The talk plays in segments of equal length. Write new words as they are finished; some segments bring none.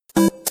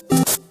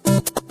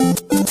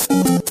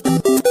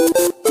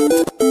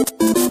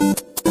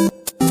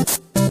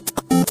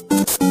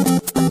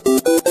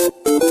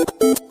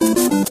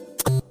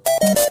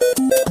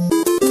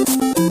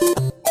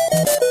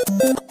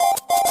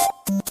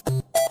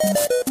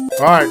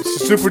All right, it's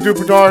the Super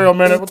Duper Dario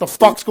minute. What the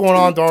fuck's going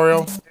on,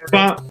 Dario?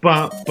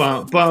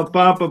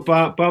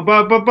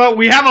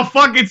 We have a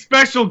fucking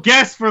special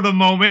guest for the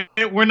moment.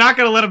 We're not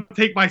gonna let him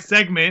take my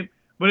segment,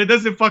 but it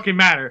doesn't fucking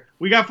matter.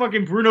 We got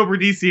fucking Bruno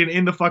Berdician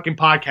in the fucking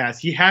podcast.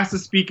 He has to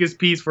speak his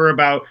piece for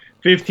about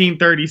 15,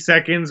 30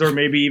 seconds or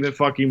maybe even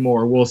fucking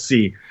more. We'll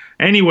see.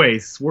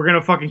 Anyways, we're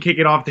gonna fucking kick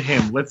it off to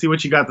him. Let's see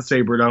what you got to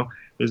say, Bruno.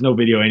 There's no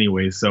video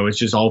anyways, so it's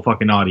just all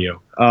fucking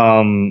audio.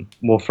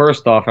 Well,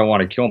 first off, I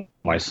want to kill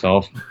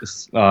myself.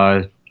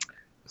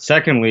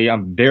 Secondly,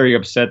 I'm very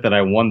upset that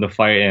I won the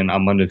fight and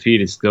I'm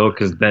undefeated still,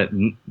 because that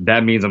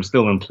means I'm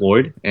still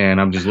employed and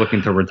I'm just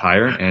looking to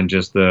retire and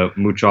just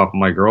mooch off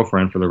my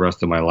girlfriend for the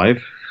rest of my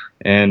life.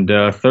 And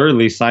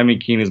thirdly, Simon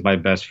Keane is my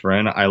best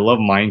friend. I love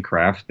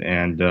Minecraft,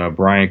 and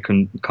Brian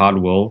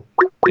Codwell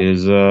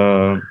is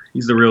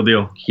he's the real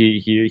deal.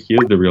 He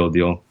is the real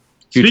deal.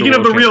 Speaking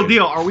of the real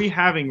deal, are we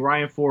having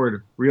Ryan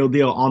Ford, real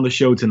deal, on the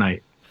show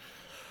tonight?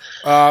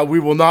 We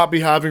will not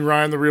be having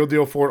Ryan the Real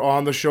Deal Ford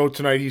on the show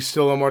tonight. He's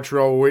still in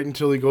Montreal. We'll wait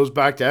until he goes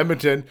back to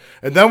Edmonton.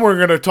 And then we're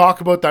going to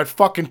talk about that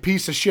fucking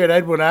piece of shit,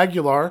 Edwin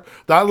Aguilar.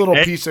 That little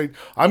piece of...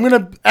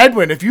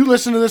 Edwin, if you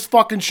listen to this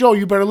fucking show,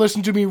 you better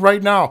listen to me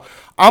right now.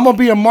 I'm going to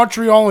be in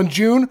Montreal in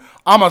June.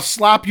 I'm going to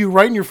slap you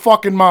right in your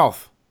fucking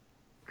mouth.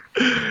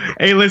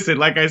 Hey, listen,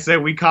 like I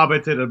said, we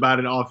commented about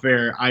it off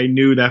air. I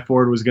knew that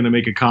Ford was going to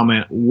make a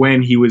comment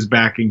when he was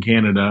back in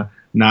Canada,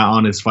 not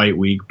on his fight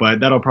week, but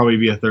that'll probably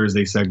be a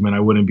Thursday segment. I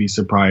wouldn't be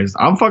surprised.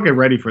 I'm fucking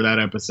ready for that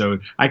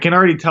episode. I can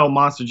already tell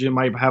Monster Jim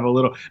might have a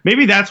little...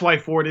 Maybe that's why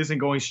Ford isn't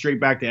going straight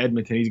back to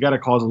Edmonton. He's got to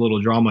cause a little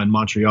drama in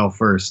Montreal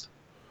first.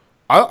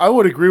 I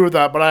would agree with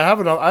that, but I have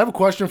a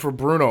question for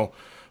Bruno,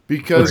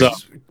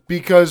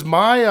 because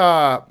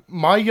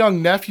my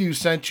young nephew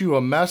sent you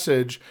a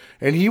message,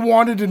 and he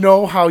wanted to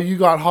know how you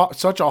got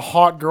such a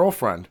hot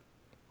girlfriend.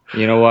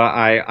 You know what?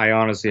 I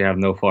honestly have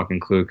no fucking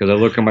clue, because I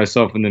look at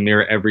myself in the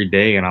mirror every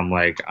day and I'm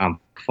like, I'm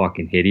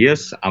fucking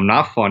hideous. I'm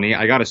not funny.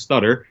 I got a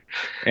stutter.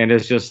 And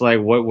it's just like,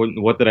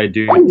 what did I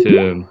do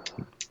to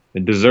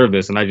deserve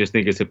this? And I just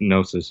think it's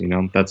hypnosis, you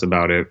know? That's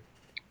about it.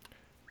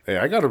 Hey,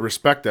 I got to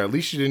respect that. At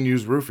least you didn't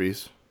use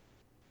roofies.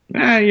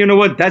 You know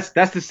what? That's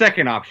the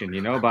second option,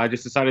 you know? But I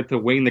just decided to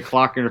wane the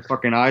clock in her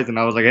fucking eyes, and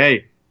I was like,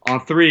 hey, on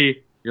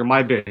 3, you're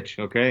my bitch,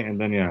 okay? And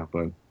then, yeah,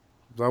 but...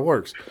 That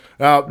works.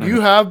 Now,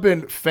 you have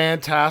been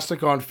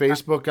fantastic on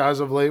Facebook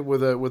as of late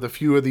with a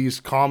few of these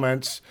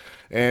comments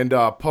and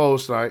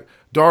posts.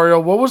 Dario,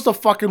 what was the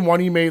fucking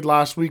one you made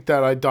last week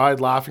that I died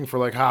laughing for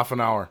like half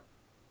an hour?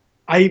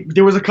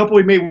 There was a couple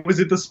he made. Was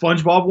it the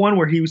SpongeBob one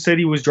where he said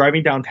he was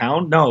driving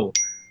downtown? No.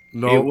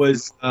 It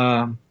was.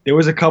 There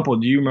was a couple.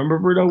 Do you remember,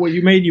 Bruno, what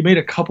you made? You made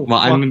a couple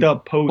fucked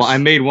up posts. Well, I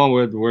made one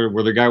where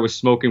the guy was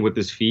smoking with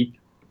his feet.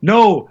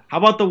 No, how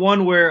about the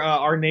one where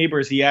our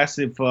neighbors, he asked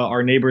if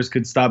our neighbors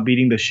could stop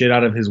beating the shit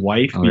out of his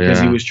wife because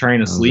he was trying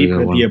to sleep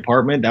at the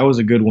apartment? That was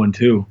a good one,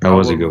 too. That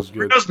was a good one.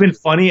 Bruno's been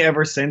funny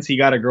ever since he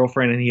got a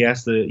girlfriend and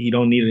he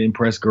don't need to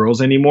impress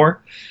girls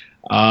anymore.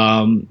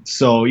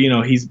 So, you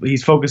know,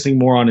 he's focusing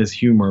more on his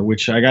humor,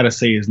 which I got to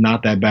say is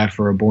not that bad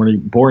for a boring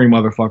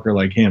motherfucker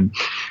like him.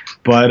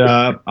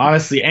 But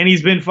honestly, and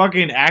he's been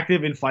fucking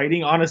active in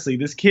fighting. Honestly,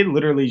 this kid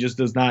literally just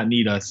does not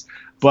need us.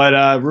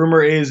 But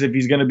rumor is if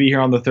he's going to be here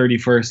on the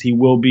 31st, he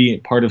will be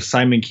part of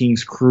Simon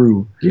King's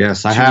crew.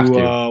 Yes, I have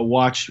to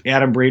watch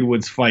Adam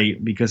Braidwood's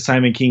fight, because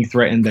Simon King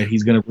threatened that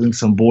he's going to bring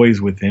some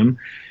boys with him.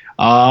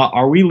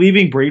 Are we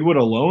leaving Braidwood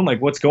alone?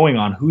 Like, what's going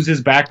on? Who's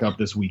his backup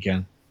this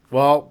weekend?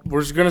 Well,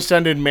 we're just going to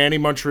send in Manny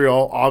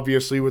Montreal,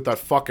 obviously, with that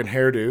fucking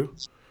hairdo.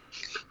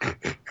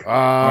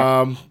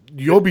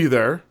 You'll be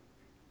there.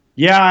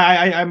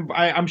 Yeah,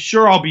 I'm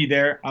sure I'll be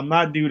there. I'm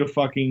not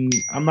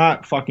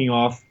fucking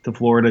off to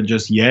Florida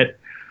just yet.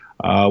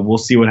 We'll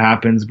see what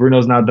happens.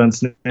 Bruno's not done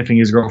sniffing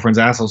his girlfriend's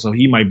asshole, so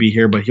he might be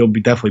here, but he'll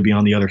definitely be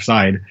on the other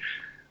side.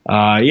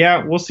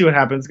 Yeah, we'll see what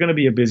happens. It's gonna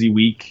be a busy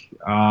week.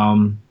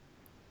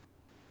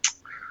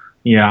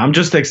 Yeah, I'm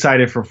just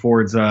excited for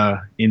Ford's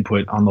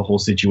input on the whole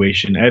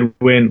situation.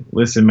 Edwin,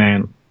 listen,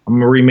 man, I'm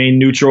gonna remain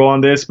neutral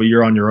on this, but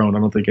you're on your own. I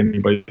don't think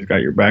anybody's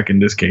got your back in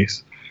this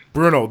case.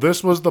 Bruno,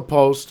 this was the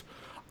post.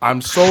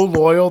 I'm so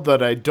loyal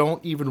that I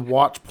don't even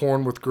watch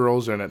porn with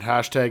girls in it.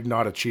 #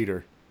 not a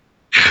cheater.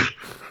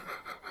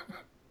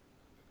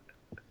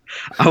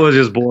 I was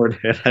just bored.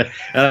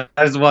 I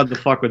just wanted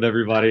to fuck with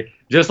everybody.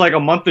 Just like a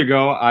month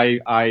ago,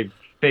 I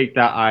faked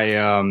that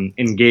I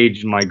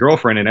engaged my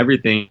girlfriend and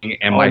everything,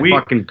 and my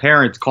fucking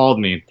parents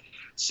called me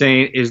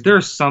saying, "Is there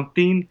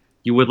something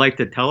you would like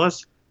to tell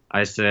us?"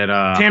 I said,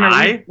 Tanner,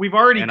 hi, we've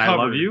already and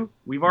covered. I love you.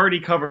 We've already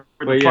covered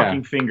the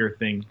fucking finger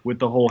thing with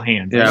the whole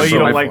hand. Yeah, I know you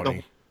don't like funny.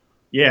 the.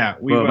 Yeah,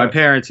 my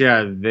parents,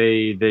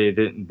 they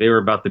were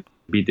about to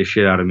beat the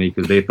shit out of me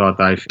because they thought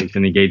that I faked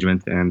an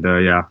engagement, and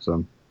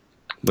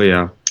but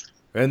yeah.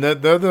 And then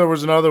there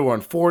was another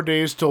one. 4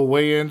 days till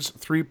weigh-ins,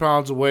 3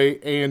 pounds away.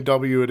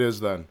 A&W it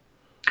is then.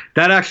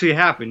 That actually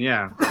happened,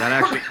 yeah. That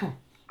actually,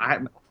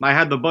 I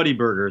had the Buddy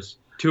Burgers,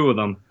 2 of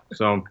them,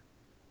 so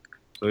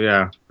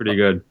yeah, pretty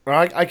good.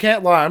 I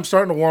can't lie. I'm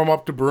starting to warm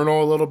up to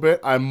Bruno a little bit.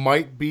 I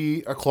might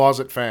be a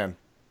closet fan.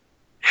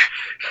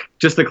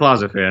 Just a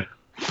closet fan.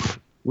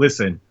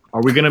 Listen,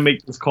 are we gonna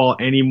make this call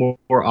any more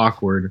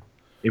awkward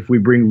if we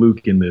bring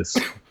Luke in this?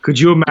 Could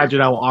you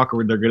imagine how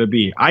awkward they're gonna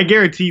be? I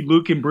guarantee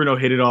Luke and Bruno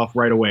hit it off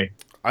right away.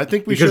 I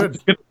think we Because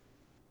should.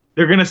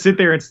 they're gonna sit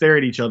there and stare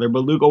at each other, but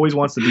Luke always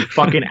wants to be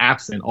fucking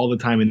absent all the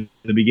time in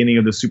the beginning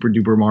of the Super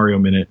Duper Mario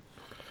Minute.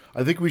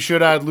 I think we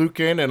should add Luke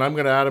in, and I'm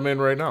gonna add him in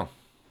right now.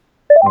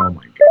 Oh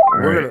my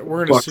god!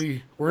 We're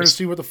gonna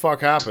see what the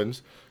fuck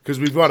happens because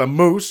we've got a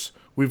Moose,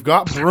 we've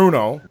got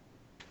Bruno.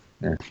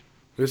 Yeah.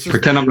 This is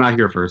Pretend I'm not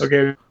here first.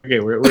 Okay,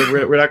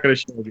 we're not gonna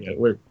show him yet.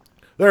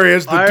 there he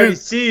is. I The already dude.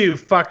 see you,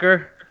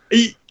 fucker.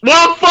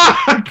 Well,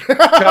 fuck!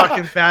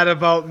 Talking bad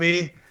about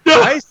me.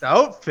 Nice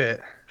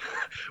outfit.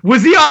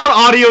 Was he on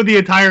audio the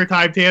entire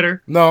time,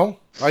 Tanner? No,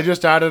 I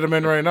just added him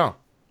in right now.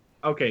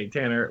 Okay,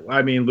 Tanner.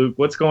 I mean, Luke,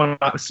 what's going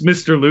on?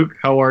 Mr. Luke,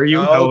 how are you?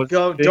 Oh,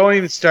 don't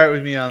even start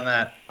with me on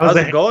that. How's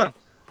it going?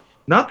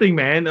 Nothing,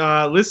 man.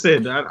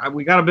 Listen,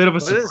 we got a bit of a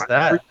What is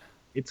that?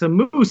 It's a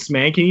moose,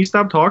 man. Can you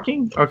stop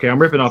talking? Okay, I'm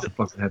ripping off the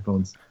fucking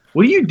headphones.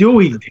 What are you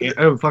doing,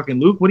 fucking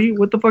Luke?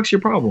 What the fuck's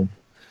your problem?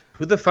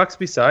 Who the fuck's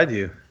beside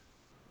you?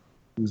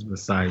 Who's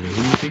beside me? Who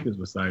do you think is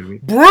beside me?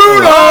 Bruno!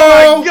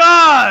 Oh my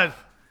god!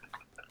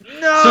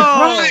 No!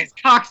 Surprise,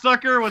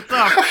 cocksucker! What's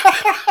up?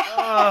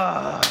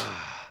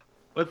 Ah,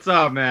 What's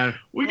up, man?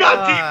 We got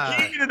Ah.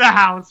 Team King in the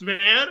house,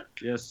 man.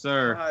 Yes,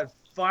 sir. God,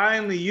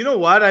 finally, you know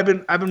what? I've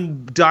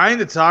been dying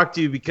to talk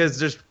to you because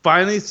there's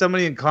finally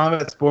somebody in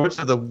combat sports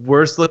with a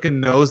worse looking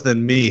nose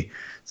than me.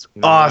 It's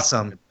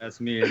awesome. That's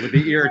me. With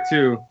the ear,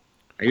 too.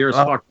 My ear's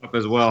fucked up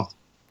as well.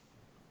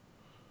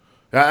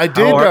 I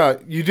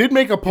did. You did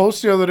make a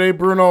post the other day,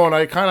 Bruno, and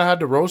I kind of had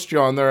to roast you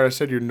on there. I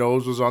said your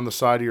nose was on the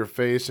side of your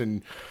face,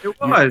 and It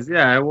was,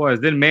 yeah, it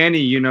was. Then Manny,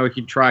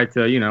 he tried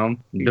to,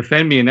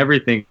 defend me and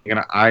everything, and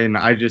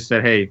I just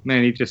said, hey,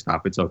 Manny, just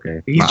stop. It's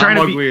okay. He's trying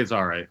to be- ugly. It's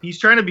all right. He's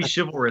trying to be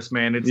chivalrous,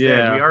 man. It's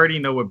Yeah. we already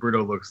know what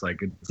Bruno looks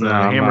like. It's No,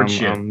 hammered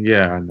shit.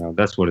 yeah, I know.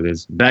 That's what it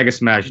is. Bag of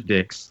smashed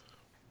dicks.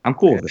 I'm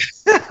cool with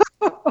it.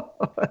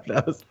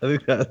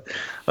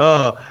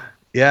 Oh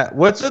yeah.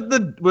 What's with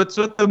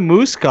the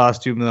moose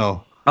costume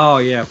though? Oh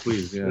yeah,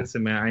 please. Yeah.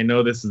 Listen, man, I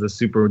know this is a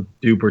super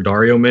duper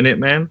Dario minute,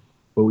 man,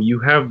 but you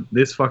have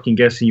this fucking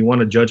guest and you want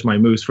to judge my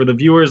moose. For the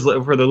viewers,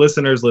 for the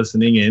listeners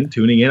tuning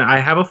in, I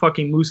have a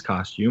fucking moose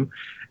costume,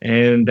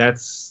 and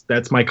that's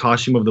my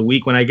costume of the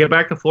week. When I get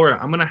back to Florida,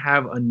 I'm gonna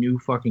have a new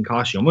fucking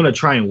costume. I'm gonna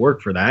try and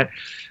work for that.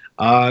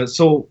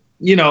 So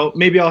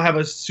maybe I'll have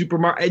a Super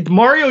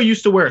Mario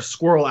used to wear a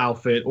squirrel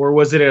outfit, or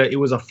was it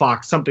was a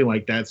fox, something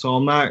like that. So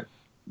I'm not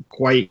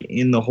quite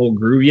in the whole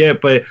groove yet,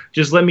 but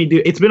just let me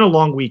do. It's been a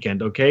long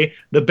weekend, okay?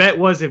 The bet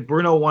was if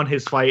Bruno won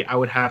his fight, I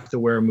would have to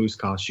wear a moose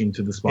costume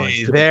to the spot.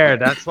 Hey, there.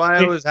 That's why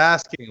I was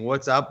asking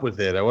what's up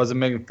with it. I wasn't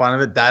making fun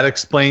of it. That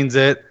explains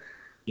it.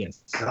 Yes.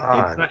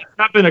 God. It's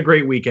not been a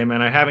great weekend,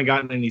 man. I haven't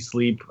gotten any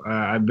sleep.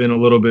 I've been a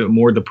little bit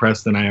more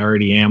depressed than I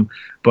already am.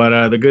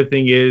 But the good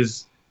thing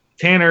is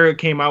Tanner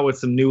came out with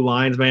some new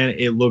lines, man.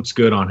 It looks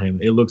good on him.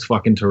 It looks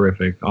fucking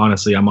terrific.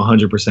 Honestly, I'm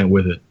 100%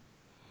 with it.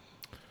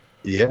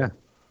 Yeah.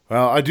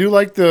 well, I do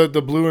like the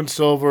blue and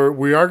silver.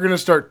 We are going to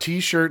start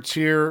T-shirts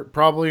here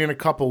probably in a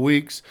couple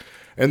weeks.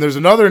 And there's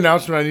another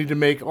announcement I need to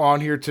make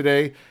on here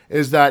today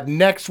is that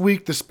next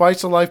week, the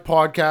Spice of Life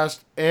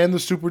podcast and the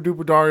Super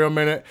Duper Dario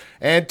Minute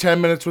and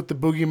 10 Minutes with the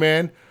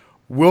Boogeyman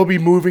will be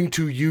moving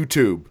to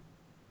YouTube.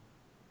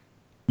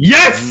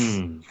 Yes!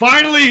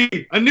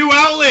 Finally! A new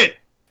outlet!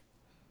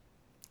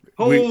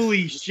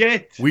 Holy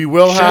shit! We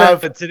will Shut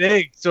have... up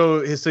today.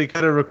 So he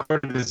could have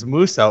recorded his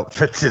moose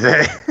outfit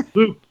today.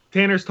 Luke,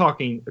 Tanner's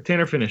talking.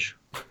 Tanner, finish.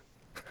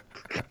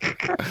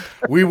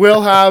 We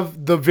will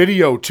have the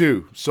video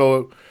too,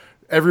 so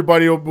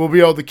everybody will be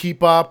able to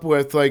keep up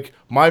with like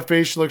my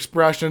facial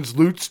expressions,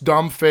 Luke's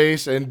dumb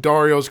face, and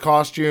Dario's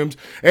costumes.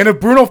 And if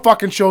Bruno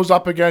fucking shows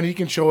up again, he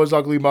can show his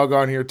ugly mug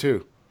on here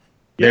too.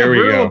 There we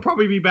Bruno go. will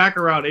probably be back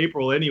around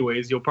April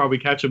anyways. You'll probably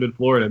catch him in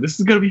Florida. This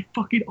is going to be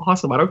fucking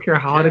awesome. I don't care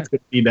how hot it's going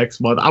to be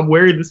next month. I'm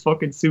wearing this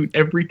fucking suit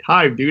every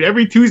time, dude.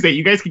 Every Tuesday,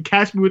 you guys can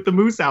catch me with the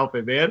moose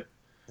outfit, man.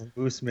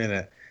 Moose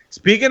minute.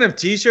 Speaking of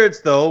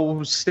T-shirts,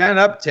 though, stand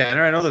up,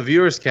 Tanner. I know the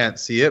viewers can't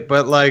see it,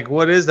 but like,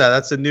 what is that?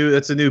 That's a new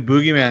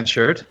Boogeyman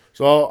shirt.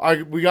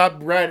 So we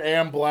got red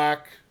and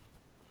black.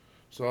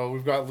 So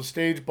we've got the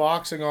stage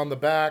boxing on the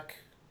back,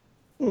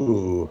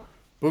 Ooh,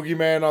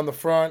 Boogeyman on the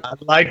front. I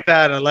like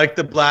that. I like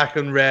the black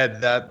and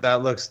red.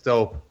 That looks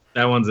dope.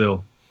 That one's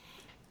ill.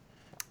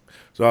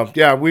 So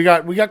yeah, we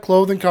got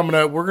clothing coming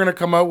out. We're gonna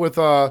come out with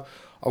a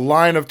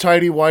line of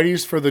tidy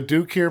whities for the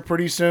Duke here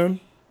pretty soon.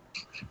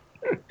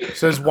 It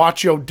says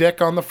 "Watch your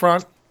dick" on the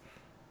front.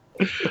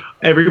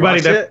 Everybody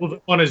Watch that it. pulls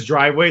up on his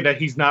driveway that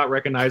he's not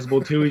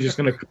recognizable to, he's just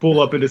going to pull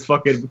up in his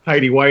fucking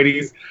tidy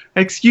whities.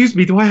 Excuse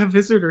me, do I have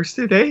visitors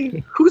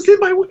today? Who's in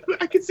my window?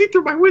 I can see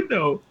through my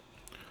window.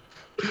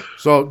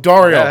 So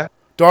Dario, Yeah.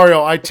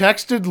 I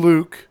texted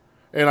Luke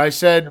and I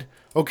said,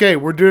 "Okay,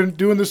 we're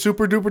doing the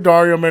Super Duper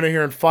Dario minute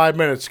here in 5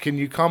 minutes. Can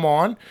you come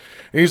on?"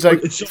 And he's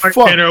like, Sorry,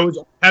 "Fuck." Tanner, I was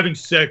having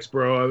sex,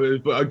 bro.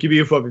 I'll give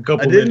you a fucking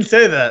couple I minutes. didn't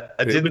say that.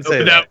 I didn't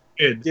say that.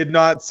 Did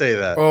not say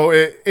that. Oh,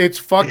 it's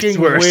fucking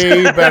worse.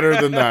 way better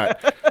than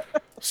that.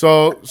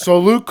 So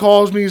Luke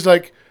calls me. He's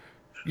like,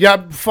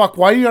 "Yeah, fuck.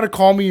 Why you gotta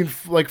call me in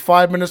like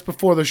 5 minutes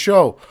before the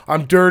show?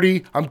 I'm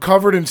dirty. I'm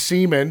covered in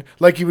semen.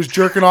 Like he was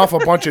jerking off a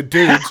bunch of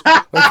dudes."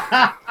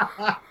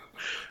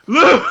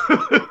 Luke,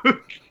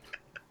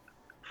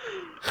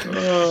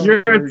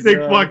 you're a sick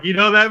fuck. You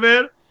know that,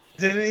 man?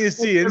 Didn't you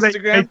see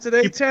Instagram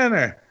today,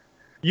 Tanner?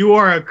 You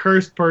are a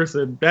cursed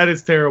person. That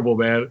is terrible,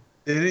 man.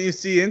 Didn't you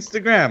see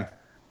Instagram?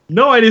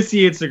 No, I didn't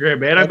see Instagram,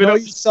 man. I know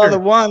you saw the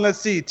one. Let's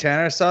see.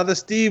 Tanner saw the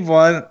Steve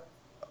one.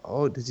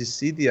 Oh, did you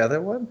see the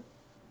other one?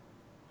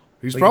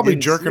 He's Well, probably you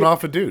didn't jerking see it.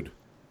 off a dude.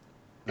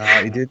 No,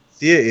 you didn't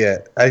see it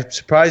yet. I'm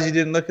surprised you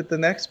didn't look at the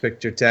next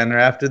picture, Tanner,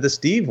 after the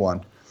Steve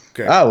one.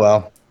 Okay. Oh,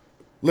 well.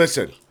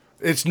 Listen,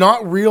 it's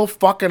not real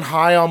fucking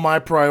high on my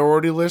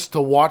priority list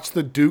to watch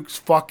the Duke's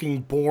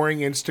fucking boring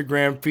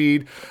Instagram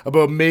feed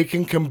about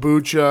making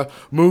kombucha,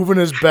 moving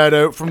his bed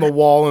out from the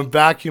wall and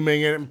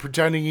vacuuming it and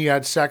pretending he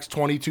had sex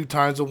 22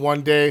 times in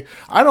one day.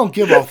 I don't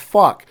give a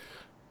fuck.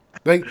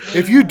 Like,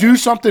 if you do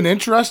something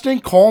interesting,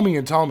 call me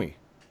and tell me.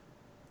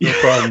 No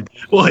problem.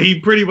 Well, he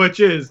pretty much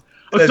is.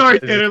 Oh, sorry,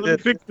 That's- Tanner. Let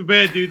me fix the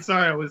bed, dude.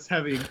 Sorry, I was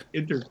having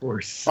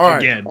intercourse All right.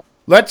 again.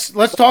 Let's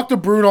talk to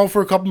Bruno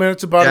for a couple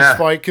minutes about Yeah. his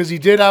fight, because he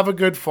did have a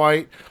good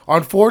fight.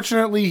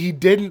 Unfortunately, he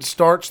didn't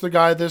starch the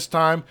guy this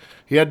time.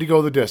 He had to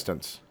go the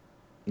distance.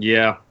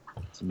 Yeah,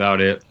 that's about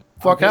it.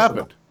 Fuck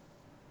happened.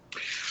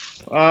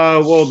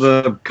 Well,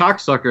 the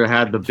cocksucker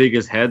had the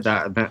biggest head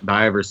that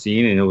I ever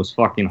seen, and it was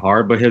fucking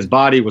hard. But his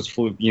body was,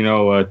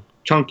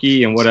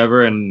 chunky and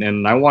whatever,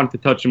 and I wanted to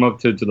touch him up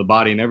to the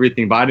body and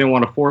everything, but I didn't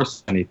want to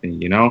force anything,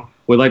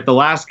 With like the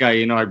last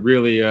guy, I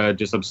really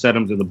just upset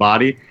him to the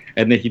body,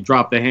 and then he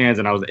dropped the hands,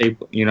 and I was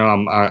able,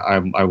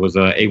 I was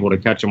able to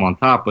catch him on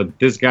top. But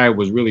this guy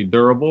was really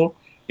durable,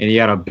 and he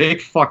had a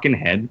big fucking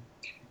head,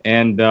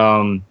 and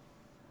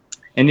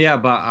yeah,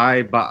 but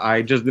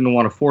I just didn't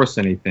want to force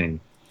anything.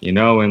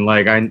 And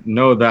like I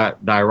know that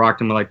I rocked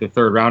him in like the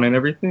third round and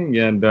everything,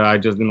 and I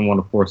just didn't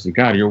want to force it.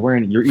 God,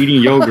 you're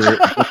eating yogurt.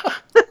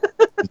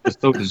 It's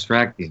just so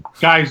distracting.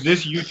 Guys,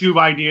 this YouTube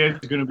idea is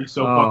going to be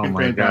so fucking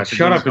my God. fantastic.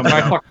 Shut up. It's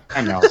my fucking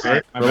time now.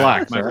 Okay? My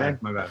Relax. bad, all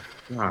right? my bad.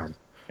 God.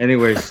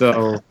 Anyway,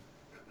 so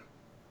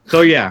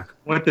yeah,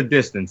 went the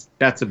distance.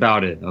 That's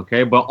about it.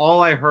 Okay. But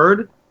all I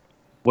heard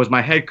was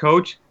my head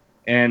coach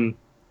and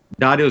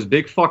Dario's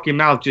big fucking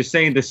mouth just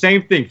saying the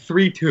same thing.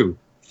 3-2.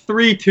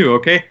 3-2.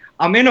 Okay.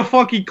 I'm in a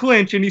funky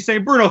clinch and he's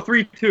saying, Bruno,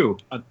 3-2.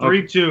 A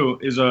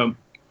 3-2 is a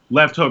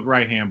left hook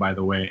right hand, by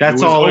the way. That's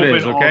was all it open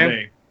is, all okay?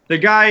 day. The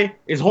guy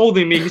is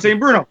holding me. He's saying,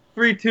 Bruno,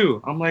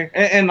 3-2. I'm like,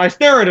 and I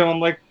stare at him. I'm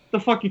like, the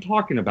fuck you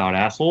talking about,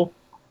 asshole?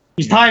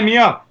 He's tying me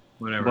up.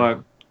 Whatever.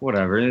 But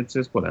whatever. It's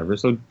just whatever.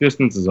 So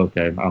distance is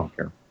okay. I don't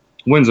care.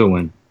 Win's a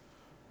win.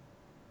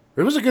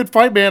 It was a good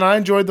fight, man. I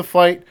enjoyed the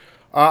fight.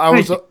 I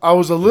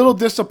was a little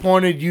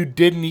disappointed you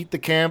didn't eat the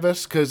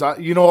canvas, because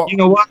You know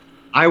what?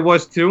 I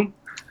was too,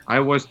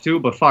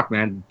 but fuck,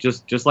 man.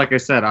 Just like I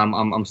said,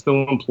 I'm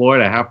still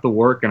employed. I have to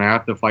work and I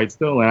have to fight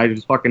still, and I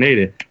just fucking hate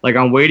it. Like,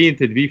 I'm waiting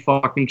to be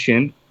fucking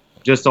chinned,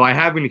 just so I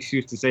have an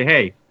excuse to say,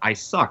 hey, I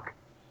suck.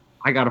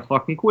 I gotta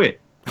fucking quit.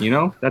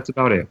 That's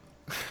about it.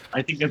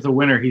 I think as a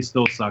winner, he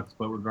still sucks,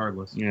 but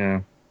regardless.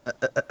 Yeah.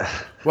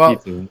 Well, Me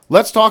too.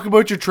 let's talk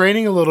about your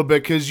training a little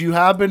bit, because you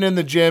have been in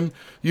the gym.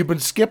 You've been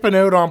skipping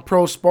out on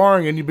pro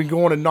sparring, and you've been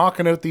going and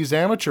knocking out these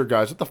amateur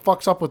guys. What the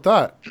fuck's up with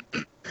that?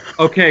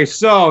 Okay,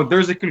 so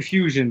there's a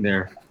confusion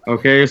there.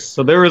 Okay,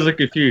 so there was a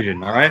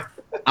confusion, all right?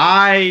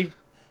 I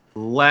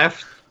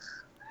left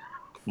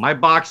my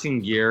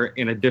boxing gear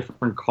in a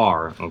different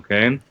car,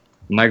 okay?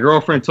 My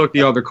girlfriend took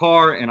the other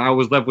car, and I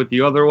was left with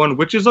the other one,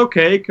 which is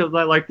okay, because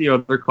I like the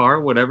other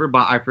car, whatever,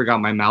 but I forgot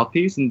my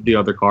mouthpiece in the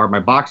other car, my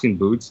boxing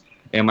boots,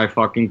 and my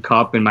fucking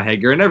cup, and my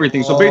headgear, and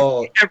everything. So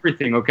basically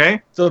everything,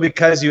 okay? So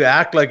because you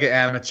act like an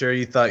amateur,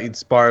 you thought you'd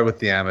spar with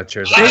the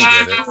amateurs. I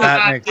get it.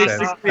 That makes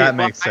sense. That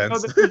makes I know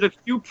sense. that there's a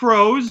few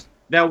pros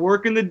that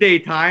work in the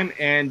daytime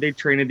and they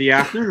train in the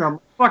afternoon. I'm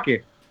like, fuck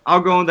it. I'll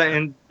go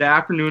in the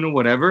afternoon or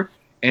whatever.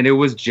 And it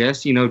was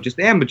just, just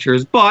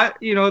amateurs. But,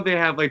 they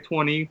have like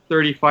 20,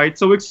 30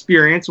 fights, so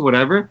experience or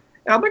whatever.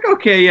 And I'm like,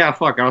 okay, yeah,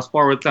 fuck it. I'll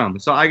spar with them.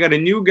 So I got a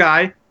new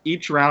guy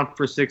each round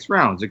for 6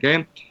 rounds,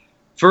 okay?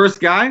 First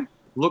guy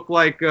looked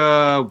like,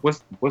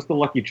 what's the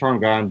Lucky Charm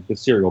guy on the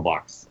cereal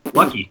box?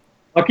 Lucky.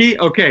 Lucky?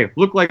 Okay.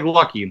 Look like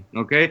Lucky.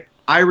 Okay.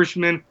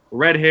 Irishman,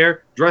 red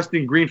hair, dressed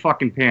in green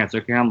fucking pants.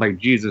 Okay. I'm like,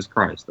 Jesus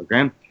Christ.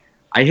 Okay.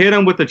 I hit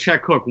him with the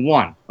check hook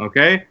 1.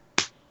 Okay.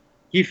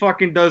 He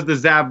fucking does the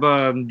Zab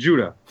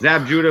Judah.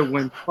 Zab Judah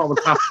when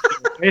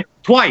okay?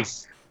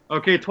 Twice.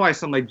 Okay.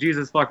 Twice. I'm like,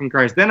 Jesus fucking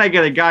Christ. Then I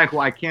get a guy who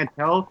I can't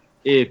tell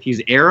if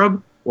he's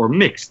Arab or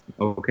mixed.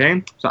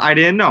 Okay. So I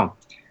didn't know.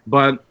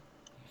 But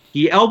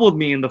he elbowed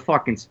me in the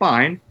fucking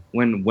spine.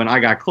 When I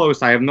got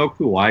close, I have no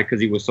clue why, because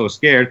he was so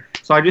scared.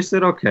 So I just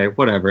said, okay,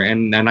 whatever.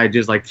 And I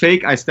just like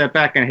fake. I stepped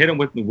back and hit him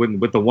with the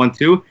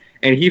 1-2,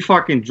 and he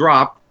fucking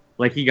dropped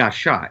like he got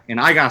shot, and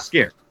I got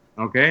scared.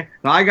 Okay,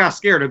 now I got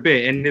scared a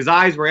bit, and his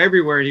eyes were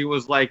everywhere. And he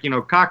was like,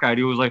 cockeyed.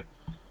 He was like,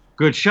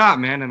 "Good shot,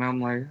 man." And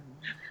I'm like,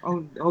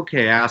 oh,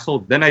 okay, asshole.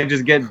 Then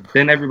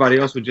then everybody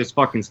else was just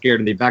fucking scared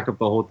and they backed up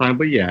the whole time.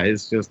 But yeah,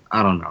 it's just,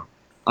 I don't know.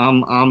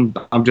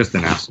 I'm just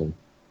an asshole.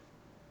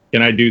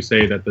 And I do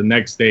say that the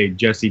next day,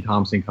 Jesse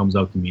Thompson comes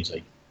up to me. He's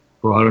like,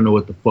 bro, I don't know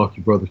what the fuck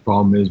your brother's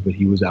problem is, but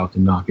he was out to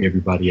knock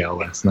everybody out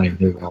last night.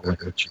 They were all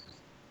like,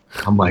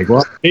 I'm like,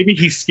 well, maybe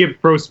he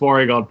skipped pro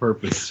sparring on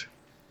purpose.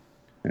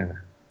 Yeah.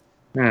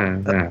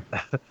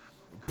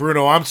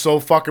 Bruno, I'm so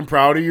fucking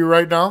proud of you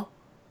right now.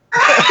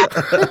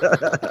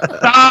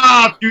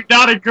 Stop! Do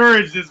not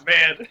encourage this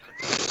man.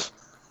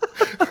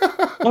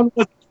 One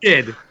was a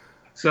kid,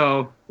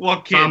 so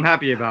What kid? so I'm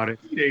happy about it.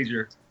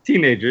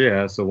 Teenager,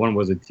 yeah. So one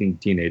was a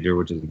teenager,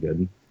 which is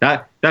good.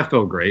 That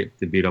felt great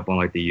to beat up on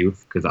like the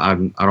youth because I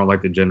don't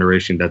like the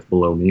generation that's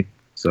below me.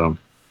 So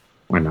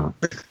why not?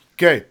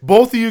 Okay,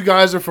 both of you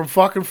guys are from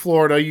fucking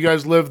Florida. You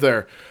guys live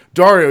there.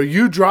 Dario,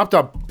 you dropped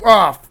a...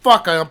 Ah,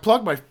 fuck, I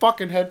unplugged my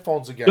fucking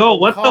headphones again. Yo,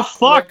 what the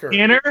fuck, liquor.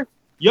 Tanner?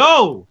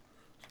 Yo!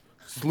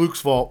 It's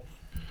Luke's fault.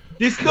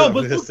 This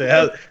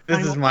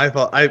is my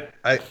fault.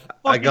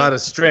 I got a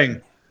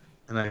string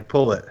and I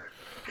pull it.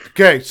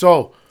 Okay,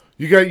 so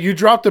you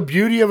dropped the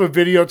beauty of a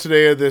video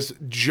today of this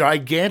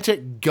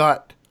gigantic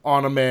gut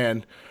on a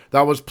man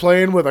that was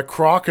playing with a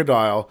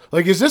crocodile.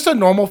 Like, is this a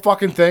normal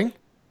fucking thing?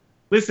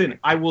 Listen,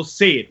 I will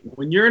say it.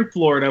 When you're in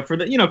Florida,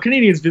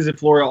 Canadians visit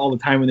Florida all the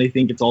time and they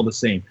think it's all the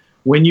same.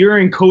 When you're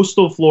in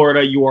coastal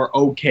Florida, you are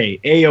okay,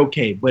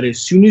 A-okay. But as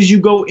soon as you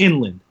go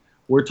inland,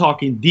 we're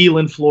talking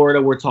Deland,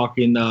 Florida, we're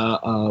talking,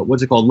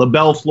 what's it called,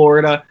 LaBelle,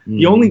 Florida.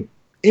 The only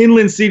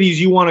inland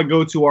cities you want to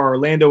go to are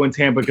Orlando and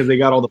Tampa because they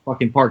got all the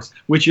fucking parks,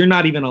 which you're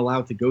not even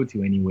allowed to go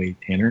to anyway,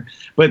 Tanner.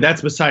 But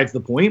that's besides the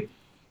point.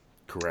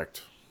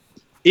 Correct.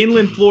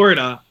 Inland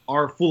Florida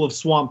are full of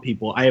swamp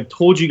people. I have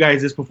told you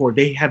guys this before.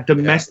 They have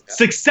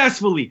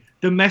successfully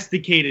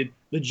domesticated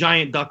the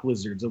giant duck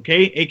lizards,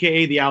 okay?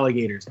 AKA the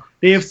alligators.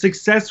 They have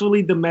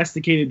successfully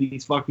domesticated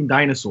these fucking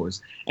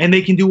dinosaurs. And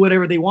they can do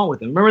whatever they want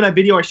with them. Remember that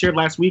video I shared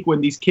last week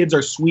when these kids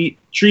are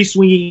tree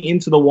swinging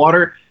into the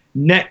water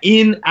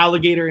in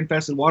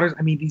alligator-infested waters?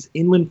 I mean, these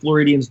inland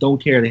Floridians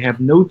don't care. They have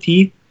no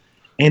teeth.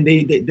 And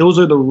those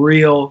are the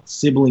real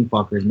sibling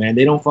fuckers, man.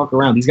 They don't fuck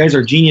around. These guys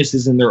are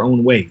geniuses in their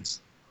own ways.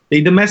 They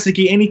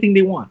domesticate anything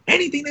they want.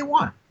 Anything they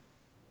want.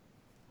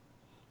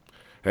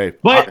 Hey,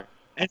 but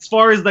as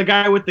far as the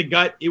guy with the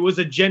gut, it was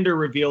a gender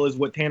reveal is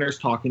what Tanner's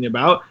talking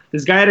about.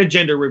 This guy had a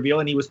gender reveal,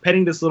 and he was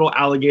petting this little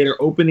alligator,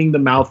 opening the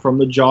mouth from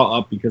the jaw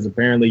up because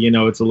apparently,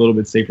 it's a little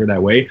bit safer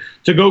that way,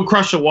 to go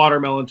crush a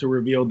watermelon to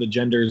reveal the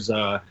gender's,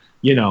 the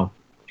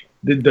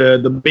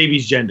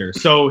baby's gender.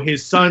 So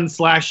his son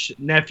 /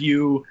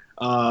 nephew,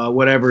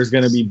 whatever, is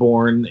going to be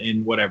born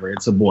in whatever.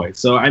 It's a boy.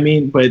 So, I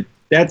mean, but...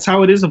 that's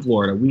how it is in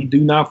Florida. We do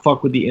not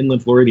fuck with the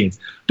inland Floridians.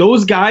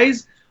 Those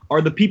guys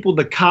are the people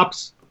the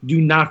cops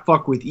do not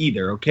fuck with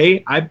either,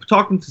 okay? I've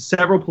talked to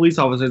several police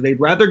officers. They'd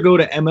rather go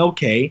to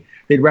MLK.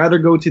 They'd rather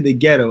go to the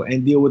ghetto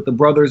and deal with the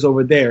brothers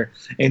over there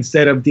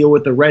instead of deal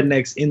with the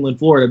rednecks inland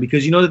Florida.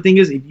 Because the thing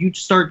is, if you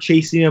start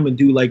chasing them and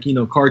do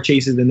car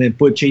chases and then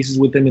foot chases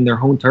with them in their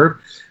home turf,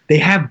 they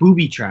have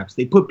booby traps.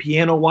 They put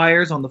piano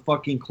wires on the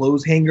fucking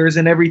clothes hangers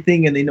and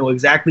everything, and they know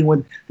exactly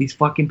when these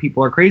fucking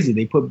people are crazy.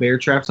 They put bear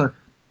traps on.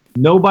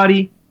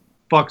 Nobody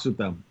fucks with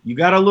them. You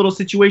got a little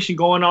situation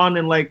going on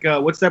in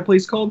what's that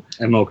place called?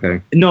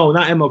 MLK. No,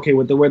 not MLK.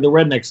 Where the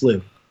rednecks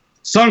live.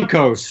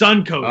 Suncoast.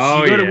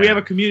 Oh, we have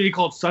a community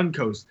called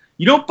Suncoast.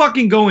 You don't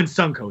fucking go in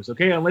Suncoast,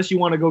 okay? Unless you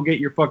want to go get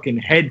your fucking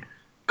head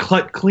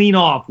cut clean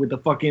off with the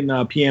fucking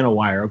piano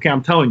wire. Okay,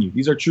 I'm telling you,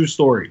 these are true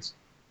stories.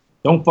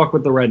 Don't fuck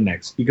with the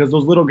rednecks because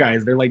those little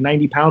guys, they're like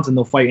 90 pounds and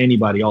they'll fight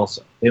anybody.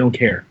 Also, they don't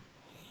care.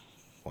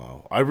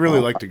 Wow, I really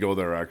like to go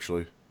there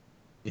actually.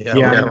 Yeah,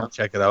 we're gonna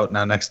check it out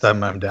now. Next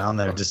time I'm down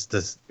there, just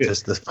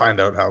to find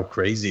out how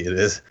crazy it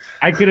is.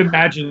 I could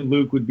imagine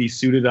Luke would be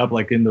suited up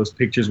like in those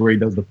pictures where he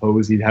does the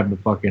pose. He'd have the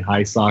fucking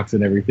high socks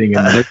and everything,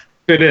 and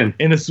fit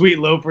in a sweet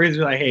loafers.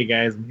 You're like, hey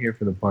guys, I'm here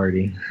for the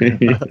party.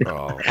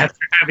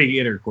 After having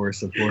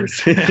intercourse, of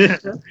course.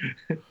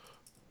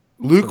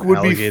 Luke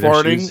would be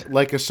farting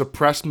like a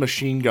suppressed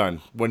machine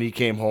gun when he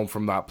came home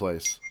from that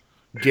place.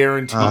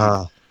 Guaranteed.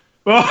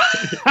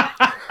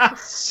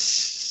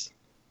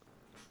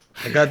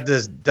 I got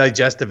this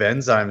digestive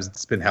enzymes.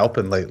 It's been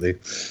helping lately.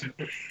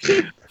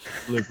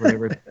 Luke,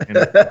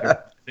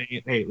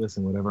 hey,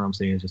 listen, whatever I'm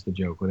saying is just a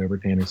joke. Whatever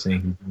Tanner's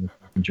saying, he's a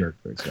fucking jerk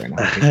right now.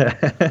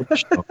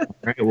 All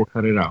right, we'll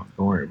cut it out.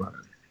 Don't worry about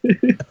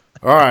it.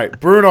 All right,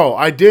 Bruno,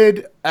 I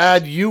did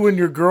add you and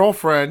your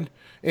girlfriend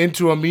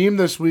into a meme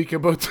this week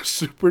about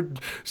the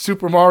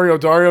Super Mario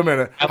Dario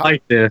minute. I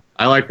liked it.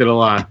 I liked it a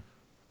lot.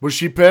 Was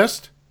she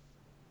pissed?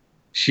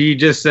 She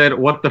just said,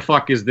 "What the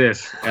fuck is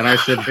this?" And I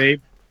said,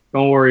 "Babe,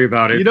 don't worry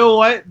about it." You know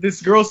what?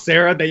 This girl,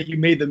 Sarah, that you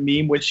made the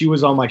meme when she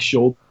was on my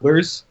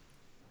shoulders,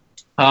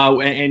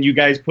 and you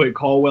guys put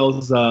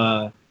Caldwell's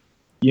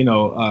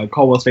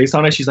face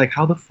on it. She's like,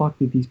 how the fuck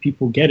did these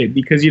people get it?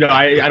 Because,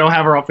 I don't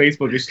have her on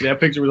Facebook. That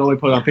picture was only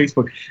put on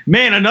Facebook.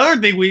 Man, another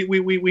thing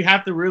we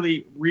have to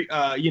really,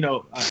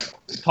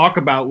 talk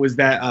about was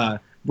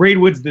that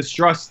Braidwood's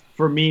distrust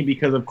for me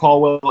because of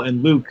Caldwell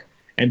and Luke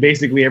and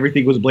basically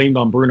everything was blamed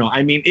on Bruno.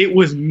 I mean, it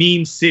was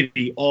meme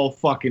city all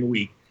fucking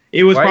week.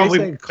 It was Why probably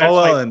are you saying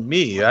Colo and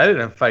me? I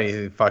didn't have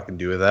anything to fucking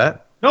do with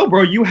that. no,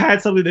 bro. You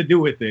had something to do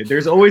with it.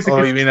 There's always a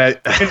You mean I?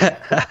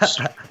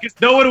 because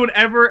no one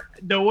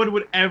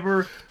would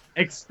ever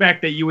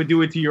expect that you would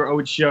do it to your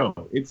own show.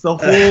 It's the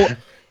whole.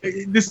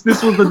 This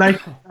was the night.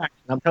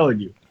 I'm telling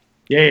you.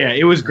 Yeah.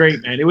 It was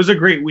great, man. It was a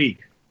great week.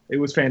 It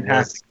was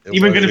fantastic.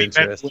 Even going to be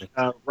better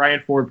when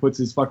Ryan Ford puts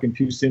his fucking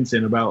 2 cents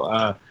in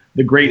about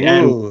the great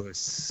end.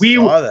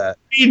 Saw that.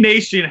 We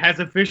Nation has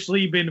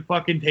officially been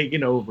fucking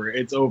taken over.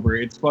 It's over.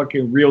 It's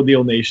fucking Real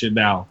Deal Nation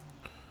now.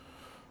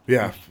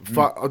 Yeah.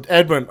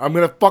 Edwin, I'm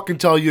going to fucking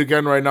tell you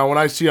again right now. When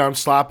I see you, I'm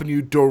slapping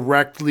you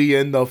directly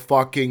in the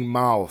fucking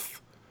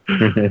mouth.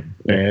 Man,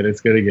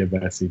 it's going to get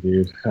messy,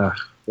 dude.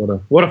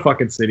 What a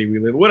fucking city we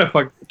live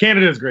in.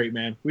 Canada's great,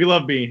 man. We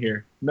love being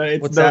here.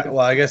 Well,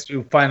 I guess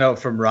we'll find out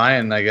from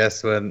Ryan, I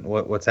guess,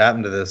 what's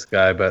happened to this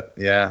guy. But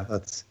yeah,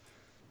 that's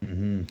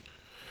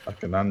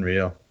fucking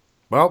unreal.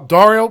 Well,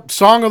 Dario,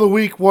 song of the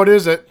week, what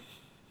is it?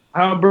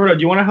 Bruno,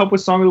 do you want to help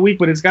with song of the week?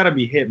 But it's got to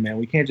be hit, man.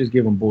 We can't just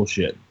give him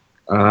bullshit.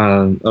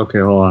 Okay,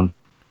 hold on.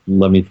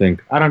 Let me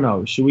think. I don't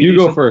know. Should we? You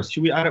go first.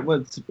 Should we?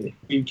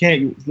 You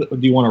can't. Do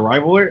you want to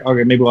rival it?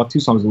 Okay, maybe we'll have 2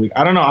 songs a week.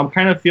 I don't know. I'm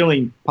kind of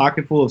feeling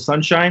Pocket Full of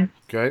Sunshine.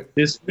 Okay.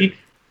 This week,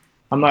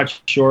 I'm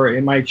not sure.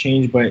 It might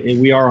change, but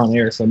we are on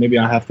air, so maybe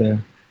I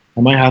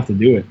might have to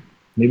do it.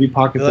 Maybe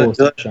Pocket Full of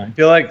Sunshine.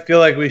 Feel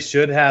like we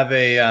should have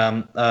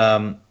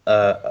a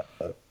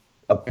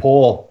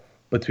poll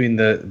between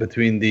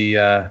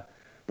the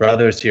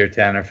brothers here,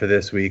 Tanner, for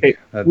this week. Hey,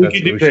 that's what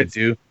we should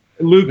do.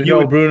 Luke, we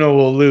know Bruno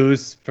will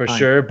lose for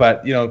sure,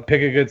 but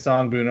pick a good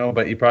song, Bruno.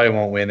 But you probably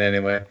won't win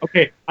anyway.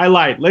 Okay, I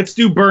lied. Let's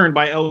do "Burn"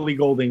 by Ellie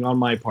Goulding on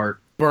my part.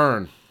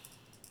 Burn.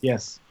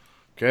 Yes.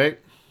 Okay.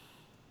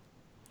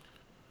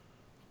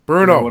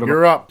 Bruno,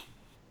 you're up.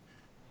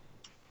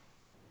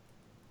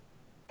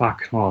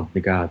 Fuck! Oh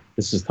my god,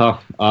 this is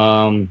tough.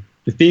 The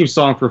theme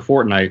song for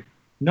Fortnite.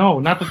 No,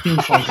 not the theme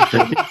song for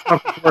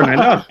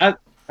Fortnite. No,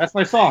 that's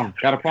my song.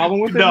 Got a problem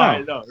with it?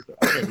 No.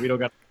 Okay, we don't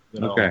got.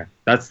 Okay,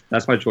 that's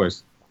my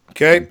choice.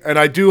 Okay, and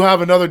I do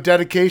have another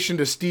dedication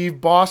to Steve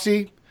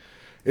Bossy.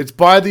 It's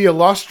by the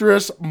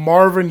illustrious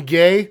Marvin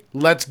Gaye.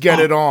 Let's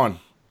get it on.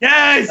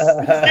 Yes!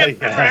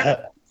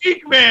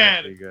 Geek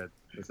man! That's good.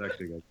 That's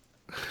actually good.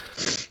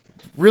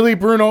 Really,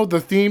 Bruno? The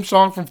theme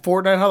song from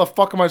Fortnite? How the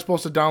fuck am I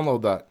supposed to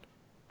download that?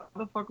 How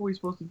the fuck are we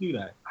supposed to do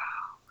that?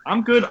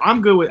 I'm good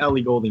with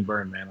Ellie Goulding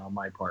Burn, man, on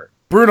my part.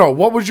 Bruno,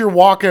 what was your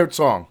walkout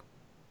song?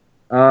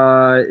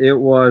 It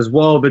was,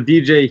 the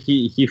DJ,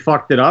 he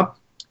fucked it up.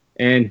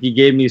 And he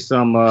gave me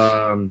some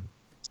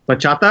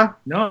bachata.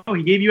 No,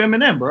 he gave you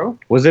Eminem, bro.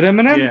 Was it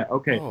Eminem? Yeah.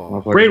 Okay.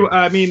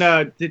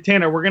 Great.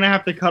 Tanner, we're gonna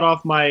have to cut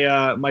off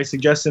my my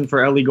suggestion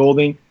for Ellie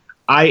Goulding.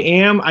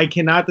 I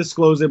cannot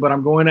disclose it, but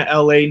I'm going to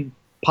LA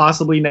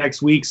possibly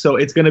next week, so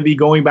it's gonna be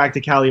Going Back to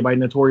Cali by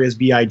Notorious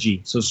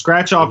B.I.G. So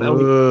scratch off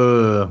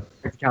Ellie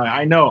Back to Cali.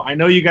 I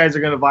know you guys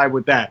are gonna vibe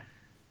with that.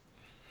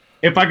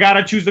 If I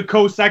gotta choose the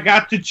coast, I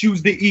got to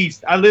choose the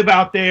east. I live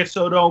out there,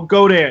 so don't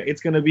go there. It's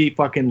gonna be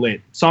fucking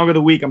lit. Song of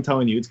the week, I'm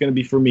telling you, it's gonna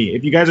be for me.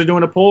 If you guys are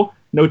doing a poll,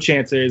 no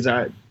chance. It's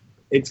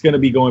gonna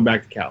be Going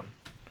Back to Cali.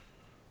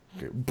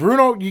 Okay.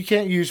 Bruno, you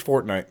can't use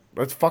Fortnite.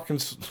 That's fucking.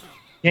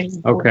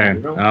 Okay.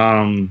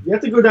 You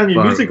have to go down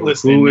your music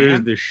list. Who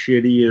is the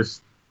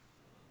shittiest?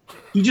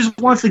 He just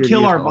wants to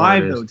kill our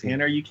vibe, artist. though,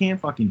 Tanner. You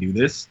can't fucking do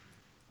this.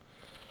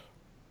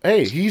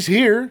 Hey, he's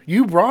here.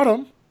 You brought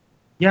him.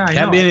 Yeah, I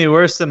Can't know. be any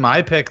worse than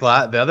my pick the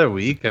other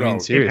week. I mean,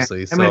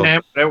 seriously.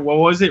 Eminem, what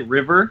was it?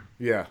 River?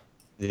 Yeah.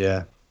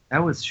 Yeah.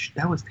 That was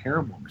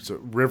terrible, man. It's a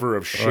river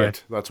of shit.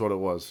 Right. That's what it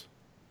was.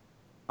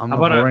 I'm a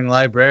boring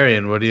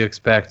librarian. What do you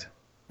expect?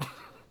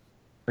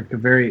 Like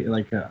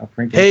a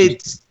Frank. Hey,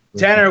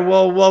 Tanner,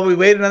 while we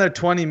wait another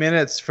 20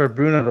 minutes for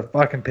Bruno to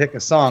fucking pick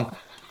a song,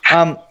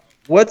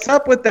 what's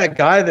up with that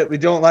guy that we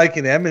don't like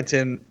in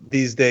Edmonton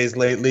these days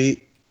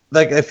lately?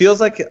 Like, it feels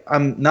like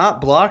I'm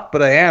not blocked,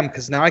 but I am,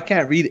 because now I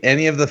can't read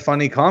any of the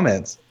funny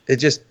comments. It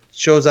just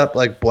shows up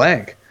like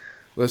blank.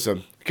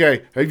 Listen,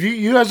 okay, have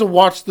you guys have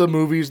watched the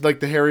movies, like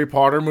the Harry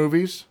Potter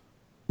movies?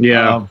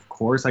 Yeah, of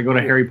course. I go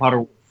to Harry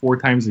Potter 4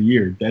 times a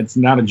year. That's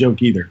not a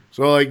joke either.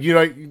 So, like,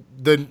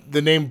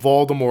 the name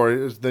Voldemort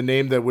is the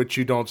name that which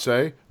you don't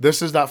say.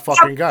 This is that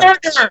fucking guy.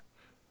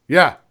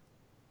 Yeah.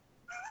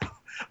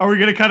 Are we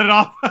gonna cut it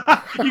off?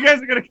 You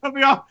guys are gonna cut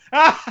me off.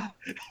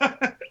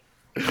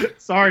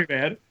 Sorry,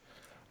 man.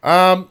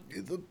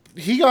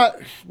 He got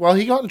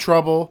in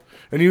trouble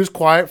and he was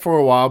quiet for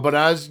a while, but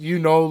as you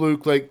know,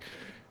 Luke, like,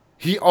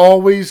 he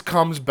always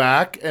comes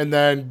back and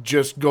then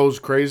just goes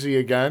crazy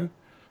again.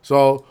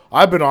 So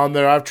I've been on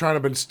there. I've kind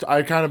of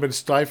been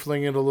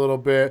stifling it a little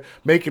bit,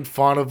 making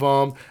fun of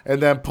him,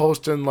 and then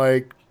posting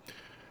like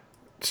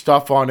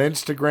stuff on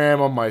Instagram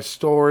on my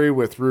story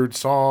with rude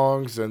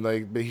songs, and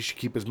like he should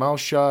keep his mouth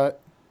shut.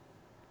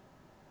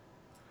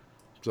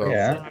 So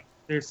Yeah.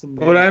 There's some.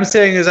 What I'm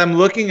saying is I'm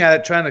looking at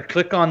it, trying to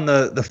click on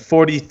the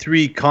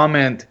 43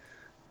 comment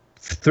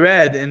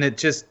thread, and it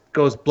just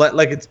goes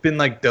like it's been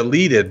like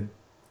deleted.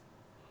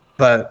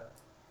 But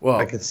Well,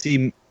 I could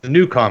see the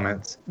new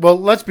comments. well,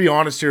 let's be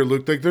honest here,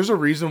 Luke. Like, there's a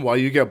reason why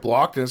you get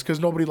blocked, and it's because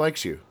nobody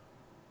likes you.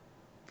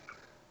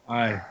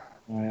 I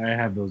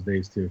have those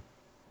days too.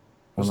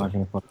 I'm not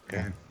gonna fuck.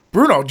 Okay.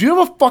 Bruno, do you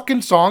have a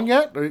fucking song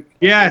yet?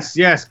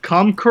 Yes.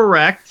 Come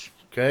correct.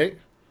 Okay.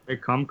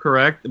 Come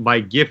correct by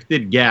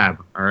Gifted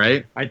Gab. All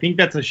right. I think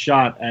that's a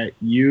shot at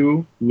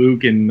you,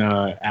 Luke, and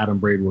Adam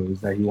Braidwood.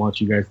 Is that he wants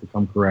you guys to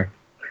come correct.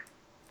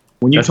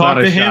 When you That's talk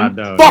not to a him, shot,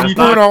 though. Fuck you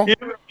talk Bruno. to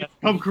him,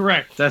 come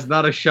correct. That's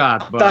not a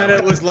shot. But Thought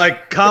it was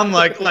like come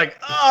like like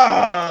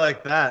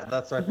that.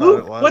 That's what I thought Luke,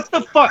 it was. what the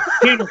fuck,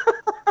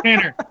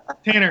 Tanner,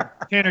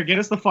 get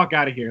us the fuck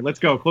out of here. Let's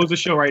go. Close the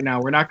show right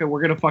now. We're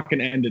gonna fucking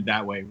end it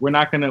that way. We're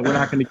not gonna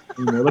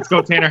continue. Let's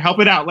go, Tanner.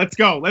 Help it out. Let's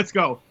go.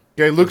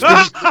 Okay,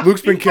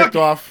 Luke's been kicked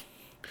off.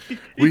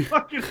 We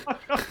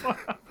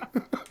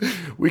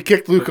we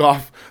kicked Luke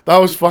off. That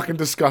was fucking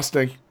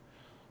disgusting.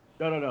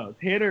 No.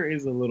 Tanner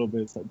is a little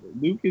bit.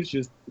 Luke's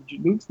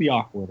the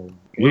awkward one.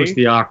 Okay? Luke's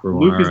the awkward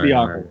one. Luke is All the right,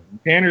 awkward one.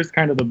 Tanner's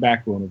kind of the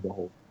backbone of the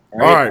whole. All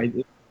right.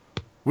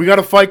 We got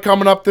a fight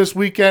coming up this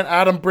weekend.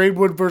 Adam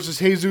Braidwood versus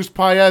Jesus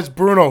Paez.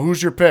 Bruno,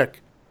 who's your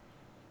pick?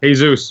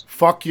 Jesus.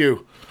 Fuck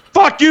you.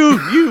 Fuck you,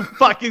 you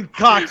fucking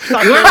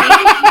cocksucker.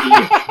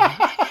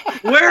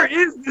 Where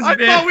is this I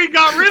man? thought we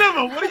got rid of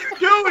him. What are you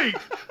doing?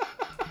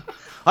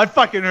 I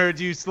fucking heard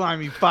you,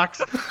 slimy fucks.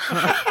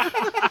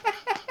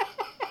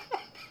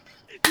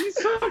 He's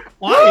so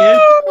quiet.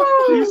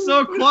 He's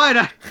so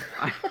quiet.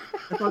 I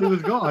thought he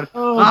was gone.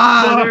 Oh,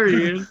 Ah, there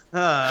he is.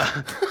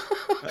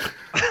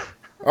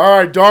 All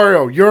right,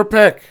 Dario, your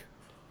pick.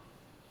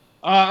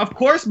 Of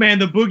course, man,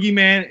 the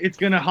boogeyman, it's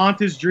going to haunt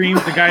his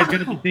dreams. The guy's going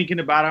to be thinking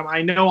about him.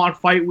 I know on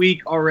fight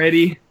week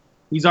already,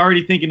 he's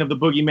already thinking of the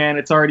boogeyman.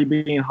 It's already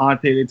being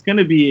haunted. It's going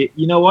to be,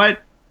 you know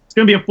what? It's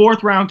going to be a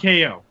 4th round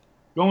KO.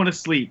 Going to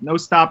sleep. No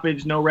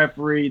stoppage, no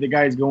referee. The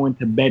guy's going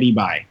to Betty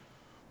bye.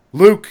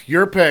 Luke,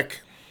 your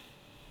pick.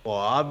 Well,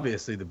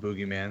 obviously the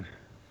boogeyman.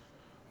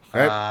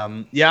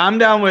 Okay. Yeah, I'm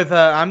down with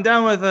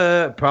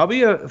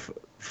probably a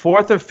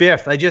 4th or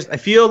 5th.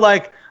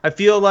 I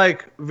feel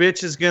like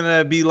Rich is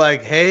gonna be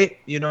like, hey,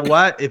 you know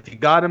what? If you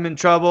got him in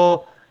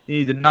trouble, you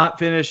need to not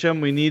finish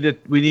him. We need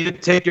to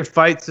take your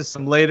fights to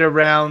some later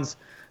rounds,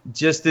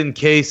 just in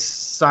case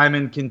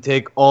Simon can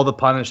take all the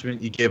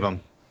punishment you give him.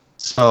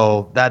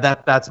 So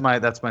that's my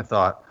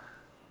thought.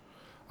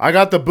 I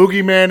got the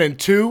boogeyman in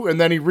 2, and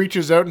then he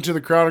reaches out into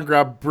the crowd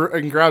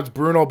and grabs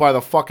Bruno by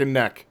the fucking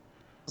neck.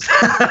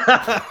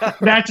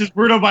 Snatches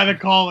Bruno by the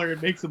collar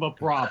and makes him a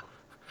prop.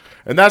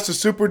 And that's the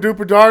Super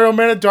Duper Dario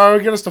minute. Dario,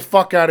 get us the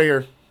fuck out of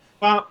here.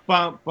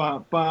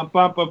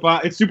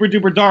 It's Super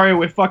Duper Dario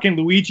with fucking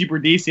Luigi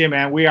Berdicia,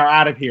 man. We are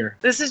out of here.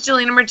 This is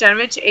Jelena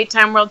Marjanovic,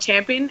 8-time world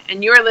champion,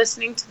 and you are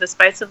listening to the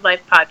Spice of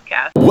Life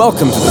podcast.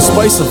 Welcome to the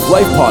Spice of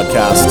Life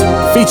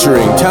podcast,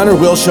 featuring Tanner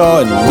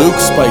Wilshaw and Luke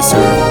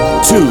Spicer.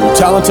 2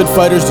 talented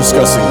fighters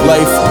discussing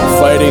life,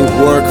 fighting,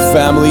 work,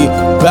 family,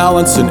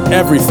 balance, and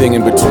everything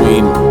in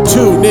between.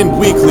 Tune in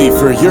weekly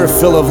for your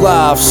fill of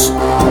laughs.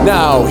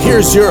 Now,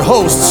 here's your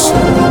hosts,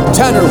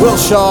 Tanner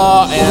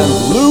Wilshaw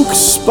and Luke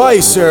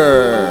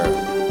Spicer.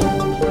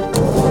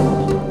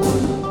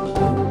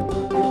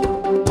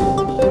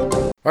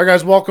 All right,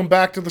 guys, welcome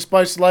back to the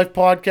Spice of Life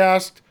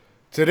podcast.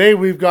 Today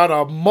we've got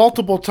a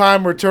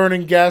multiple-time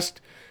returning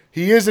guest.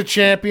 He is a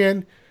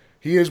champion.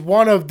 He is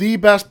one of the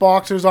best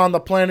boxers on the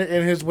planet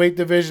in his weight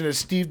division. Is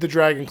Steve the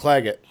Dragon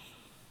Claggett.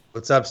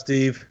 What's up,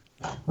 Steve?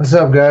 What's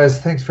up,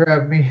 guys? Thanks for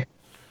having me.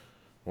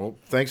 Well,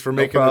 thanks for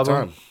making the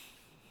problem. time.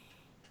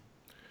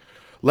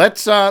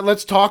 Let's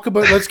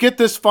get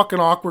this fucking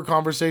awkward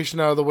conversation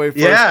out of the way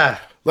first. Yeah.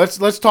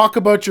 Let's talk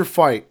about your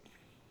fight.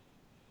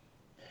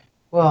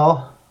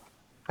 Well,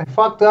 I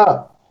fucked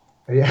up.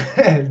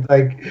 Yeah,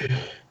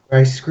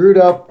 I screwed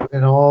up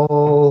in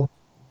all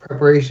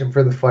preparation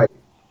for the fight.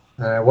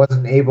 And I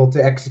wasn't able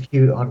to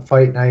execute on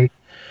fight night.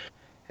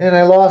 And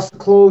I lost a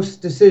close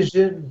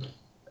decision.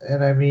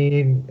 And I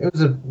mean, it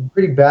was a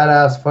pretty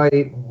badass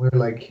fight. We were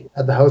like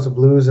at the House of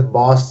Blues in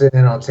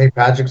Boston on St.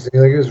 Patrick's Day.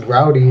 Like, it was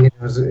rowdy and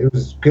it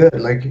was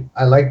good. Like,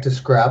 I like to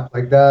scrap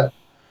like that.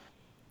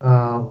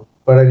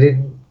 But I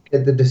didn't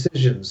get the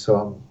decision, so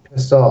I'm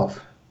pissed off.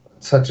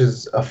 Such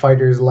is a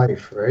fighter's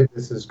life, right?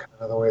 This is kind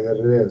of the way that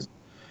it is.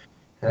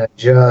 And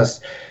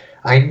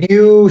I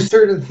knew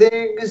certain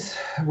things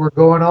were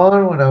going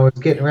on when I was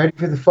getting ready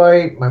for the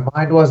fight. My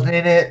mind wasn't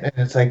in it, and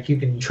it's like you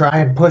can try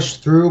and push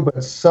through,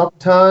 but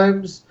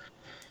sometimes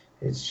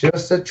it's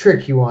just a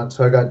tricky one.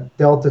 So I got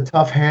dealt a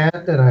tough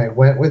hand, and I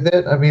went with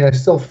it. I mean, I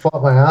still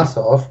fought my ass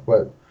off,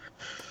 but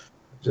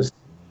just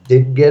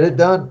didn't get it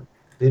done.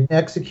 Didn't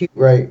execute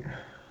right.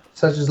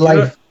 Such is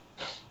life.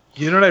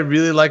 You know what I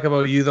really like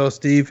about you, though,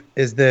 Steve,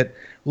 is that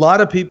a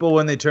lot of people,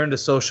 when they turn to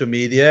social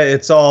media,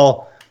 it's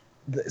all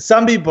 –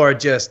 some people are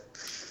just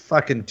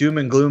fucking doom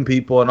and gloom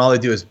people, and all they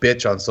do is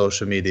bitch on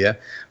social media.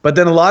 But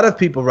then a lot of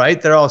people, right,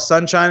 they're all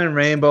sunshine and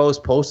rainbows,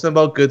 posting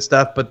about good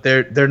stuff, but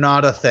they're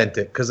not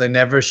authentic because they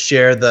never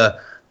share the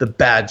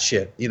bad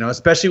shit, you know,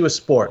 especially with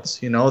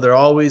sports. You know, they're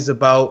always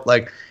about,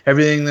 like,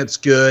 everything that's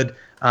good.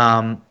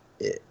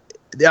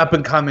 the up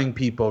and coming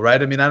people,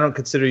 right? I mean, I don't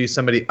consider you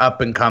somebody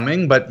up and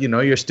coming, but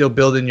you're still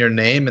building your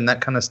name and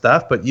that kind of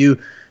stuff. But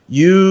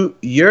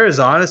you're as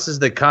honest as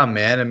they come,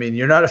 man. I mean,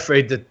 you're not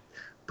afraid to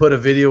put a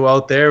video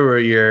out there where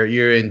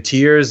you're in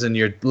tears and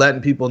you're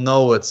letting people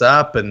know what's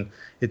up, and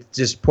it's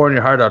just pouring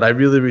your heart out. I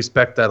really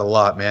respect that a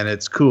lot, man.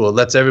 It's cool. It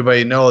lets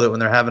everybody know that when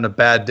they're having a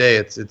bad day,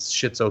 it's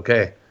shit's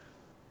okay.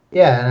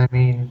 Yeah, and I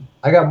mean,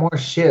 I got more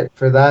shit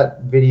for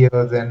that video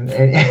than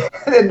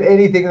than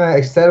anything that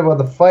I said about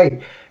the fight.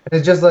 And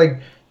it's just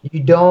like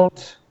you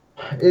don't.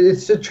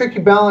 It's a tricky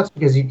balance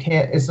because you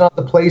can't. It's not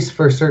the place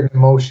for certain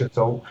emotions.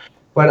 So,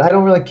 but I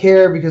don't really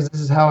care because this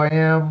is how I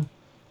am.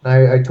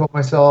 And I told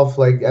myself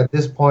like at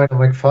this point I'm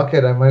like fuck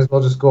it. I might as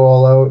well just go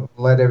all out, and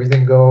let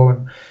everything go,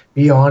 and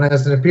be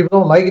honest. And if people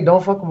don't like it,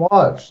 don't fucking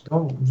watch.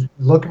 Don't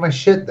look at my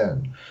shit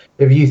then.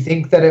 If you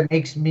think that it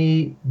makes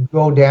me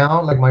go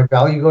down, like my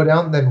value go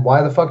down, then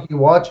why the fuck are you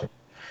watching?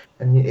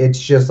 And it's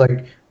just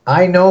like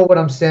I know what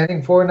I'm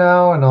standing for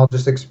now, and I'll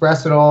just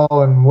express it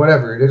all, and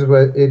whatever it is,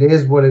 what it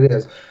is, what it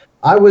is.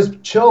 I was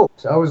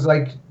choked. I was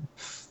like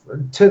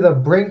to the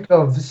brink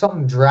of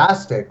something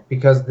drastic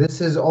because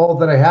this is all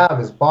that I have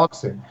is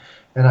boxing,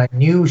 and I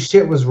knew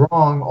shit was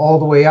wrong all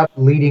the way up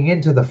leading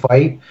into the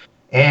fight,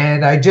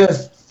 and I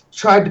just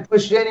tried to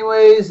push it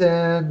anyways,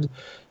 and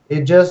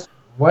it just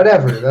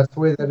whatever. That's the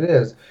way that it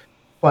is.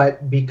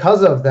 But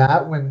because of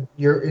that, when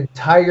your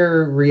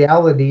entire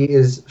reality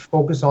is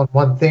focused on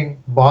one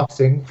thing,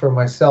 boxing for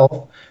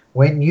myself,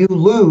 when you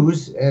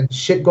lose and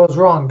shit goes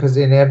wrong, because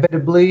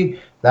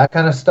inevitably that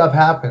kind of stuff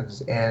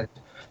happens. And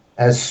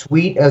as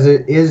sweet as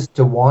it is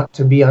to want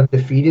to be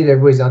undefeated,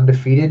 everybody's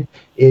undefeated,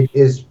 it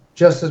is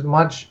just as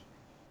much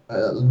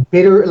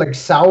bitter, like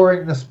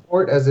souring the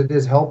sport as it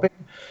is helping.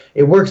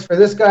 It works for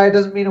this guy, it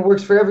doesn't mean it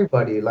works for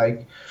everybody.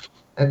 Like,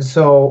 and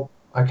so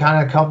I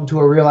kind of come to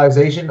a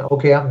realization,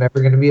 okay, I'm never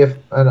going to be an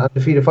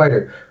undefeated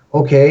fighter.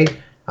 Okay,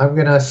 I'm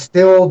going to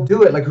still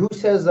do it. Like, who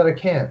says that I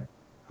can't?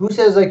 Who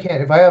says I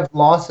can't? If I have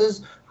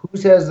losses, who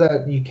says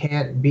that you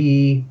can't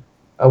be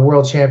a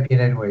world champion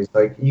anyways?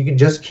 Like, you can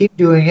just keep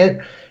doing it.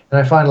 And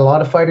I find a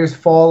lot of fighters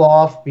fall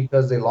off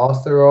because they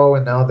lost their O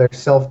and now they're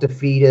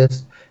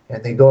self-defeatist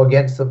and they go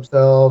against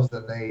themselves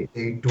and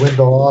they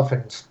dwindle off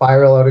and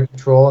spiral out of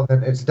control and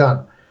then it's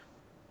done.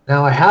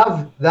 Now, I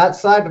have that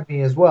side of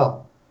me as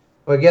well.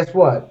 But guess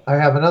what? I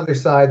have another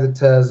side that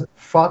says,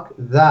 fuck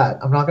that.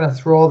 I'm not going to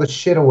throw all the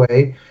shit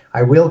away.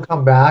 I will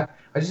come back.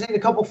 I just need a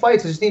couple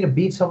fights. I just need to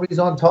beat somebody who's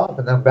on top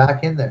and then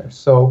back in there.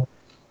 So,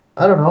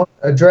 I don't know.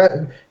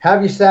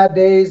 Have your sad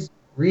days,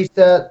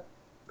 reset,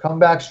 come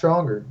back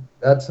stronger.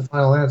 That's the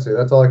final answer.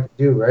 That's all I can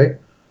do, right?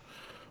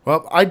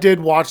 Well, I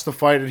did watch the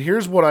fight, and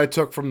here's what I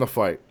took from the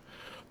fight.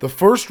 The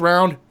first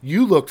round,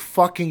 you looked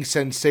fucking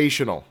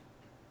sensational.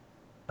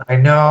 I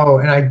know,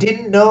 and I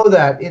didn't know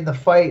that in the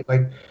fight.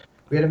 Like,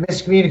 we had a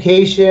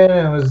miscommunication,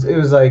 and it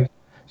was like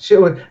shit.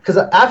 Because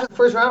after the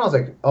first round, I was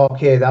like,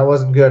 okay, that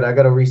wasn't good. I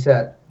got to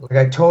reset.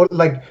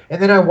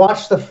 And then I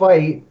watched the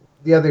fight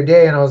the other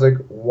day, and I was like,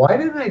 why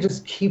didn't I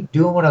just keep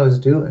doing what I was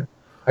doing?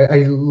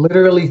 I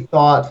literally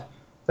thought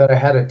that I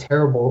had a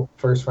terrible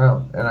first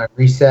round, and I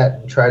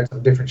reset and tried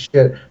some different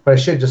shit, but I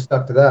should have just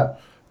stuck to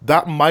that.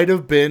 That might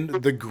have been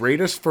the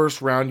greatest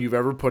first round you've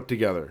ever put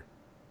together.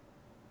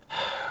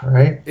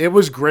 Right? It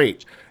was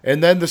great.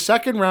 And then the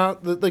second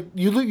round, like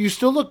you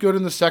still look good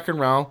in the second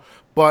round,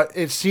 but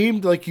it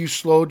seemed like you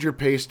slowed your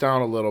pace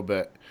down a little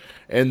bit.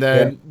 And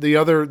then the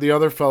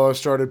other fellow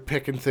started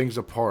picking things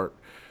apart.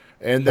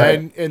 And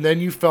then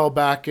you fell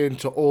back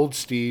into old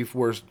Steve,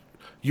 where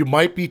you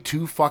might be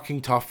too fucking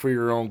tough for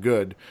your own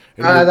good.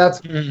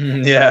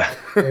 And Yeah.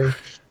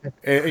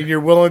 and you're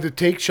willing to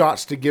take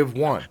shots to give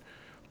one.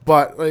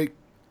 But like,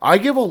 I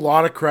give a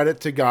lot of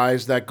credit to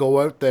guys that go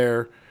out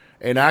there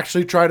and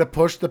actually try to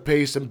push the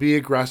pace and be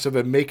aggressive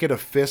and make it a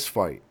fist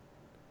fight.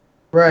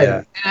 Right.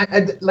 Yeah.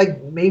 And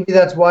like, maybe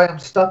that's why I'm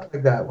stuck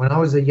like that. When I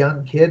was a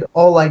young kid,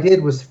 all I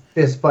did was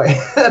fist fight.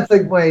 That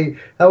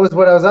was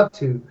what I was up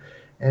to.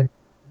 And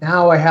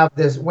now I have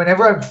this,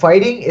 whenever I'm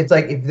fighting, it's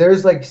like, if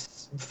there's like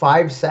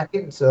 5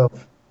 seconds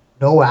of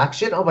no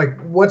action, I'm like,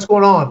 what's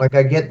going on? Like,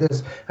 I get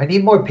this, I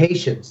need more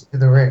patience in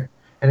the ring.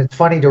 And it's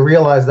funny to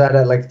realize that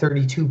at like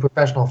 32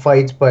 professional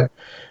fights, but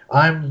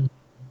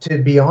to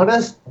be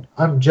honest,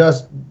 I'm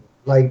just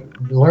like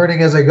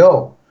learning as I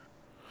go.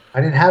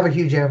 I didn't have a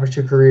huge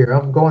amateur career.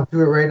 I'm going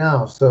through it right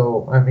now.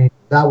 So, I mean,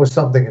 that was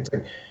something. It's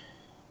like,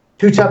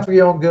 too tough for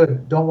your own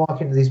good. Don't walk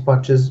into these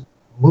punches.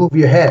 Move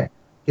your head.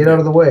 Get out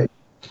of the way.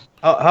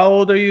 How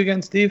old are you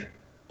again, Steve?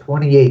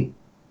 28.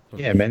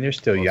 Yeah, man, you're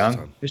still Lots of young.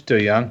 time. You're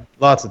still young.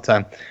 Lots of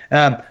time.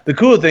 The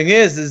cool thing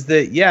is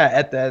that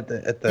at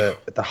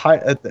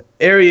the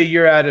area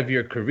you're at of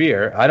your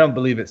career, I don't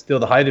believe it's still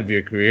the height of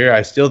your career.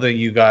 I still think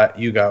you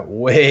got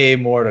way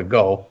more to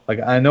go. Like,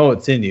 I know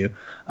it's in you,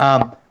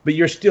 but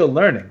you're still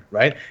learning,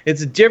 right?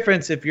 It's a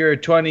difference if you're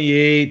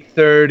 28,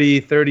 30,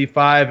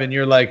 35, and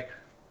you're like,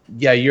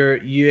 yeah,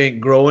 you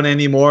ain't growing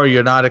anymore,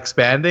 you're not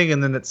expanding,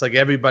 and then it's like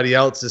everybody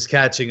else is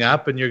catching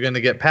up and you're going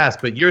to get past,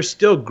 but you're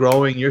still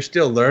growing, you're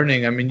still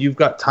learning. I mean, you've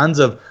got tons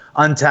of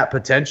untapped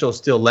potential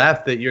still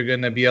left that you're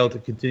going to be able to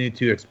continue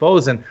to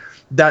expose. And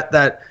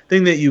that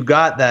thing that you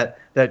got,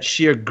 that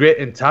sheer grit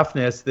and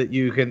toughness that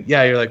you can,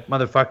 yeah, you're like,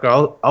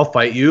 motherfucker, I'll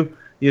fight you,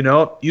 you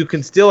know, you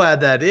can still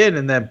add that in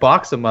and then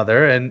box a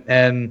mother,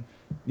 and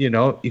you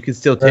know, you can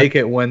still take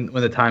it when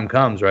the time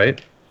comes,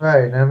 right?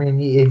 Right. I mean,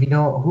 if you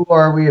don't, who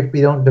are we if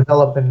we don't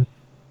develop and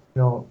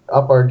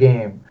up our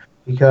game?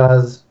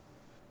 Because,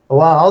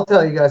 well, I'll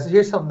tell you guys.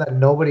 Here's something that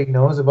nobody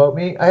knows about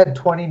me. I had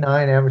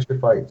 29 amateur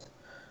fights,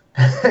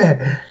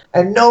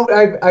 and no,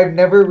 I've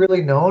never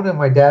really known. And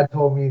my dad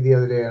told me the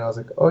other day, and I was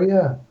like, oh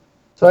yeah.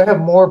 So I have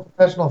more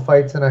professional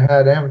fights than I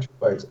had amateur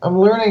fights. I'm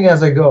learning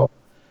as I go.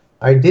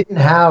 I didn't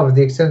have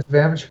the extensive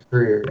amateur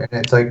career,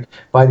 and it's like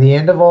by the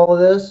end of all of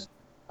this,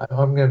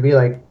 I'm gonna be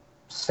like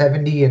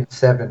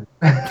 70-7.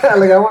 Like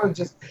I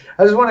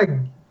just want to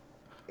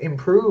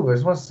improve. I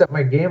just want to set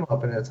my game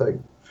up, and it's like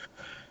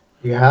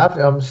you have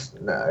to.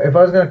 If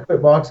I was gonna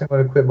quit boxing, I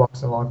would have quit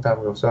boxing a long time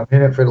ago. So I'm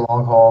in it for the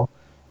long haul,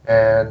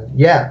 and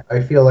yeah,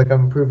 I feel like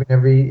I'm improving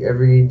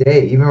every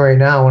day. Even right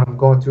now, when I'm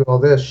going through all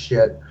this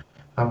shit,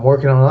 I'm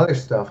working on other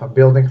stuff. I'm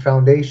building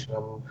foundation.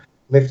 I'm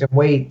lifting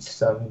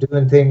weights. I'm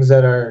doing things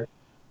that are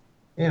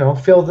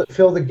fill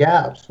the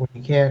gaps. When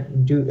you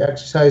can't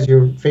exercise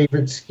your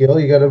favorite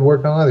skill, you got to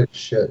work on other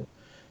shit.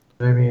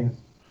 I mean,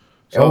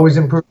 always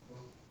improve.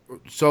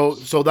 So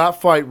that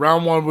fight,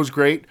 round 1 was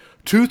great.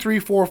 2, 3,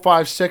 4,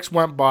 5, 6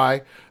 went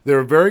by. They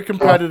were very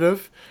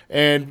competitive,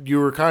 and you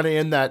were kind of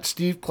in that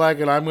Steve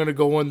Claggett, I'm going to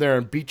go in there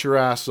and beat your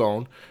ass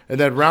zone. And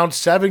then round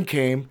 7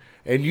 came,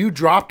 and you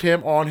dropped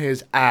him on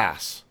his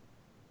ass.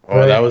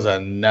 Oh, that was a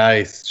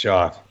nice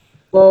shot.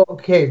 Well,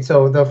 okay,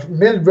 so the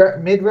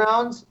mid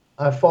rounds,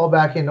 I fall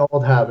back into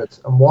old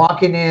habits. I'm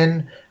walking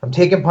in, I'm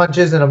taking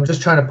punches, and I'm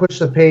just trying to push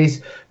the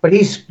pace. But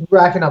he's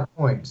racking up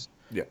points.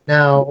 Yeah.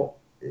 Now,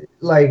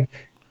 like,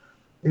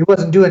 he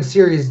wasn't doing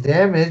serious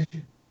damage,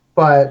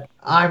 but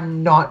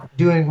I'm not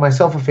doing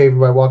myself a favor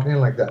by walking in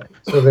like that.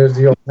 So there's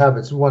the old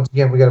habits. Once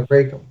again, we got to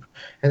break them.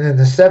 And then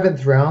the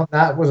 7th round,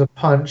 that was a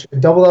punch.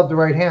 Double up the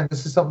right hand.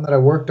 This is something that I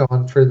worked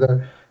on for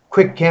the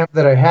quick camp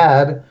that I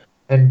had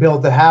and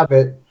built the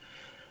habit.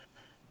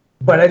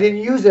 But I didn't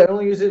use it. I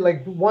only used it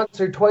like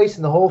once or twice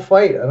in the whole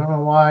fight. I don't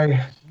know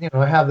why,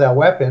 I have that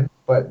weapon.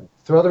 But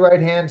throw the right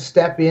hand,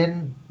 step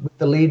in with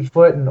the lead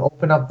foot, and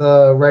open up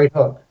the right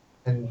hook.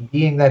 And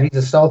being that he's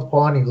a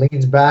southpaw and he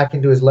leans back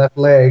into his left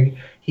leg,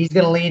 he's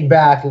going to lean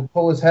back and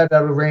pull his head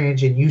out of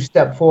range, and you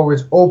step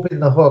forwards, open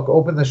the hook,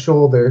 open the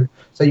shoulder,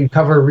 so you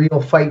cover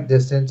real fight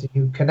distance and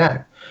you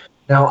connect.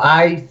 Now,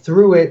 I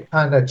threw it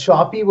kind of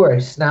choppy where I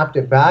snapped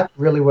it back.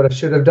 Really what I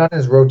should have done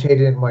is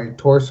rotated in my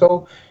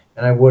torso,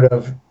 and I would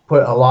have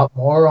put a lot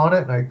more on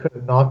it, and I could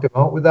have knocked him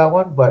out with that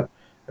one. But,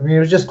 I mean, it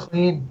was just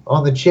clean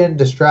on the chin,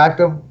 distract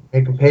him,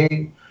 make him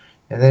pay.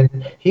 And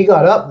then he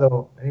got up,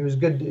 though, and he was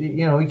good.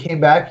 He came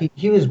back.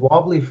 He was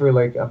wobbly for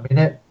like a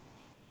minute,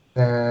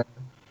 and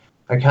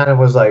I kind of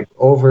was like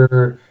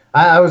over.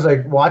 I was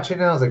like watching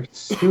it. I was like,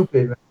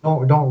 stupid.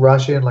 Don't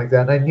rush in like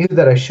that. And I knew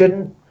that I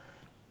shouldn't,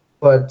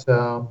 but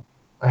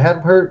I had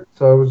him hurt,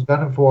 so I was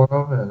gunning for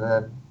him, and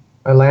then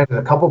I landed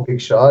a couple big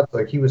shots.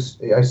 Like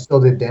I still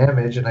did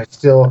damage, and I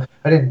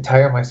didn't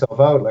tire myself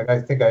out. Like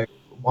I think I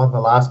won the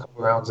last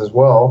couple rounds as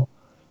well.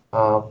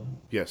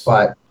 Yes.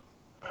 But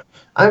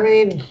I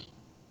mean,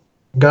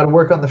 got to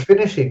work on the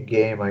finishing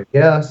game, I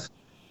guess.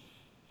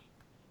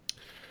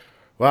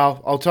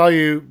 Well, I'll tell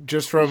you,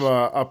 just from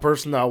a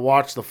person that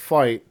watched the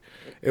fight,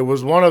 it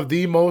was one of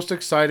the most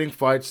exciting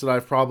fights that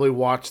I've probably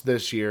watched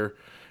this year.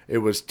 It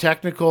was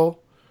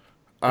technical.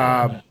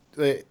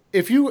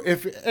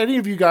 If any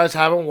of you guys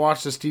haven't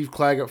watched the Steve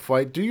Claggett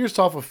fight, do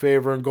yourself a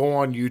favor and go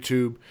on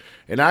YouTube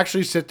and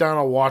actually sit down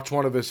and watch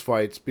one of his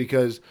fights,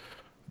 because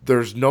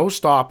there's no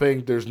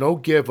stopping, there's no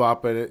give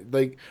up, and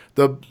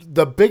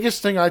the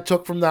biggest thing I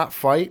took from that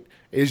fight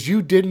is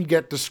you didn't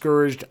get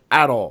discouraged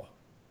at all.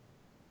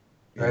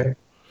 Right.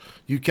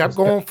 You kept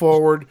going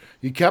forward,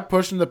 you kept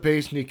pushing the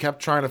pace, and you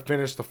kept trying to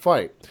finish the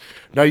fight.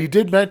 Now, you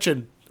did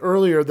mention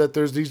earlier that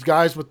there's these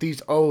guys with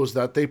these O's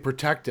that they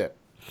protect it.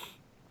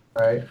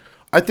 Right.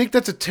 I think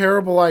that's a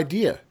terrible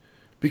idea,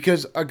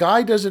 because a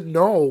guy doesn't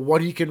know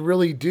what he can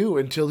really do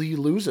until he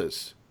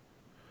loses.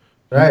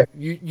 Right.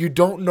 You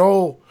don't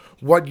know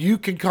what you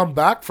can come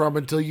back from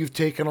until you've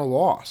taken a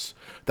loss.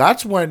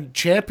 That's when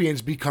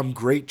champions become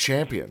great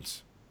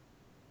champions.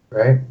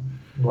 Right.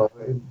 Well,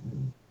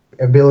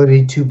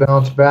 ability to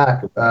bounce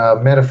back,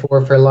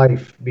 metaphor for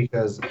life,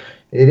 because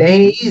it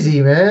ain't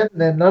easy, man.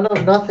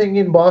 Nothing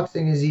in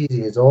boxing is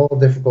easy. It's all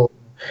difficult.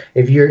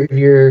 If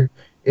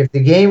the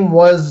game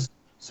was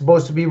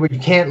supposed to be where you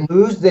can't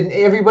lose, then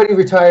everybody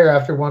retire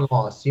after one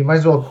loss. You might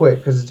as well quit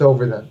because it's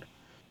over then.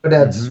 But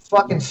that's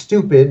fucking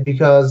stupid,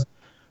 because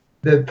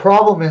the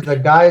problem is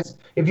that, guys,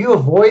 if you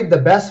avoid the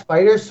best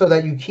fighters so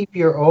that you keep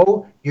your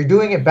O, you're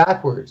doing it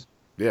backwards.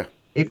 Yeah.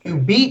 If you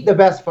beat the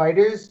best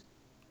fighters,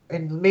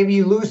 and maybe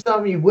you lose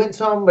some, you win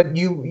some, but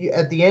you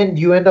at the end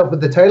you end up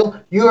with the title,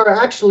 you are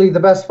actually the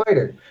best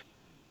fighter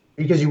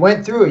because you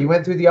went through it. You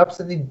went through the ups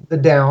and the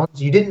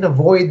downs. You didn't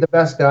avoid the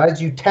best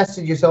guys. You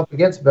tested yourself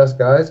against the best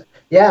guys.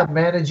 Yeah,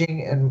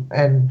 managing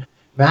and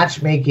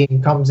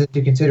matchmaking comes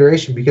into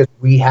consideration because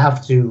we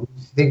have to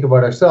think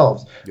about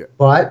ourselves. Yeah.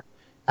 But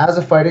as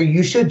a fighter,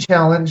 you should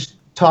challenge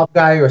top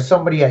guy or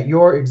somebody at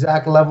your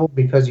exact level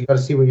because you got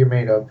to see what you're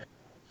made of.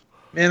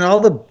 Man, all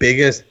the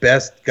biggest,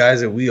 best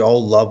guys that we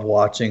all love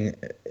watching,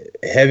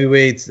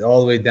 heavyweights all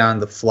the way down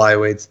to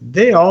flyweights,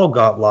 they all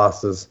got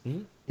losses.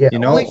 Yeah, You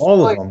know, only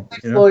all of Floyd, them. only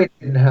You know? Floyd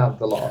didn't have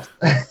the loss.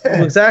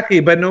 Well,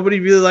 exactly, but nobody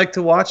really liked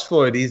to watch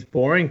Floyd. He's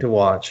boring to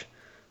watch.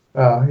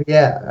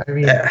 Yeah, I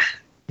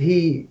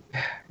mean,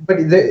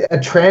 a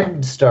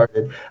trend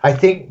started. I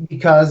think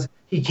because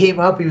he came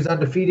up, he was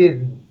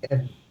undefeated,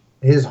 and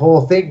his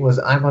whole thing was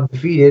I'm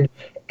undefeated,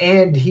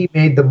 and he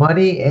made the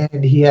money,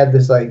 and he had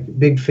this like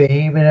big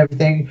fame and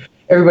everything.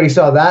 Everybody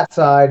saw that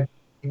side,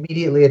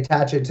 immediately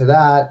attach it to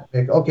that.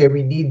 Like, okay,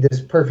 we need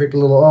this perfect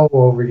little O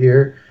over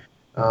here,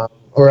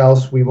 or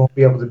else we won't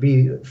be able to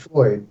beat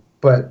Floyd.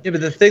 But Yeah, but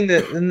the thing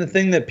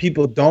that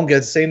people don't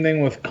get, same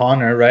thing with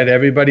Connor, right?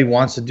 Everybody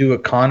wants to do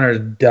what Connor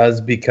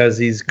does because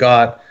he's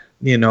got,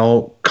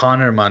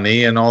 Connor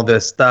money and all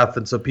this stuff,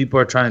 and so people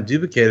are trying to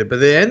duplicate it. But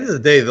at the end of the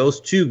day, those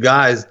two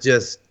guys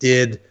just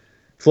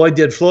Floyd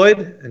did Floyd,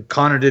 and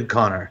Connor did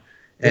Connor.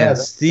 And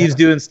Steve's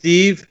doing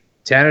Steve,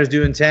 Tanner's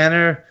doing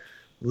Tanner,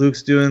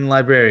 Luke's doing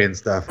librarian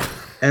stuff.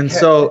 And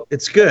so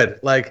it's good.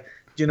 Like,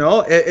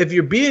 if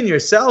you're being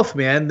yourself,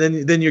 man,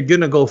 then you're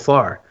gonna go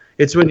far.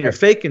 It's when you're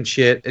faking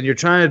shit and you're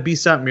trying to be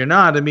something you're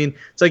not. I mean,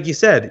 it's like you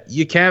said,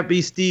 you can't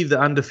be Steve, the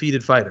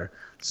undefeated fighter.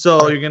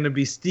 So you're going to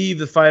be Steve,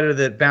 the fighter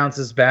that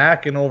bounces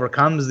back and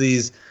overcomes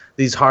these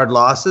hard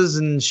losses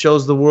and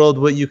shows the world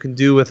what you can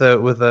do with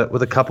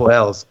a couple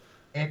L's.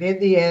 And in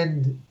the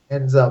end,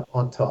 ends up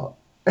on top.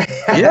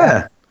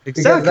 Yeah,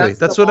 exactly.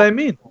 That's what I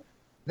mean.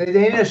 It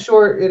ain't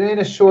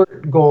a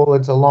short goal.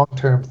 It's a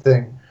long-term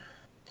thing.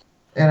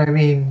 And I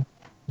mean,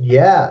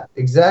 yeah,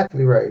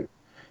 exactly right.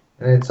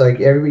 And it's like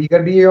you got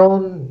to be your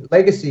own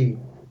legacy.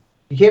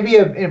 You can't be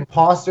an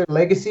imposter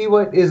legacy.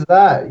 What is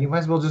that? You might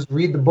as well just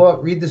read the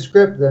book, read the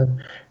script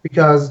then,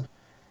 because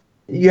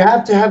you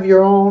have to have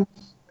your own.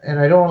 And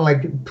I don't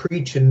like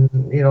preach and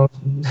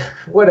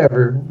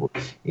whatever.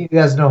 You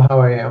guys know how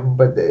I am.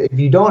 But if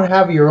you don't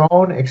have your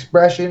own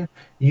expression,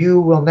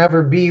 you will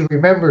never be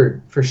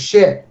remembered for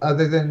shit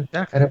other than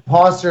an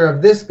imposter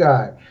of this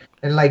guy.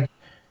 And like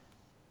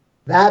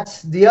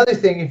that's the other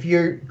thing. If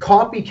you're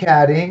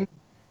copycatting,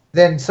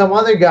 then some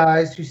other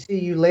guys who see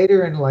you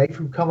later in life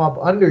who come up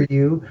under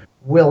you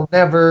will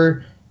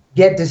never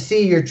get to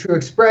see your true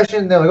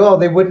expression. They're like, oh,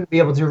 they wouldn't be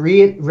able to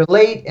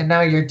relate, and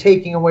now you're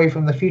taking away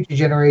from the future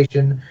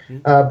generation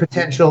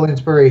potential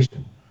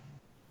inspiration.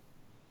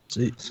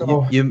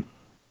 So you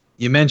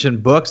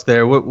mentioned books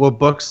there. What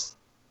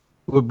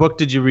book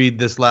did you read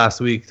this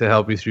last week to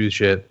help you through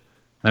shit?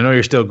 I know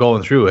you're still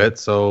going through it,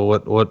 so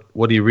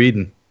what are you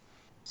reading?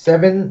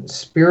 7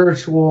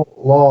 Spiritual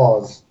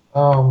Laws.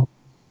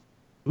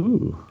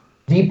 Ooh.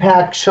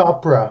 Deepak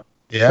Chopra.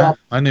 Yeah,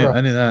 I knew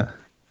that.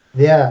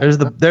 Yeah. There's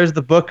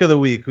the book of the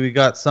week. We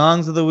got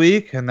songs of the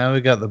week, and now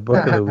we got the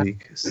book of the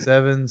week.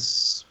 7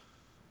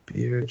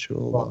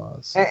 Spiritual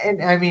Laws.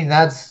 And I mean,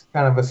 that's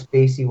kind of a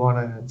spacey one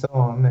on its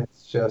own.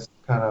 It's just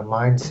kind of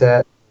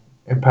mindset,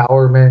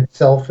 empowerment,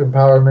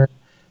 self-empowerment.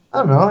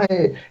 I don't know.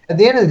 At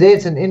the end of the day,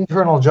 it's an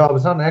internal job.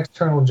 It's not an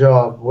external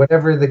job,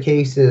 whatever the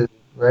case is,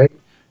 right?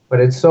 But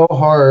it's so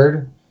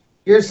hard.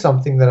 Here's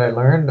something that I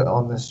learned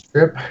on this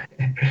trip.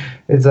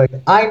 It's like,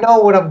 I know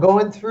what I'm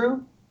going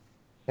through.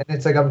 And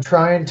it's like I'm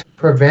trying to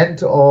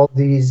prevent all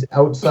these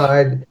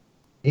outside,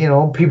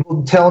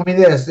 people telling me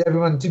this,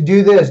 everyone to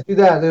do this, do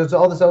that. There's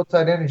all this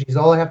outside energy.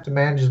 All I have to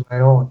manage is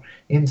my own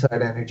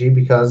inside energy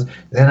because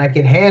then I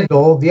can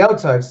handle the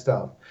outside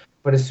stuff.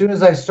 But as soon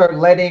as I start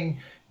letting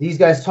these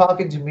guys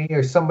talking to me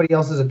or somebody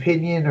else's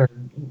opinion or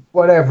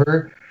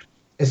whatever,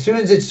 as soon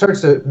as it starts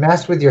to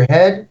mess with your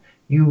head,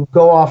 you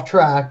go off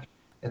track.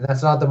 And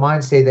that's not the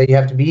mind state that you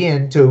have to be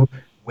in to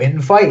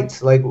win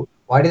fights. Like,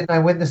 why didn't I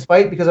win this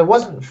fight? Because I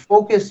wasn't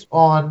focused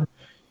on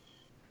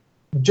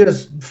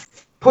just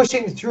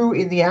pushing through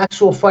in the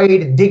actual fight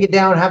and digging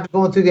down, having to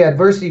go through the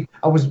adversity.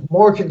 I was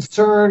more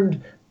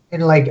concerned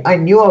and I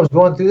knew I was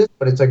going through this,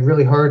 but it's like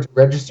really hard to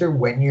register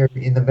when you're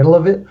in the middle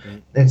of it.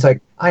 And it's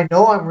like, I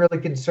know I'm really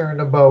concerned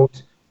about,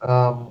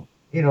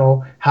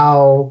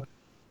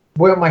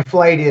 where my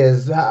flight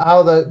is,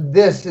 how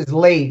this is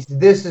late,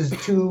 this is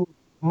too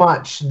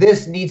much,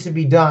 this needs to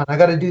be done, I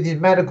got to do these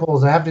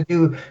medicals, I have to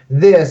do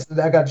this,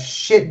 I got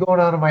shit going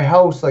on in my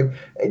house, like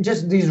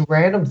just these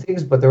random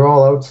things, but they're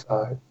all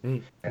outside.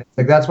 And it's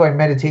like that's why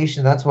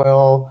meditation, that's why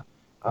all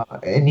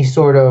any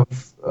sort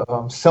of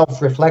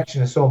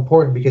self-reflection is so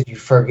important, because you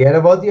forget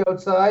about the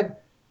outside,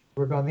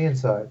 work on the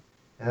inside,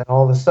 and then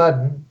all of a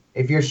sudden,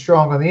 if you're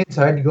strong on the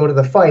inside, you go to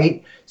the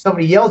fight,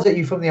 somebody yells at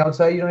you from the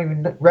outside, you don't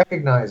even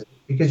recognize it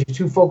because you're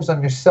too focused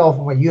on yourself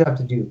and what you have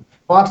to do.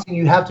 Boxing,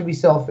 you have to be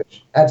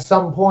selfish. At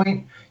some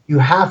point, You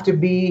have to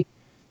be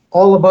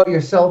all about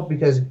yourself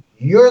because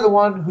you're the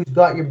one who's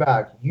got your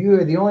back.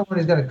 You're the only one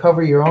who's going to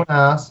cover your own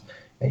ass,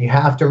 and you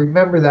have to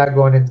remember that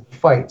going into the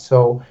fight.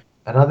 So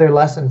another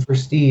lesson for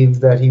Steve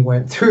that he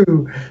went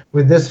through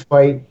with this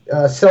fight,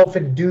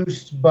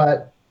 self-induced,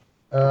 but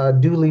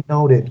duly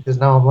noted, because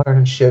now I'm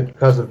learning shit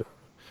because of it.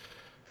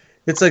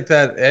 It's like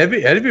that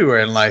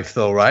everywhere in life,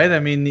 though, right? I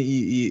mean,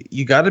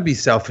 you got to be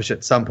selfish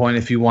at some point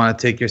if you want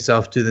to take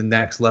yourself to the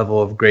next level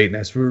of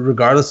greatness,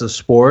 regardless of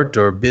sport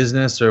or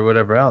business or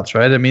whatever else,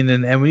 right? I mean,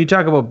 and when you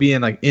talk about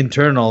being like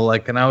internal,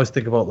 like, and I always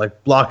think about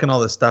like blocking all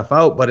this stuff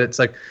out, but it's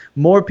like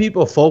more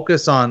people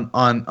focus on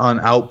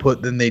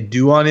output than they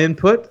do on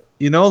input.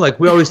 You know, like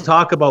we always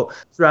talk about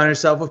surround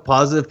yourself with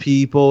positive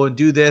people and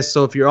do this.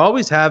 So if you're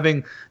always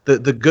having the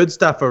good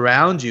stuff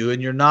around you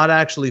and you're not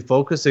actually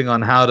focusing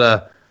on how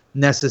to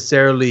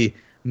necessarily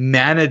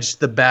manage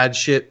the bad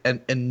shit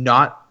and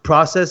not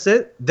process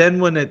it,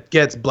 then when it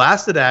gets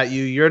blasted at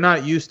you, you're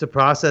not used to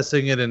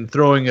processing it and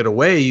throwing it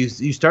away. You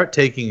start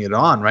taking it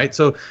on, right?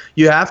 So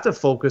you have to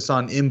focus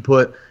on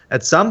input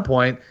at some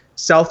point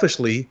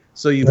selfishly,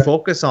 so you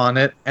focus on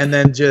it and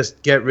then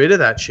just get rid of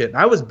that shit. And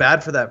I was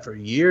bad for that for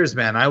years,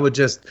 man. I would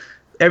just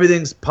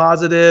everything's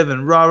positive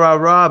and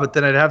rah, but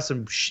then I'd have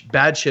some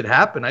bad shit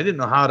happen. I didn't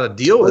know how to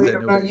deal with it.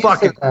 And it would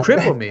fucking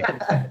cripple me,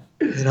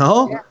 you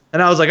know? Yeah.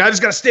 And I was like, I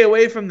just got to stay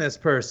away from this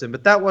person.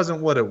 But that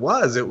wasn't what it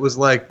was. It was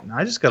like,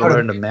 I just got to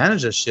learn to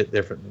manage this shit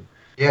differently.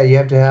 Yeah, you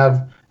have to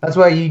have, that's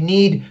why you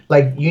need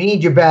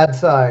your bad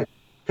side.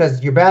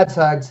 Because your bad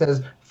side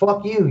says,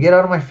 fuck you, get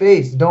out of my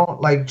face. Don't,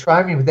 like,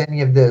 try me with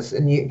any of this.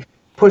 And you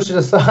push it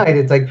aside.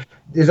 It's like,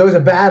 there's always a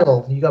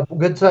battle. You got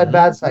good side,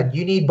 bad side.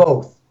 You need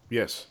both.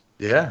 Yes.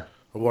 Yeah.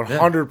 I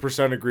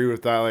 100% agree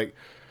with that. Like,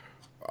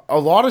 a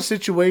lot of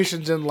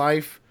situations in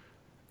life,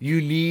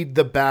 you need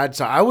the bad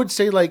side. I would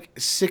say like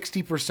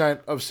 60%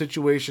 of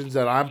situations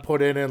that I'm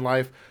put in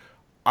life,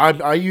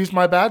 I use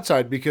my bad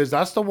side because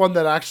that's the one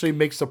that actually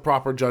makes the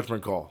proper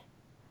judgment call.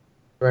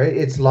 Right?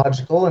 It's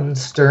logical and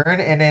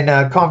stern. And in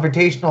a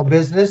confrontational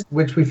business,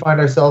 which we find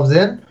ourselves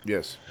in,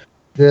 yes,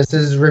 this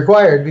is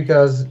required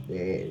because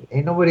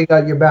ain't nobody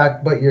got your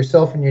back but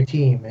yourself and your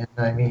team. And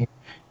I mean,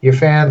 your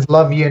fans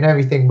love you and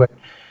everything, but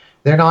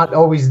they're not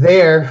always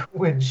there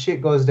when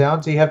shit goes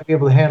down, so you have to be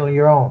able to handle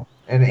your own.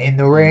 And in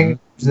the ring,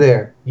 who's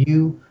there?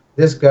 You,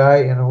 this guy,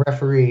 and a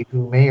referee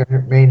who may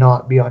or may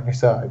not be on your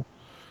side.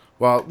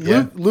 Well,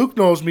 yeah. Luke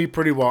knows me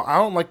pretty well. I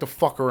don't like to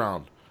fuck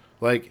around.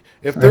 Like,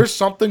 if there's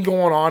something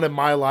going on in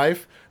my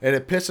life and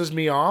it pisses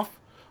me off,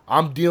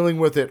 I'm dealing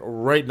with it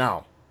right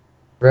now.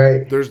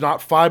 Right. There's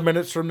not 5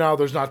 minutes from now.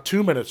 There's not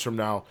 2 minutes from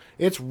now.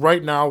 It's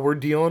right now. We're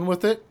dealing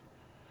with it.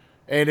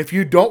 And if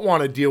you don't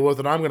want to deal with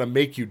it, I'm going to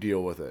make you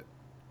deal with it.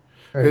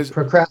 Right.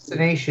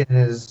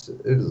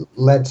 Procrastination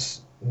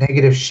lets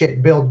negative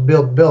shit build.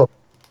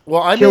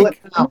 Well,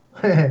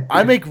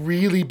 I make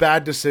really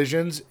bad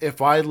decisions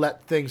if I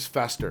let things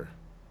fester.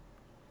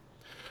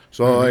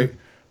 So like,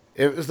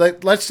 it was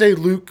like, let's say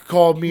Luke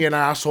called me an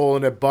asshole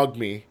and it bugged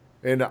me,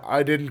 and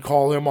I didn't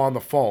call him on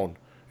the phone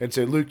and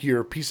say, Luke,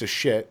 you're a piece of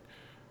shit.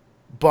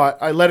 But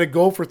I let it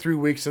go for 3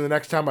 weeks, and the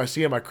next time I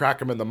see him, I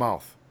crack him in the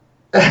mouth.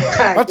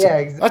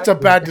 That's a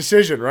bad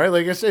decision, right?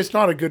 Like it's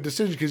not a good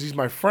decision because he's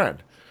my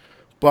friend.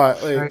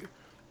 But like,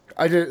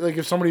 I did, like,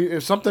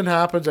 if something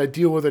happens, I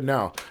deal with it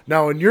now.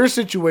 Now, in your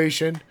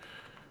situation,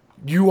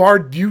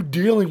 you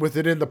dealing with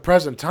it in the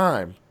present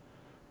time,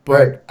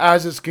 but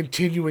as it's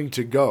continuing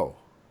to go.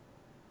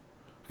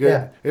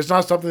 Yeah, it's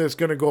not something that's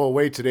going to go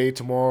away today,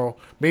 tomorrow,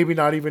 maybe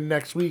not even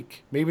next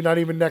week, maybe not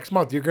even next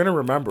month. You're going to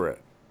remember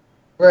it.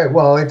 Right.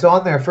 Well, it's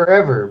on there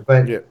forever,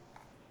 but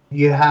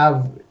you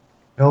have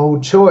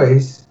no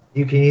choice.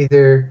 You can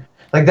either.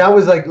 Like, that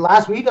was like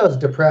last week I was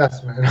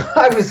depressed, man.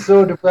 I was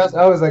so depressed.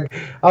 I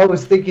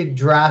was thinking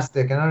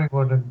drastic, and I don't even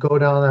want to go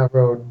down that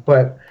road,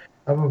 but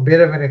I'm a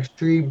bit of an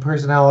extreme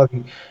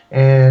personality.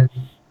 And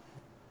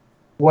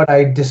what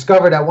I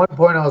discovered at one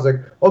point, I was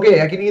like,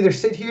 okay, I can either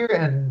sit here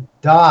and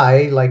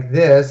die like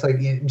this, like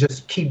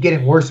just keep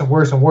getting worse and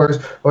worse and worse,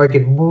 or I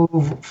can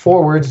move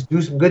forwards,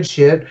 do some good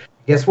shit.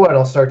 Guess what?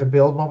 I'll start to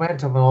build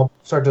momentum and I'll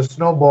start to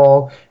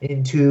snowball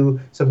into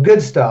some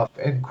good stuff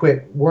and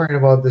quit worrying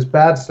about this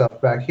bad stuff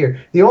back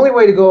here. The only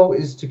way to go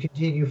is to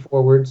continue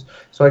forwards.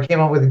 So I came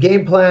up with a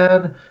game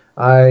plan.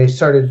 I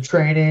started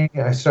training.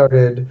 I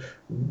started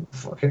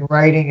fucking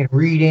writing and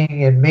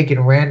reading and making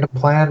random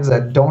plans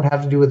that don't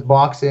have to do with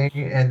boxing.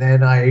 And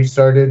then I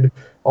started,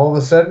 all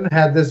of a sudden,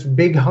 had this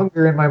big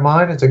hunger in my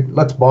mind. It's like,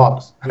 let's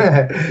box.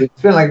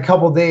 It's been like a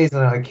couple days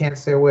and I can't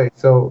stay away.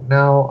 So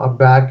now I'm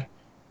back.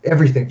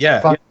 Everything.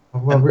 Yeah.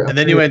 And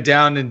then you went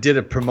down and did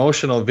a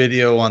promotional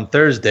video on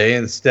Thursday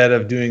instead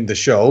of doing the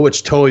show,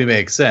 which totally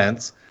makes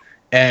sense.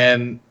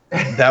 And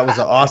that was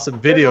an awesome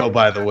video,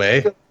 by the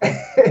way.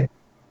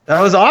 That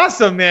was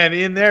awesome, man.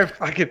 In there,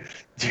 fucking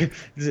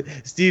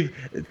Steve.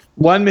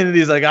 1 minute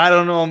he's like, I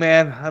don't know,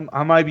 man.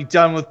 I might be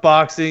done with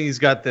boxing. He's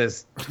got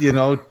this,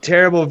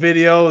 terrible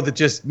video that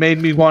just made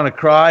me want to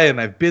cry, and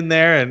I've been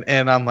there,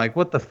 and I'm like,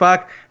 what the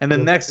fuck? And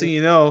then next thing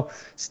you know,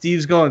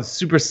 Steve's going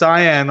Super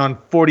Saiyan on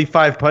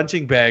 45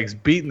 punching bags,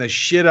 beating the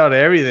shit out of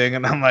everything,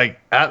 and I'm like,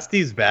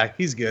 Steve's back.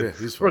 He's good.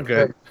 Yeah, We're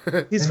good.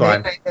 He's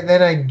and fine.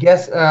 then I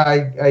guess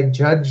I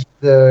judged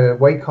the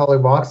white collar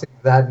boxing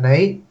that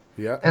night.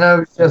 Yeah. And I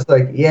was just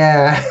like,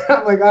 yeah.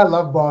 I'm like, I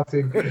love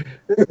boxing.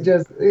 This is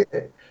just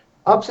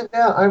ups and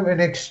downs. I'm an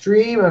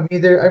extreme. I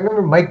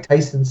remember Mike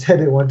Tyson said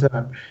it one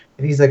time.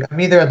 And he's like, I'm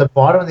either at the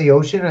bottom of the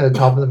ocean or the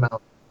top of the mountain.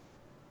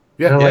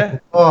 Yeah. And I'm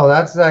like, oh,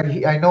 that's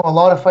I know a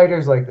lot of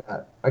fighters like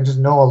that. I just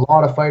know a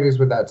lot of fighters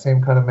with that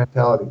same kind of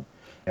mentality.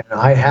 And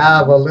I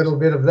have a little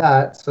bit of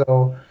that.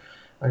 So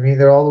I'm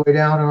either all the way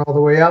down or all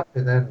the way up.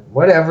 And then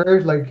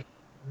whatever, like,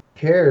 who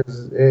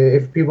cares?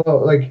 If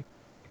people, like,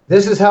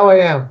 this is how I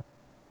am.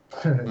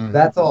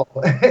 That's all.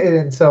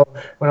 And so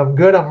when I'm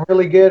good, I'm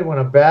really good. When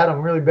I'm bad,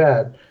 I'm really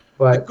bad.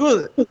 But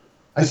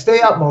I stay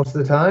up most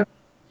of the time.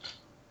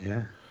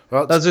 Yeah.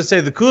 Well, I was just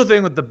say the cool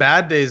thing with the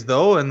bad days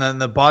though, and then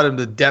the bottom,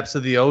 the depths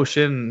of the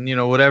ocean,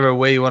 whatever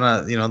way you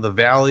want to, the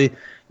valley,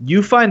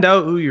 you find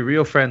out who your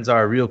real friends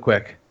are real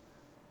quick.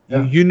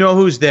 Yeah. You know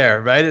who's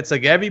there, right? It's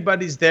like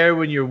everybody's there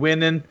when you're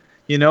winning,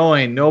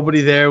 ain't nobody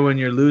there when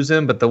you're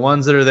losing, but the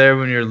ones that are there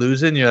when you're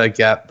losing, you're like,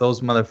 yeah,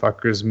 those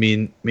motherfuckers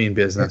mean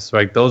business.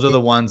 Like those are the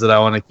ones that I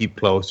want to keep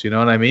close. You know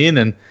what I mean?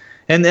 And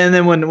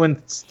then when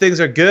things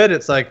are good,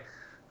 it's like,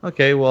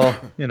 okay, well,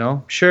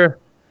 sure,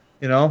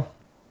 Yeah.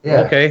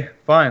 okay,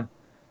 fine.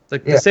 It's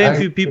like Yeah, the same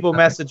few people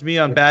message me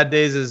on bad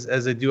days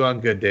as they do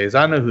on good days.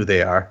 I know who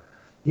they are.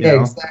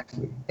 Yeah,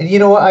 exactly. And you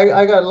know what?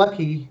 I got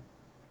lucky.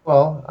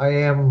 Well, I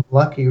am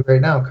lucky right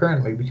now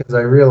currently because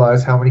I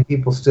realize how many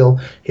people still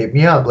hit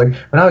me up. Like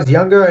when I was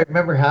younger, I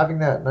remember having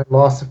that and I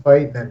lost a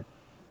fight and then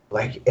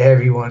like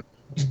everyone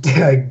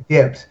like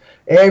dipped.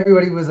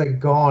 Everybody was like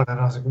gone and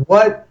I was like,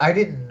 what? I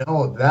didn't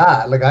know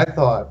that. Like I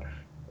thought,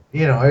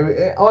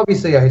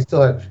 obviously I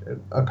still had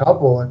a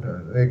couple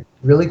and like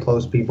really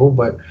close people,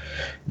 but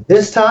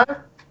this time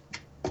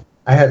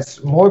I had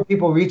more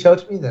people reach out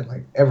to me than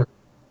like ever.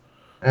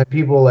 And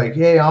people like,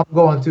 hey, I'm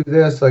going through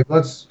this. Like,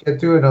 let's get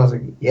through it. And I was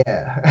like,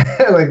 yeah.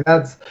 Like,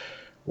 that's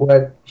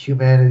what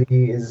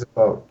humanity is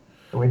about.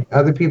 When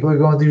other people are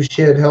going through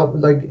shit,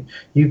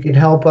 you can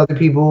help other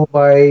people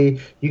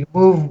you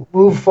can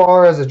move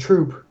far as a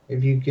troop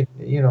if you can.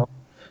 So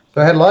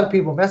I had a lot of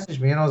people message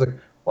me, and I was like,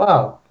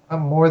 wow, I'm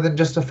more than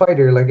just a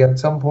fighter. Like, at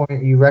some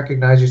point, you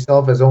recognize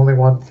yourself as only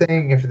one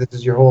thing if this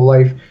is your whole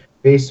life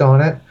based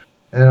on it.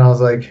 And I was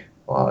like,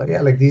 well,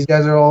 yeah, like these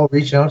guys are all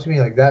reaching out to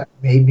me. Like that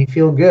made me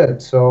feel good.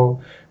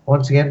 So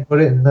once again, put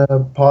it in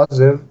the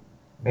positive,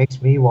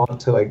 makes me want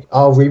to like,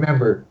 I'll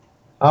remember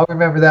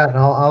that, and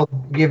I'll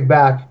give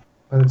back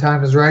when the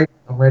time is right.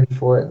 I'm ready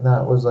for it, and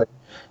that was like,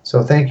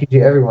 so thank you to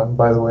everyone.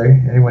 By the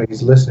way, anybody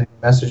who's listening,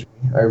 message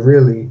me. I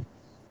really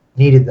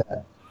needed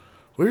that.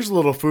 Well, here's a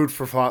little food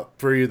for thought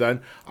for you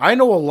then. I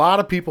know a lot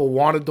of people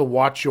wanted to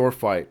watch your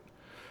fight.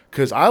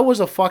 Because I was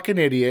a fucking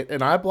idiot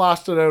and I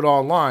blasted out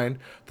online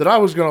that I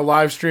was going to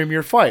live stream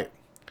your fight.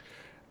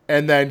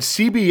 And then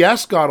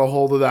CBS got a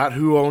hold of that,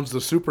 who owns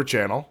the Super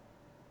Channel.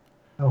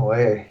 No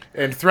way.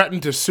 And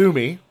threatened to sue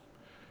me.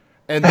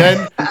 And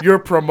then your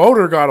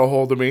promoter got a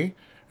hold of me.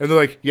 And they're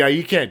like, yeah,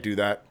 you can't do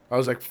that. I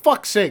was like,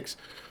 fuck sakes.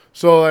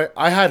 So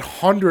I had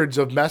hundreds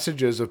of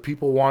messages of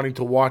people wanting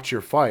to watch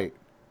your fight.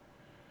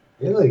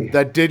 Really?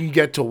 That didn't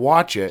get to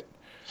watch it.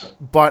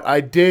 But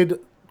I did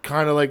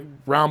kind of like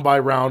round by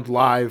round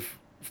live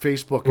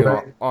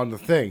Facebook on the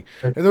thing,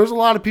 and there was a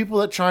lot of people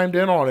that chimed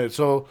in on it.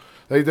 So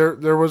like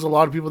there was a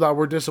lot of people that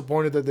were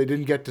disappointed that they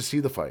didn't get to see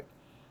the fight.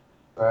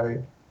 Right.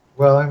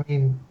 Well, I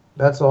mean,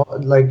 that's all.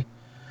 Like,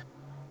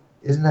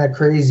 isn't that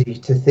crazy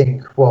to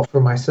think? Well,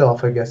 for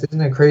myself, I guess, isn't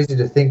it crazy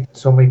to think that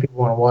so many people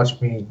want to watch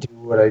me do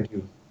what I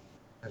do?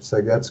 It's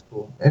like that's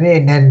cool, and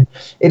then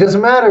it doesn't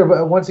matter.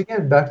 But once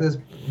again, back to this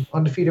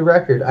undefeated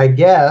record. I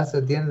guess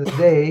at the end of the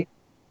day,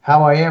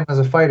 how I am as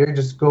a fighter,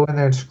 just go in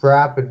there and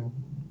scrap, and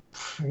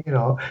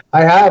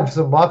I have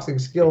some boxing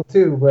skill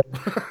too, but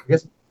I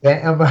guess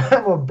I'm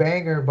a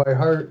banger by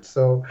heart.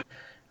 So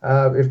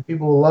if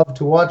people love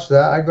to watch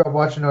that, I grew up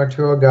watching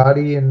Arturo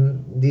Gatti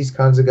and these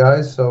kinds of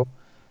guys. So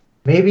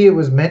maybe it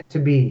was meant to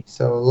be.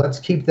 So let's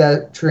keep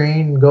that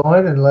train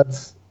going, and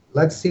let's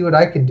see what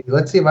I can do.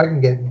 Let's see if I can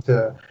get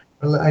into.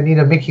 I need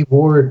a Mickey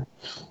Ward.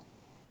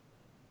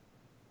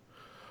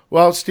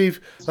 Well,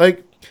 Steve,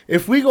 like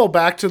if we go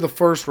back to the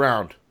first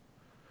round.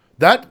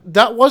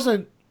 That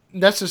wasn't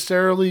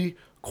necessarily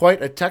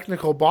quite a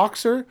technical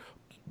boxer,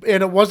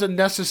 and it wasn't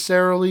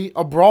necessarily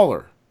a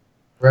brawler.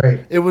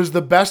 Right. It was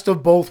the best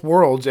of both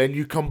worlds, and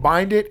you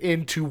combined it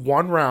into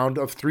one round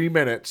of 3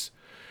 minutes,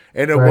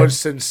 and it was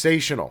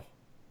sensational.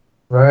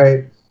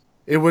 Right.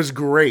 It was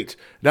great.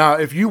 Now,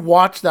 if you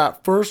watch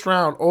that first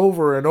round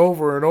over and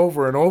over and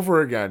over and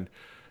over again,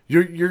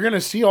 you're going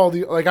to see all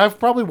the... Like, I've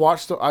probably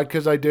watched...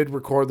 Because I did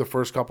record the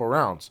first couple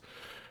rounds.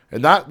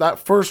 And that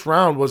first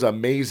round was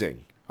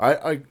amazing.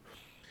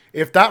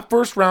 If that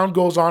first round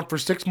goes on for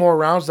 6 more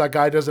rounds, that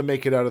guy doesn't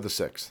make it out of the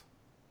 6th.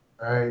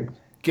 Right.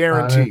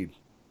 Guaranteed.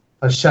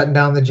 Shutting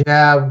down the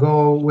jab,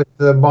 go with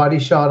the body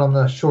shot on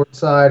the short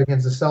side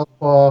against the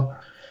southpaw,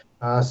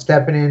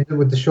 stepping in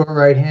with the short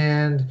right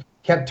hand,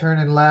 kept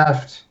turning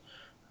left.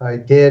 I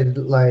did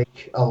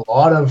like a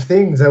lot of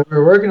things that we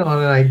were working on,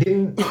 and I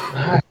didn't.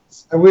 I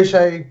wish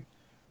I.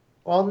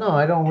 Well, no,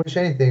 I don't wish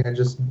anything.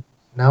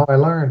 Now I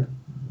learned.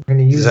 I'm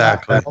gonna use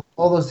Exactly.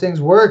 all those things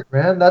work,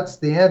 man. That's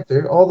the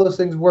answer. All those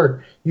things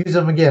work. Use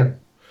them again.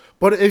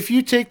 But if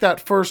you take that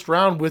first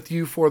round with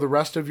you for the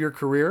rest of your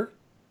career,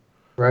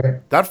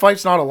 Right. that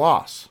fight's not a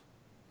loss.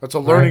 That's a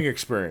learning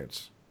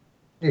experience.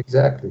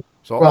 Exactly.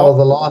 So Well,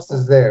 the loss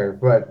is there,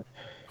 but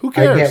who I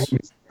get cares?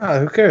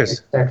 Who cares?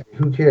 exactly.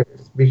 Who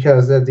cares?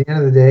 Because at the end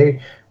of the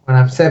day, when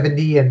I'm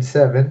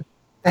 70-7,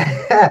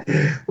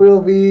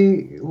 we'll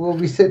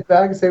be sitting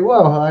back and say,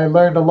 "Well, I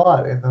learned a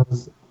lot in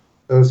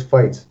those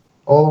fights,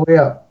 all the way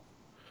up."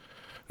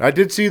 I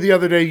did see the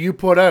other day you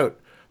put out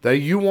that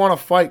you want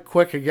to fight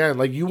quick again.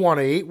 Like you want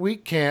an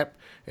 8-week camp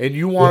and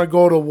you want to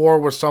go to war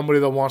with somebody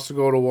that wants to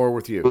go to war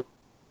with you.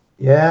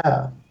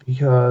 Yeah,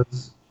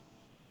 because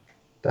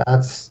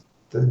that's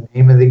the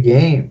name of the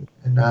game,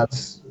 and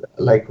that's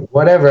like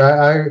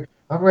whatever.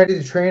 I'm ready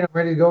to train. I'm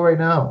ready to go right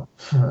now.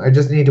 I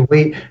just need to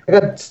wait. I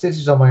got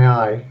stitches on my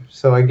eye,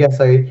 so I guess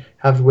I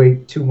have to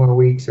wait 2 more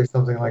weeks or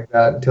something like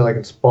that until I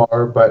can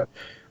spar. But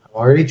I'm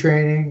already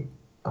training.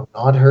 I'm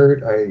not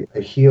hurt. I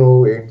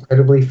heal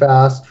incredibly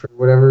fast for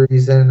whatever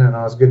reason, and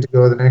I was good to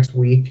go the next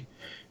week.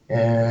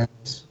 And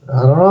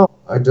I don't know.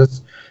 I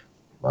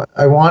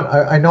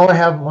know I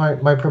have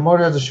my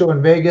promoter has a show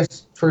in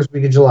Vegas first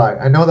week of July.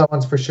 I know that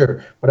one's for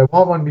sure, but I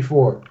want one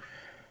before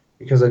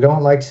because I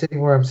don't like sitting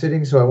where I'm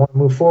sitting, so I want to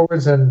move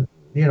forwards. And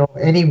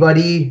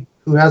anybody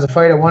who has a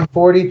fight at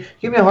 140,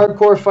 give me a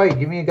hardcore fight.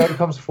 Give me a guy who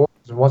comes forward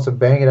and wants to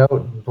bang it out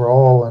and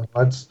brawl, and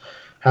let's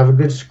have a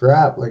good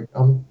scrap. Like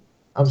I'm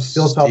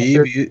still top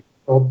Steve,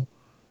 30.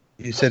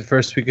 you said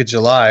first week of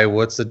July.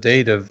 What's the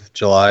date of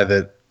July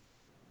that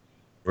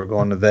we're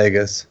going to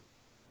Vegas?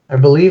 I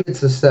believe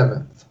it's the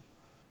 7th.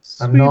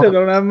 I'm Sweet, not- I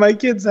don't have my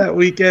kids that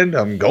weekend.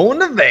 I'm going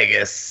to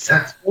Vegas.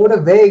 Let's go to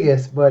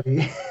Vegas,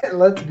 buddy.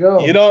 Let's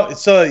go.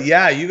 So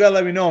yeah, you gotta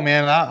let me know,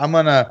 man. I'm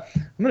gonna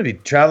be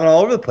traveling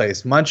all over the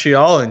place.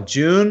 Montreal in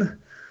June,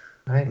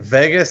 Nice.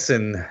 Vegas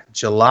in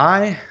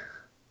July.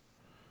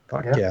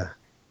 Fuck Yeah. yeah.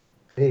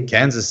 Hey,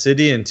 Kansas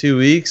City in 2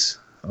 weeks.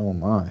 Oh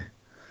my.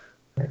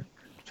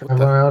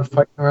 traveling around,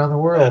 fighting around the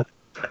world.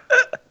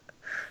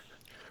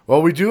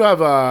 Well, we do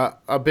have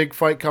a big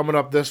fight coming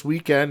up this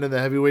weekend in the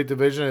heavyweight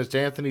division. It's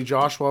Anthony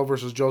Joshua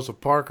versus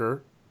Joseph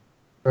Parker.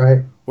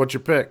 Right. What's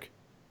your pick?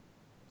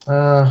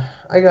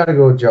 I gotta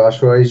go with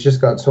Joshua. He's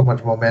just got so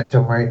much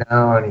momentum right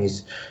now, and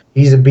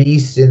he's a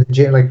beast in the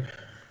gym. Like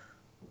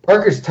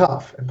Parker's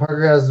tough, and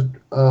Parker has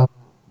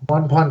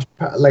one punch.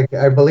 Like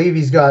I believe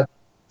he's got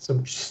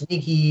some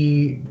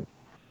sneaky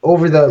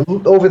over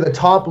the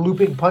top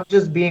looping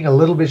punches, being a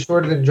little bit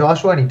shorter than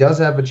Joshua, and he does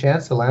have a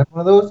chance to land one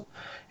of those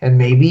and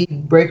maybe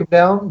break him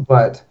down.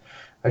 But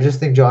I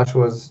just think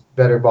Joshua's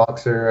better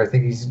boxer. I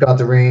think he's got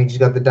the range, he's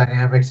got the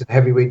dynamics in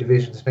heavyweight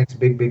divisions. Makes a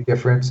big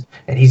difference,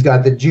 and he's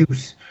got the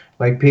juice.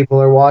 Like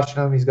people are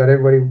watching him. He's got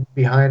everybody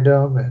behind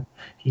him, and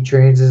he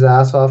trains his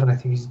ass off. And I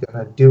think he's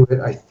gonna do it.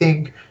 I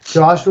think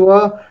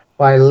Joshua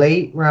by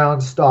late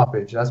round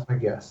stoppage. That's my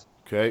guess.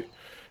 Okay.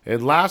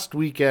 And last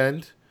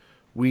weekend,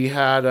 we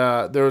had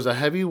there was a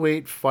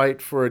heavyweight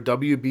fight for a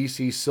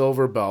WBC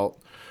silver belt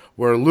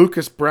where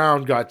Lucas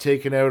Brown got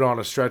taken out on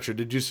a stretcher.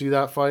 Did you see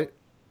that fight?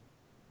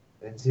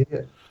 Didn't see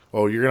it.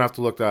 Oh, you're gonna have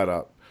to look that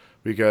up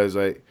because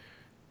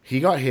he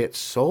got hit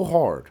so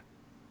hard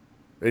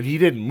and he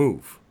didn't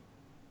move.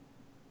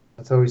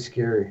 That's always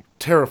scary.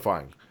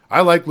 Terrifying.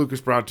 I like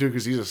Lucas Brown too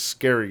because he's a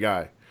scary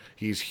guy.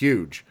 He's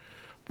huge.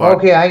 But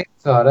Okay, I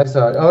saw it.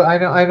 Oh, I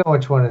know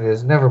which one it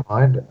is. Never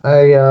mind.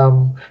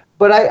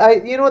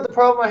 But you know what the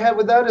problem I have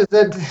with that is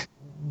that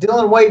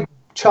Dylan White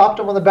chopped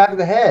him on the back of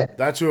the head.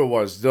 that's who it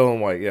was, Dylan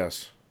White.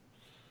 Yes.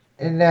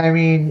 And I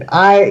mean,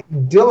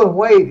 Dylan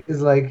White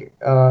is like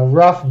a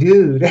rough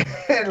dude,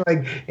 and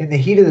like in the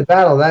heat of the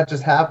battle, that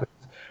just happens.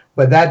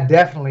 But that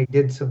definitely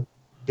did some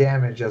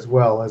damage as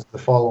well as the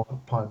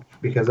follow-up punch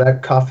because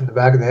that cuff in the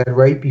back of the head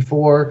right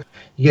before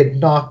you get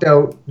knocked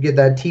out, you get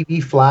that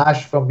TV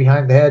flash from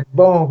behind the head,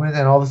 boom, and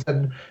then all of a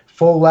sudden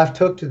full left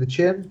hook to the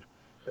chin.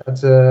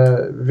 That's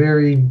a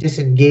very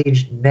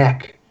disengaged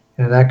neck,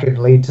 and that could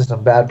lead to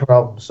some bad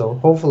problems. So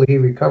hopefully he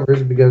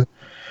recovers because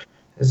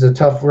it's a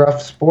tough,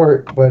 rough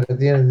sport, but at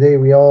the end of the day,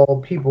 we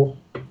all people.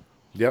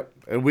 Yep.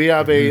 And we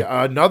have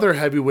another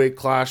heavyweight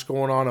clash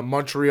going on in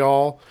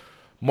Montreal,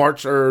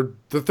 the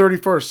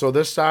 31st. So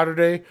this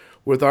Saturday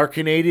with our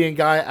Canadian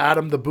guy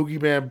Adam the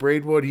Boogeyman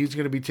Braidwood. He's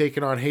going to be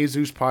taking on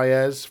Jesus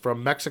Paez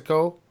from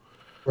Mexico.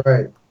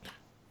 Right.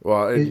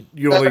 Well,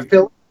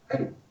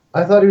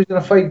 I thought he was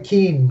going to fight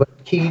Keane, but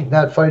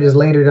that fight is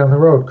later down the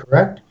road,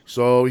 correct?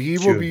 So he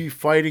will be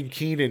fighting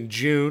Keane in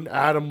June.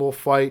 Adam will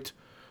fight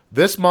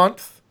this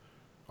month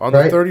on the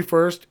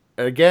 31st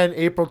again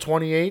April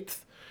 28th,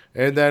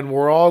 and then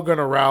we're all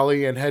gonna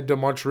rally and head to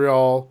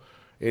Montreal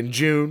in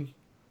June,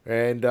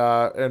 and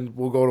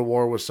we'll go to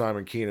war with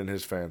Simon Keane and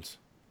his fans.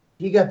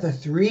 You got the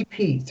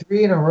three-peat,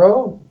 3 in a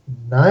row.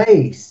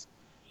 Nice.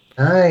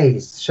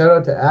 Nice. Shout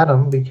out to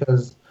Adam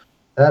because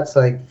that's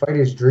like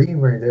fighter's dream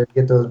right there.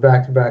 Get those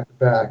back to back to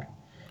back.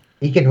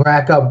 He can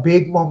rack up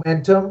big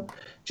momentum.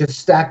 Just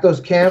stack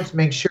those camps.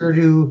 Make sure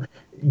to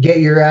get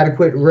your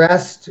adequate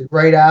rest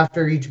right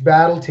after each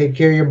battle. Take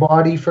care of your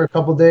body for a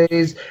couple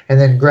days, and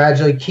then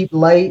gradually keep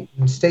light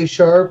and stay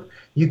sharp.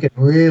 You could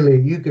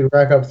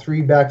rack up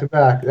 3 back to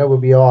back. That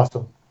would be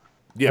awesome.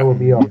 Yeah. That would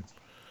be awesome.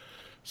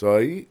 So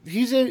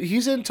he's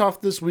in tough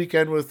this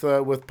weekend with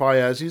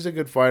Paez. He's a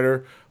good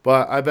fighter,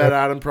 but I bet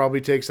Adam probably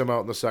takes him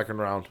out in the second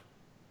round.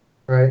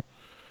 Right.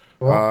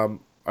 Well,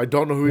 I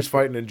don't know who he's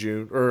fighting in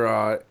June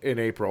or in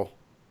April,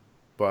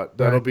 but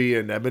that'll be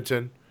in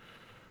Edmonton.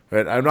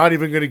 And I'm not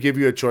even going to give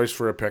you a choice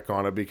for a pick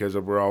on it because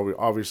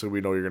obviously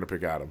we know you're going to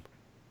pick Adam.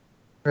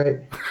 right.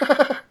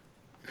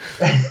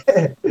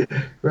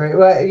 Right.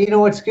 Well, you know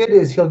what's good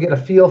is he'll get a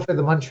feel for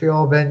the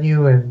Montreal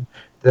venue, and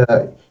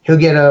he'll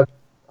get a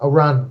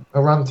run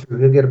through.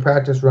 He'll get a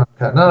practice run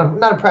cut.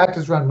 Not a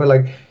practice run, but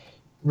like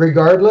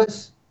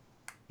regardless,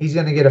 he's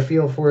gonna get a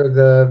feel for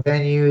the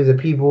venue, the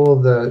people,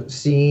 the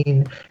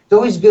scene. It's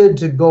always good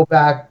to go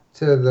back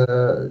to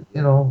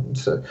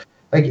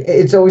like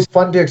it's always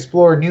fun to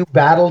explore new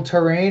battle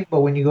terrain,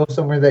 but when you go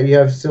somewhere that you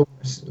have so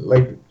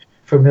like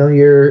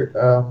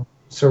familiar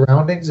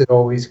surroundings, it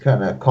always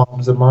kind of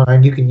calms the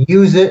mind. You can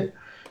use it.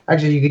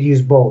 Actually, you could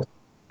use both.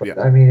 But,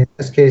 Yeah. I mean, in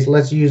this case,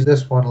 let's use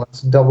this one.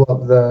 Let's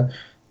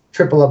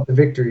triple up the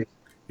victories.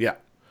 Yeah.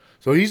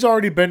 So he's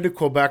already been to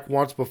Quebec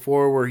once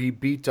before where he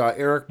beat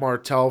Eric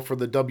Martel for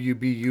the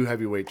WBU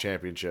heavyweight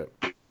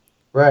championship.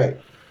 Right.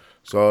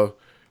 So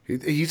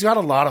he's got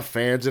a lot of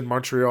fans in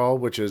Montreal,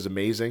 which is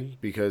amazing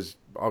because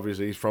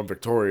obviously he's from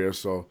Victoria.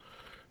 So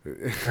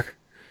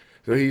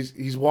so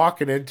he's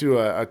walking into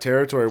a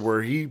territory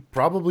where he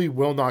probably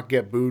will not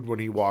get booed when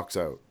he walks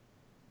out.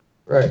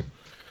 Right.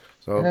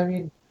 So And I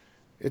mean,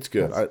 it's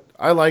good.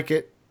 I like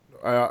it.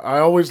 I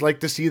always like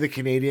to see the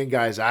Canadian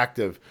guys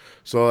active.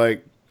 So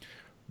like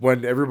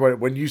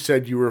when you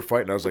said you were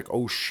fighting, I was like,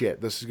 oh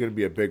shit, this is gonna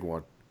be a big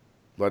one.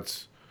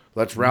 Let's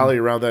rally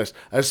around this,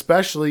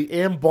 especially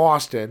in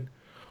Boston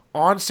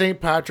on St.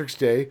 Patrick's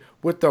Day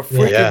with the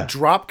freaking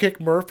Dropkick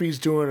Murphys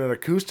doing an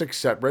acoustic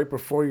set right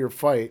before your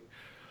fight,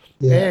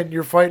 and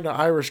you're fighting an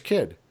Irish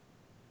kid.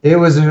 it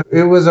was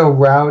a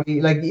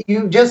rowdy, like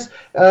you just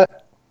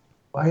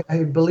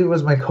I believe it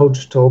was my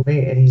coach told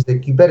me, and he's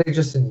like, you better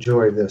just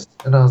enjoy this.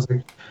 And I was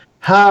like,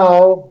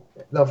 how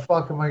the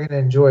fuck am I going to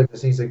enjoy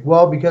this? And he's like,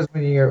 well, because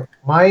when you're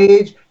my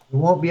age, you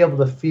won't be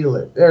able to feel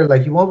it. Or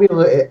like, you won't be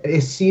able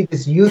to see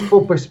this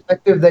youthful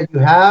perspective that you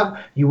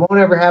have. You won't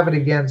ever have it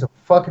again, so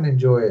fucking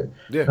enjoy it.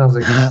 Yeah. And I was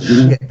like,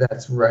 yeah,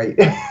 that's right.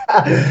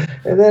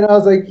 And then I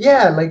was like,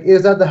 yeah, like it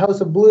was at the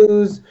House of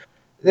Blues.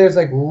 There's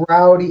like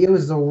rowdy. It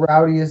was the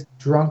rowdiest,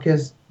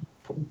 drunkest,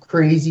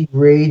 crazy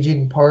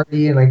raging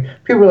party, and like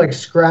people were like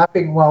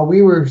scrapping while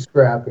we were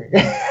scrapping.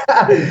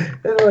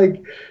 And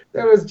like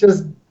there was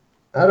just,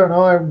 I don't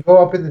know, I go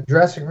up in the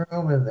dressing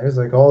room and there's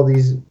like all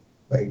these,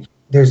 like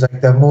there's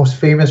like the most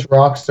famous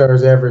rock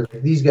stars ever.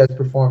 Like, these guys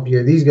performed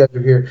here, these guys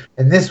are here,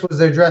 and this was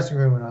their dressing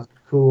room. And I was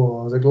like,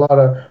 cool. I was like, a lot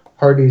of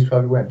parties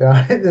probably went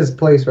down in this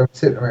place where I'm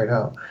sitting right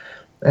now.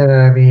 And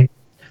I mean,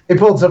 they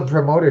pulled some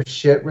promoter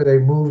shit where they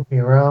moved me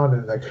around,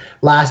 and like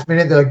last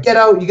minute they're like, get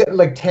out. You get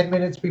like 10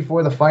 minutes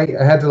before the fight.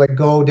 I had to like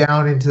go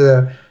down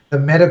into the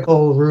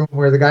medical room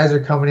where the guys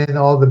are coming in,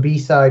 all the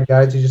B-side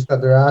guys who just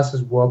got their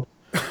asses whooped,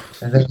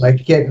 and then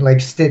like getting like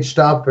stitched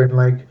up and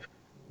like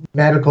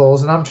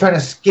medicals, and I'm trying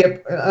to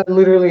skip. I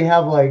literally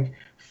have like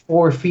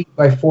 4 feet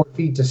by 4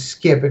 feet to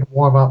skip and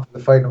warm up for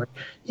the fight. I'm like,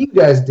 you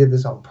guys did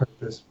this on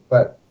purpose,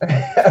 but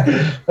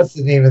that's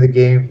the name of the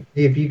game.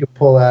 If you could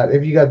pull that,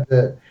 if you got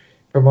the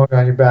promoter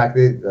on your back,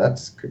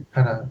 that's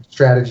kind of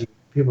strategy.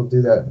 People do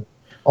that.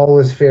 All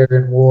is fair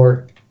in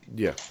war.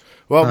 Yeah.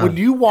 Well, when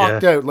you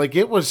walked out, like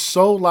it was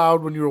so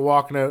loud when you were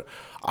walking out,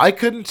 I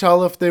couldn't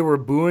tell if they were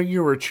booing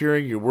you or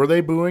cheering you. Were they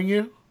booing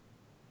you?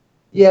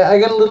 Yeah, I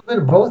got a little bit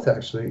of both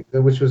actually,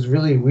 which was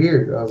really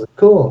weird. I was like,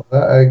 cool.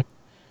 I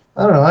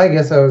don't know. I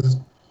guess I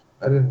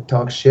didn't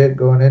talk shit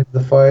going into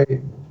the fight.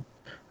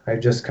 I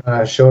just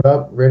kind of showed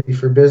up ready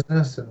for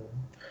business, and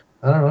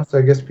I don't know. So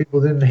I guess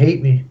people didn't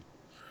hate me.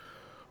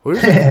 Well,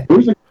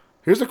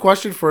 here's a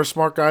question for a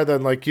smart guy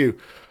then like you.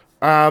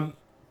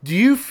 Do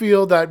you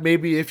feel that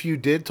maybe if you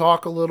did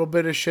talk a little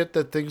bit of shit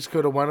that things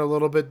could have went a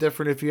little bit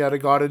different if you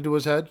had got into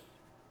his head?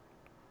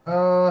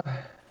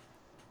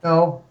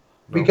 No,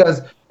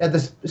 because at the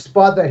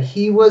spot that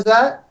he was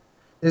at,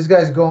 this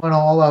guy's going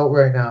all out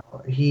right now.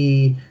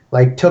 He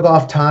like took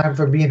off time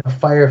from being a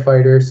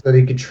firefighter so that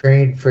he could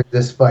train for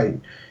this fight,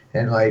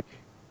 and like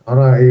I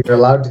don't know, you're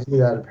allowed to do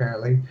that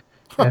apparently.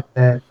 And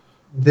then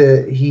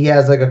he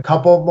has like a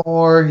couple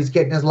more. He's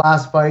getting his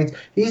last fights.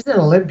 He's an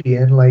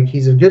Olympian. Like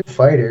he's a good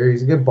fighter.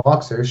 He's a good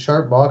boxer,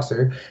 sharp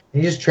boxer.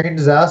 And he just trained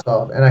his ass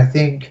off. And I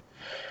think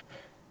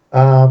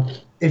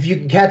If you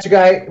can catch a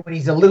guy when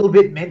he's a little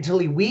bit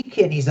mentally weak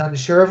and he's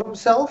unsure of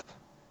himself,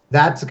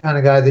 that's the kind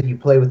of guy that you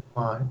play with his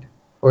mind.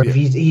 Or if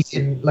Yeah. he's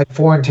in like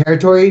foreign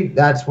territory,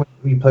 that's when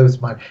you play with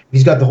his mind. If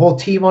he's got the whole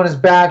team on his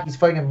back, he's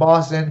fighting in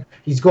Boston,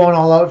 he's going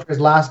all out for his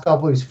last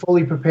couple, he's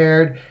fully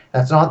prepared.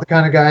 That's not the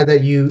kind of guy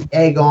that you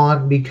egg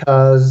on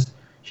because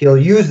he'll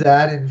use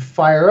that and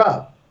fire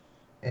up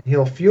and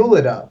he'll fuel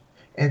it up.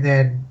 And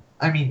then,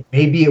 I mean,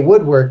 maybe it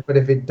would work, but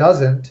if it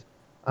doesn't,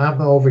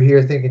 I'm over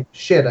here thinking,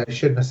 shit, I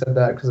shouldn't have said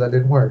that because that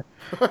didn't work.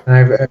 And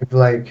I've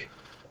like,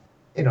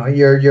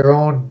 you're your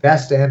own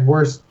best and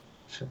worst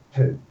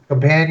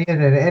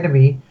companion and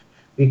enemy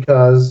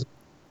because,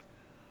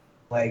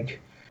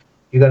 like,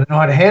 you got to know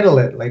how to handle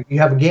it. Like, you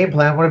have a game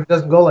plan. What if it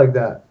doesn't go like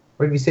that?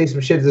 What if you say some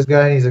shit to this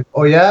guy and he's like,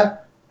 oh, yeah?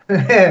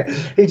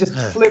 He just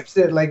flips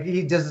it. Like,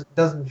 he just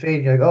doesn't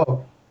fade. You're like,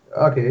 oh,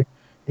 okay.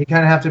 You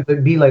kind of have to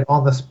be, like,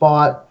 on the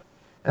spot.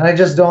 And I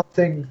just don't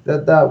think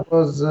that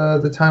was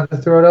the time to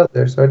throw it out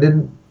there. So I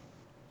didn't.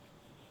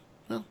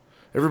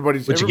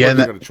 Everybody's again,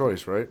 got a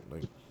choice, right?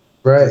 Like,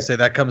 Right. I say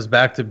that comes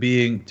back to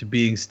being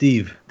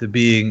Steve, to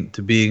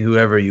being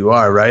whoever you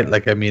are, right?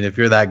 Like, I mean, if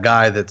you're that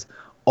guy that's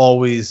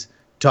always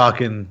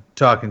talking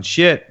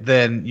shit,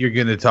 then you're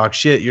gonna talk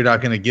shit. You're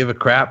not gonna give a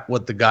crap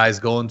what the guy's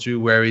going through,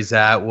 where he's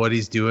at, what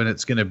he's doing.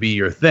 It's gonna be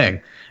your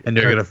thing, and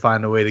you're gonna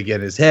find a way to get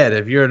in his head.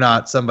 If you're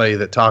not somebody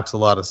that talks a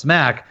lot of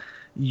smack,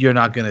 you're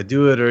not gonna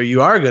do it, or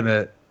you are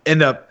gonna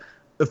end up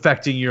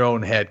affecting your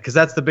own head. Because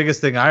that's the biggest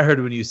thing I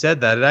heard when you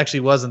said that. It actually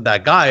wasn't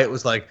that guy. It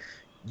was like,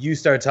 you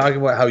start talking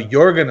about how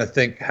you're going to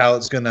think how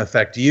it's going to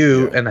affect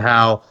you, and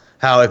how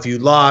if you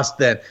lost,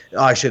 then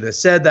I should have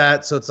said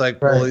that. So it's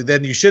like, Right. well,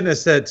 then you shouldn't have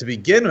said it to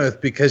begin with,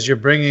 because you're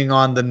bringing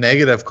on the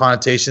negative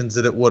connotations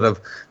that it would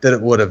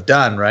have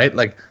done, right?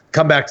 Like,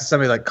 come back to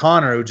somebody like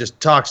Connor, who just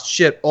talks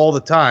shit all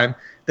the time.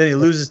 Then he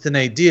loses to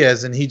Nate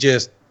Diaz and he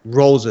just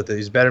rolls with it.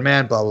 He's a better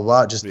man, blah, blah,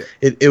 blah. Just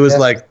it was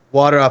like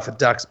water off a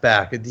duck's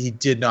back. He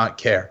did not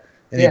care.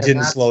 And he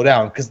didn't slow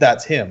down, because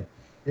that's him.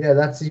 Yeah,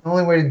 that's the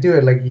only way to do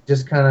it. Like, you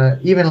just kind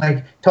of, even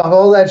like, talk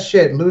all that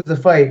shit, lose the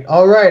fight.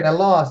 All right, I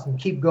lost, and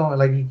keep going.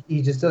 Like,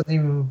 he just doesn't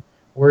even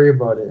worry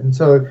about it. And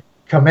so,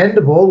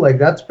 commendable. Like,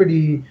 that's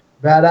pretty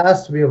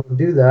badass to be able to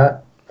do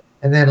that.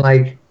 And then,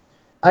 like,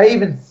 I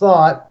even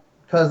thought,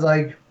 because,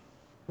 like,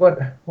 what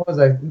was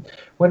I?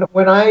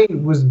 When I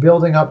was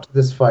building up to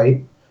this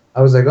fight,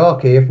 I was like, oh,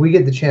 okay, if we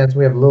get the chance,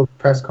 we have a little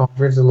press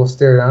conference, a little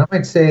stare down. I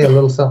might say a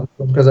little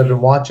something, because I've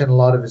been watching a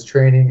lot of his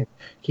training and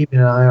keeping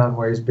an eye on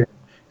where he's been.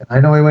 And I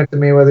know he went to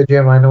Mayweather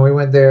Gym. I know he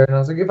went there. And I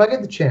was like, if I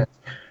get the chance.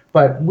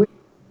 But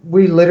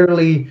we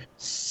literally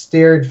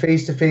stared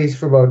face to face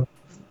for about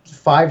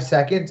 5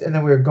 seconds, and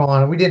then we were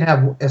gone. We didn't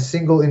have a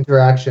single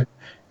interaction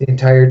the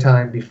entire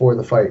time before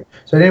the fight.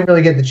 So I didn't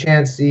really get the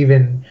chance to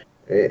even,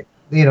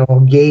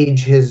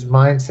 gauge his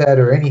mindset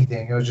or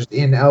anything. It was just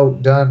in,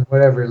 out, done,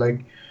 whatever.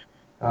 Like,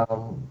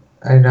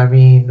 and I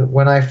mean,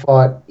 when I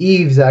fought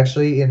Eves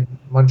actually in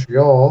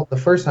Montreal, the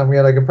first time we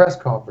had like a press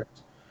conference.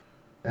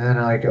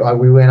 And like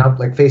we went up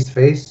like face to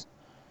face,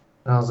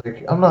 and I was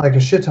like, I'm not like a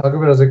shit talker,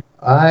 but I was like,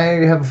 I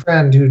have a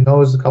friend who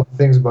knows a couple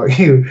things about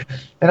you,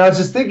 and I was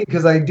just thinking,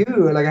 because I do,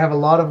 like, I have a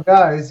lot of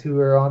guys who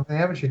are on the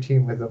amateur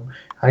team with them.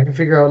 I can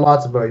figure out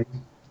lots about you,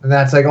 and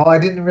that's like, oh, I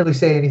didn't really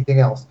say anything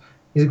else.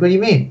 He's like, what do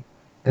you mean?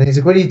 And he's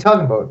like, what are you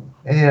talking about?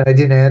 And I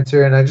didn't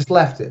answer, and I just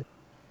left it.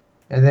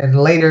 And then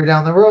later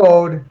down the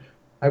road,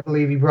 I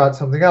believe he brought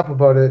something up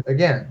about it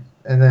again,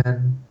 and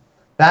then.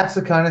 That's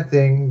the kind of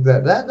thing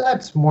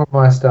that's more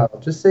my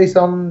style. Just say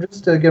something,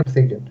 just to get him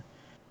thinking,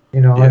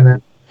 And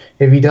then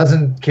if he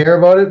doesn't care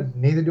about it,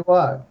 neither do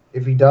I.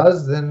 If he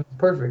does, then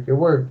perfect, it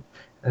worked.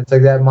 And it's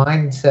like that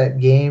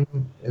mindset game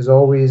is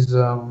always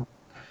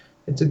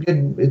it's a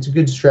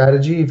good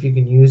strategy if you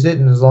can use it,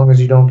 and as long as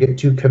you don't get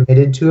too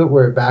committed to it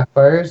where it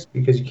backfires,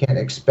 because you can't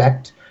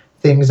expect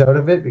things out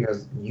of it,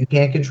 because you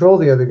can't control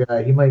the other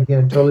guy. He might be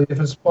in a totally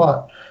different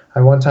spot.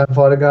 I one time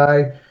fought a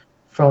guy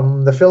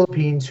from the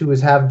Philippines who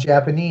was half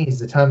Japanese.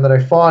 The time that I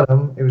fought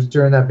him, it was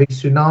during that big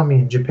tsunami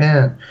in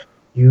Japan.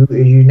 You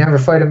never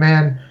fight a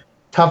man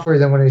tougher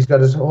than when he's got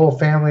his whole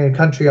family and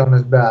country on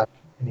his back,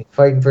 and he's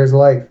fighting for his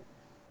life.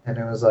 And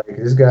it was like,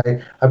 this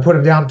guy, I put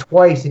him down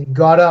twice, and he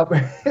got up.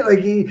 Like,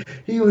 he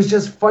was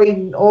just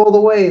fighting all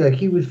the way. Like,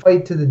 he would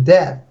fight to the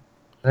death.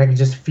 And I could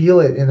just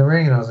feel it in the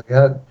ring. And I was like,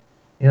 God,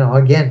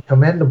 again,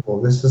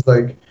 commendable. This is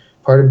like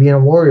part of being a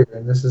warrior,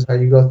 and this is how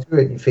you go through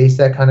it. You face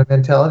that kind of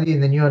mentality,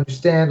 and then you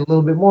understand a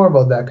little bit more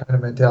about that kind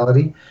of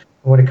mentality. And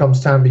when it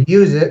comes time to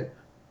use it,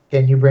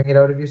 can you bring it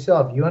out of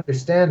yourself? You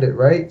understand it,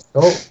 right?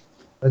 So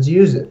let's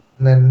use it.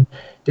 And then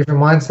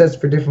different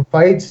mindsets for different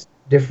fights,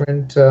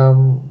 different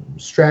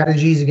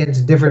strategies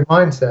against different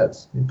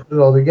mindsets. You put it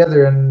all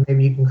together, and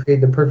maybe you can create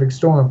the perfect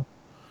storm.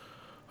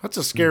 That's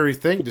a scary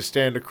thing, to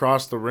stand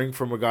across the ring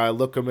from a guy,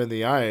 look him in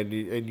the eye, and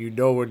you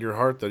know in your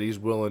heart that he's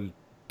willing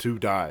to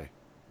die.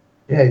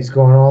 Yeah, he's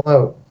going all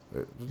out.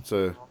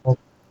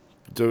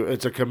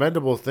 It's a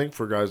commendable thing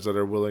for guys that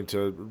are willing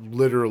to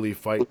literally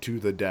fight to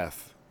the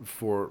death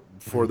for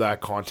that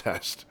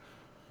contest.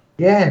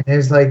 Yeah,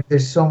 and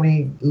there's so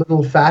many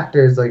little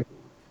factors. Like,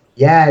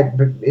 yeah,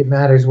 it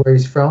matters where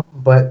he's from,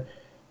 but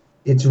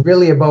it's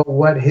really about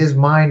what his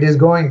mind is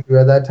going through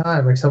at that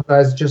time. Like some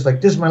guys just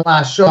like, this is my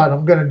last shot.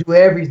 I'm gonna do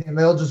everything.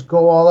 They'll just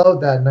go all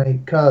out that night,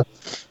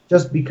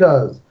 just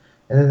because.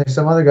 And then there's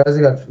some other guys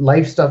that got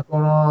life stuff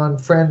going on.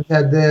 Friends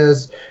had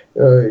this,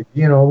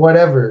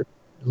 whatever,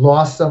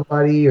 lost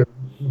somebody or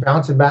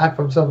bouncing back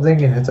from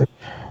something, and it's like,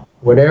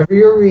 whatever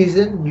your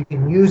reason, you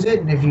can use it,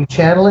 and if you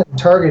channel it and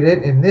target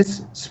it in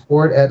this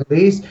sport, at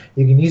least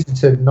you can use it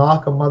to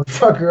knock a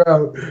motherfucker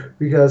out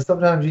because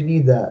sometimes you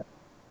need that.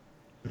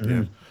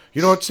 Yeah.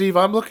 You know what, Steve?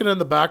 I'm looking in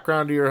the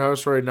background of your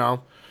house right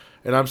now,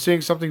 and I'm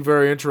seeing something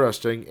very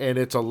interesting, and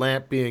it's a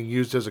lamp being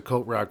used as a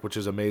coat rack, which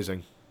is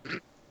amazing.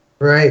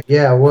 Right?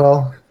 Yeah.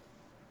 Well,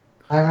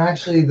 I'm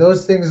actually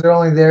those things are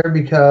only there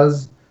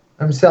because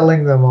I'm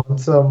selling them on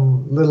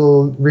some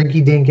little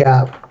rinky-dink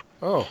app,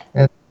 Oh,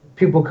 and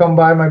people come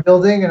by my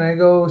building, and I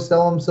go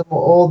sell them some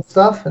old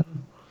stuff, and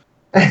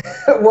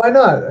why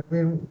not? I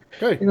mean,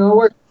 okay. it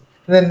works.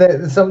 And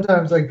then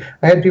sometimes, like,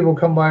 I had people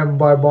come by and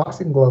buy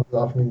boxing gloves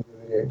off me the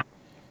other day.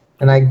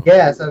 And I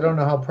guess, I don't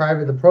know how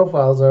private the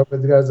profiles are,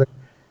 but the guy's like,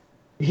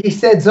 he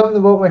said something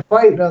about my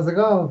fight, and I was like,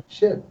 oh,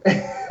 shit.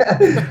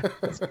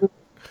 That's cool.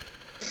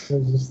 I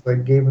was just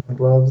like, gave him the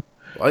gloves.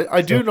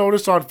 I do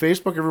notice on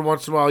Facebook every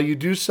once in a while you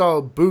do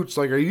sell boots.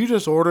 Like, are you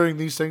just ordering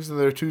these things and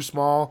they're too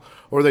small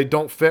or they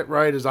don't fit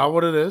right? Is that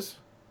what it is?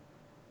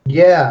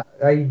 Yeah,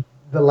 the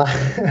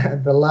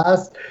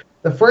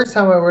first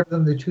time I ordered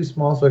them, they're too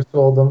small, so I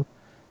sold them.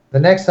 The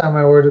next time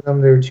I ordered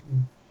them, they were too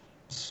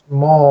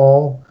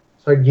small,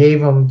 so I gave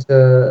them to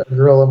the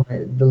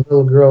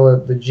little girl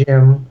at the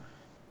gym,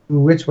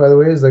 which, by the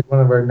way, is like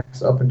one of our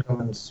next up and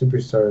coming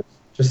superstars.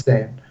 Just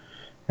saying.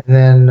 And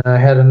then I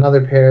had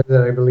another pair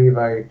that I believe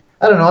I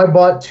don't know. I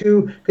bought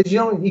two because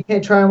you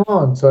can't try them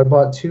on, so I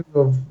bought two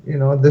of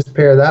this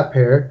pair, that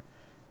pair,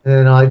 and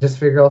then I just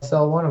figure I'll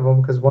sell one of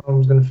them because one of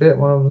them's gonna fit,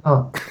 one of them's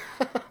not.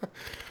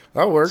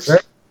 That works.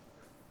 Right?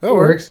 That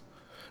works.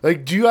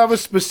 Like, do you have a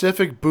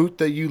specific boot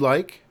that you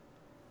like?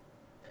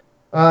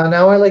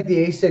 Now I like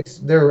the Asics.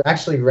 They're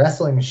actually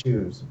wrestling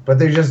shoes, but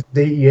they have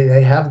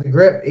the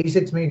grip.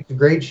 Asics makes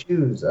great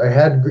shoes. I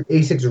had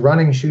Asics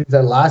running shoes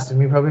that lasted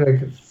me probably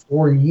like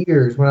 4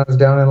 years when I was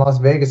down in Las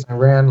Vegas. I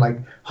ran like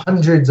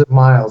hundreds of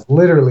miles,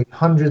 literally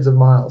hundreds of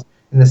miles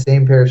in the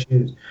same pair of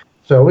shoes.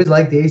 So I always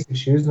liked the Asics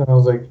shoes, and I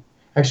was like,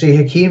 actually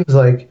Hakeem's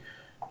like,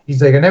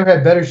 he's like, I never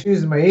had better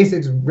shoes than my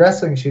Asics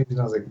wrestling shoes, and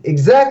I was like,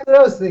 exactly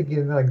what I was thinking.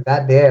 And like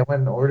that day, I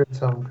went and ordered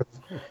some because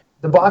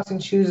the boxing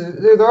shoes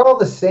they're all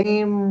the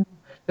same.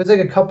 There's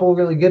like a couple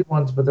really good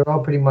ones, but they're all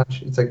pretty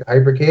much, it's like the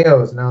Hyper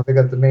KOs. Now they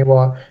got the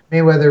Mayweather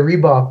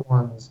Reebok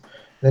ones.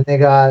 Then they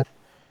got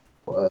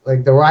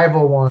like the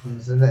rival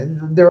ones. And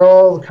then they're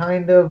all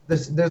kind of,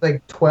 there's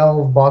like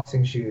 12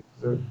 boxing shoes.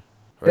 So,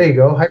 there you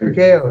go, Hyper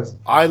KOs.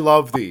 I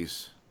love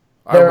these.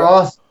 They're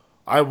awesome.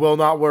 I will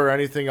not wear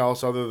anything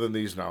else other than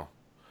these now.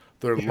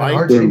 They're light.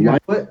 Arch in your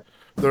foot?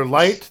 They're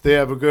light. They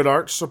have a good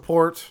arch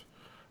support.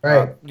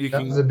 Right.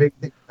 That was a big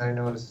thing I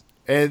noticed.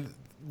 And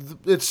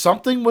it's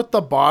something with the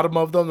bottom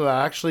of them that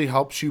actually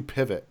helps you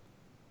pivot.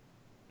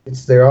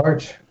 It's their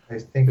arch, I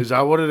think. Is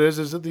that what it is?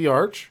 Is it the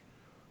arch?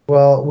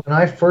 Well, when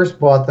I first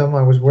bought them,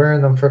 I was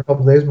wearing them for a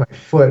couple of days. My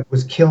foot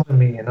was killing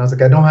me, and I was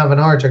like, I don't have an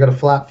arch. I got a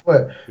flat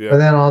foot. Yeah. But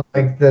then on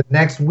like the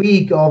next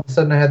week, all of a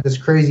sudden I had this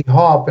crazy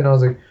hop, and I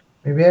was like,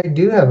 maybe I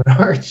do have an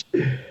arch.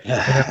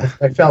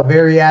 I felt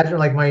very agile,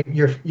 like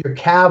your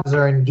calves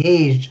are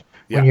engaged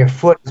when your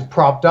foot is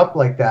propped up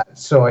like that.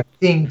 So I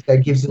think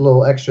that gives you a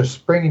little extra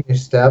spring in your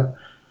step.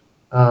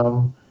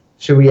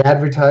 Should we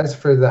advertise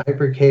for the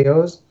Hyper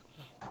KOs?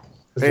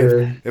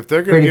 Hey, if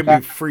they're going to give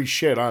me free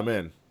shit, I'm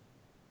in.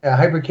 Yeah,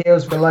 Hyper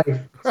KOs for life.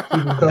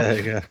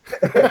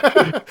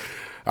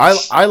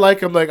 I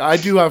like them. Like, I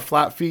do have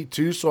flat feet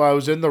too, so I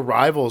was in the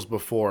Rivals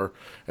before,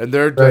 and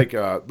they're like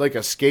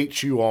a skate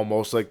shoe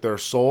almost, like their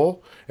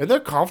sole, and they're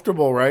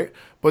comfortable, right?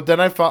 But then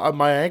I felt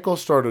my ankle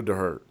started to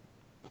hurt.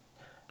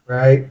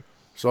 Right.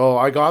 So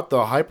I got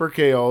the Hyper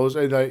KOs,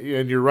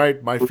 and you're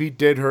right, my feet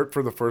did hurt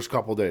for the first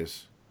couple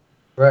days.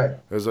 Right.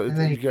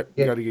 You got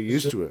to get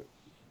used to it.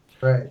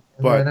 Right.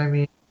 But then, I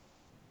mean, it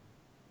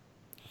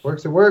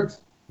works.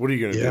 What are you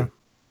going to do?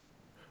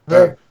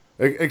 Right.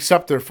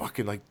 Except they're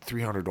fucking like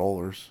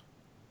 $300.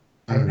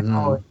 I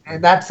know.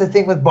 And that's the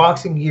thing with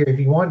boxing gear. If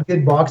you want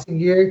good boxing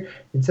gear,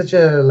 it's such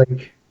a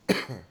like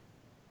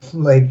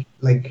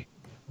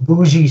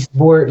bougie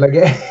sport. Like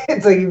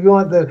it's like if you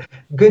want the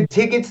good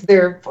tickets,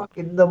 they're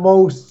fucking the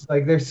most.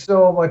 Like there's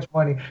so much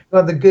money. You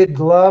want the good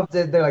gloves,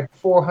 they're like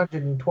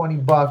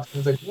 $420.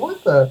 It's like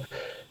what the.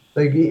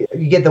 Like you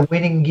get the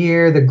winning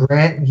gear, the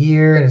Grant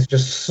gear, and it's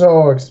just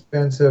so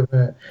expensive.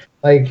 And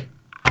like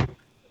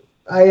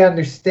I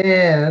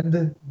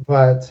understand,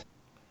 but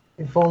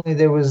if only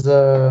there was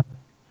a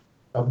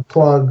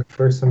plug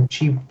for some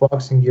cheap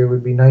boxing gear,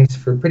 would be nice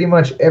for pretty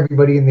much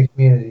everybody in the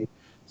community.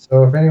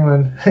 So if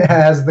anyone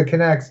has the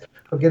connects,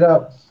 hook it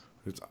up.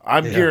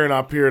 I'm gearing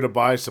up here to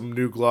buy some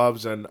new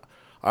gloves, and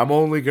I'm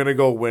only gonna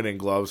go winning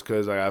gloves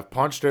because I've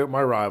punched out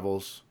my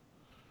Rivals,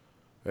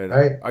 and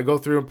I go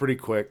through them pretty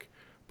quick.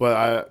 But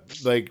I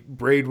like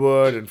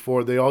Braidwood and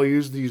Ford. They all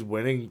use the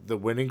winning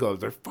gloves.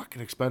 They're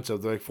fucking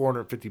expensive. They're like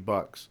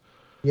 $450.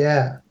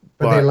 Yeah,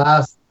 but they But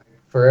last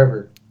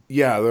forever.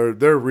 yeah,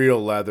 they're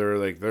real leather.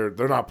 Like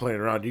they're not playing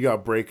around. You gotta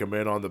break them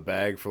in on the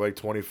bag for like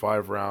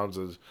 25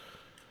 rounds.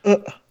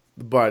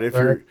 But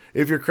Right.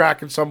 if you're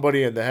cracking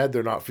somebody in the head,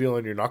 they're not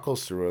feeling your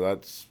knuckles through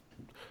it.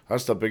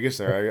 That's the biggest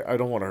thing. I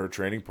don't want to hurt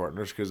training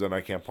partners because then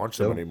I can't punch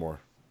them Nope. anymore.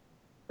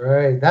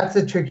 Right. That's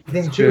a tricky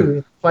thing That's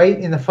too. true.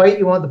 In the fight,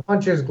 you want the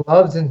puncher's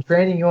gloves. In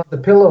training, you want the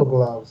pillow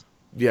gloves.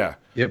 Yeah.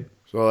 Yep.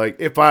 So like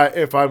if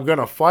I'm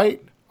gonna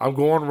fight, I'm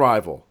going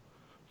rival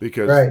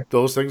because Right.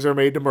 those things are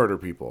made to murder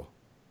people.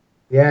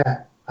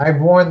 Yeah. I've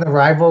worn the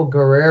rival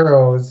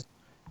Guerreros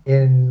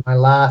in my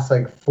last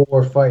like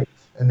 4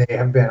 fights, and they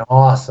have been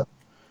awesome.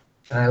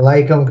 And I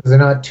like them because they're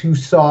not too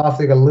soft.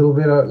 They got a little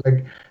bit of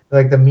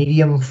like the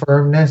medium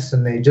firmness,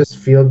 and they just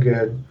feel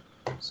good.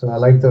 So I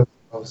like those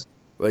gloves.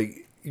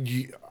 Like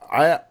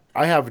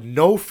I have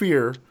no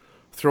fear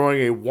throwing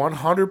a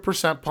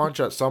 100% punch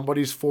at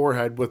somebody's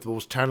forehead with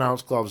those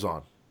 10-ounce gloves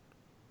on.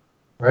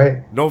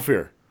 Right. No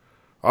fear.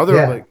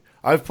 Yeah.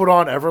 I've put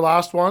on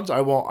Everlast ones.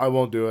 I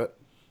won't do it.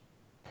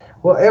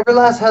 Well,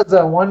 Everlast has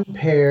that one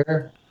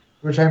pair,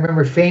 which I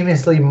remember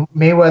famously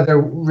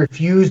Mayweather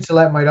refused to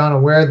let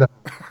Maidana wear them.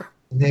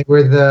 They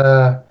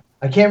were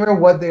I can't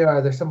remember what they are.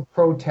 They're some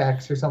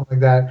Pro-Tex or something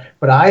like that.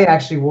 But I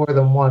actually wore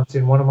them once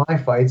in one of my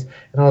fights,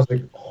 and I was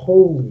like,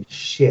 holy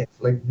shit.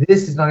 Like,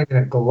 this is not even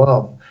a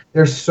glove.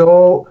 They're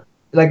so,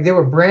 like, they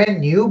were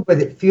brand new, but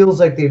it feels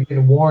like they've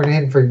been worn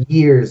in for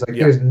years. Like,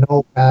 Yeah. there's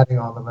no padding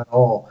on them at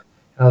all.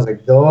 And I was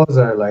like, those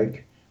are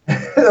like,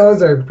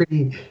 those are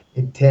pretty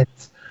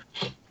intense.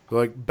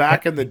 Like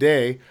back in the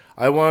day,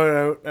 I went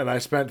out and I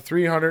spent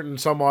 300 and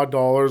some odd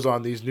dollars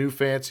on these new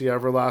fancy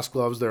Everlast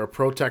gloves. They're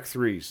Protect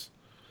 3s.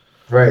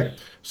 Right.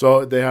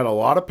 So they had a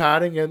lot of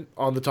padding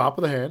on the top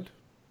of the hand,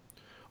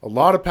 a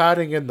lot of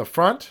padding in the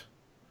front,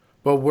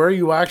 but where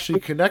you actually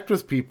connect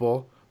with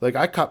people, like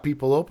I cut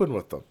people open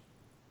with them.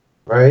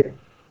 Right.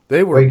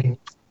 They Well, you were can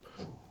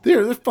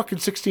they're fucking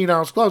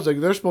 16-ounce gloves. Like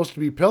they're supposed to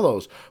be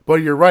pillows.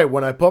 But you're right.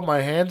 When I put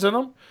my hands in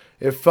them,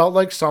 it felt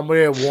like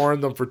somebody had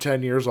worn them for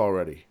 10 years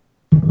already.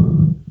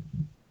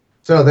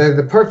 So they're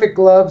the perfect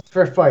gloves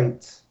for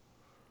fights.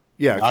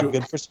 Yeah, Not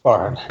good for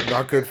sparring.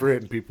 not good for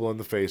hitting people in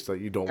the face that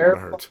you don't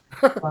want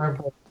to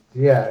hurt.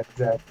 Yeah,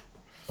 exactly.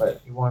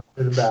 But you want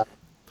for the back.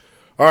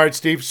 All right,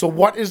 Steve. So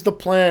what is the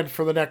plan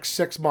for the next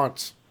 6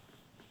 months?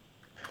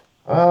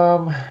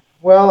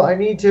 Well, I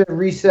need to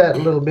reset a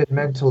little bit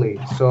mentally.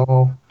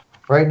 So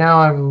right now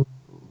I'm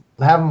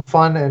having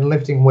fun and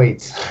lifting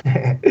weights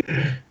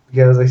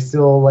because I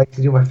still like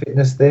to do my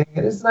fitness thing,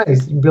 and it's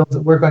nice. You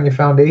work on your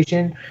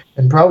foundation,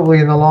 and probably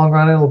in the long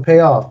run it'll pay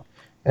off.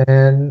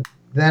 And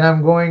then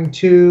I'm going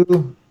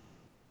to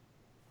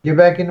get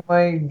back into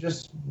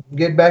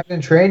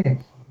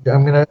training.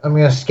 I'm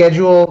gonna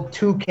schedule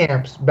 2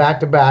 camps back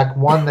to back.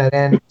 One that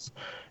ends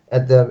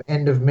at the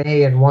end of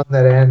May, and one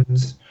that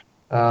ends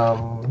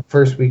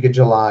first week of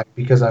July,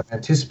 because I'm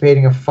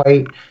anticipating a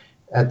fight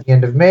at the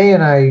end of May,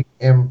 and I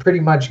am pretty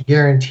much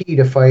guaranteed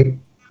a fight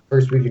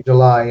first week of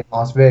July in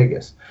Las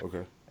Vegas.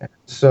 Okay.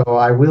 So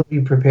I will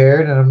be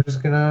prepared, and I'm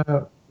just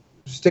gonna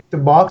stick to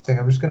boxing.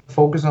 I'm just gonna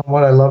focus on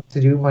what I love to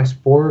do, my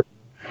sport,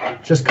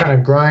 just kind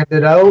of grind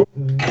it out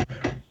and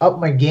up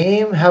my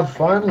game, have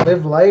fun,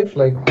 live life.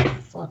 Like,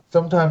 fuck,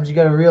 sometimes you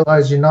got to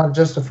realize you're not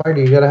just a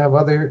fighter. You got to have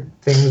other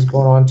things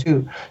going on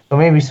too. So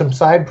maybe some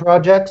side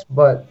projects,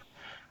 but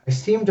I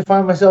seem to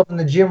find myself in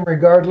the gym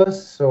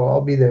regardless, so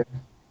I'll be there.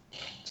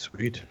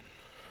 Sweet.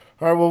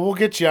 All right, well, we'll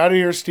get you out of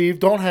here, Steve.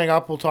 Don't hang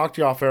up. We'll talk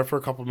to you off air for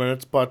a couple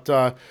minutes. But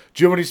do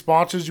you have any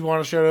sponsors you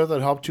want to shout out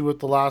that helped you with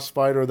the last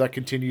fight or that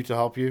continue to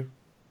help you?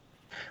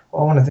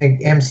 Well, I want to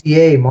thank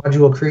MCA,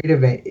 Module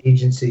Creative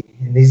Agency,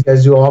 and these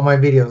guys do all my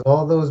videos.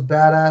 All those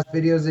badass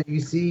videos that you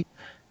see,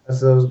 that's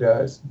those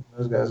guys.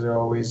 Those guys are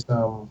always,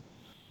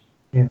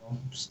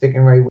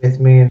 sticking right with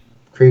me and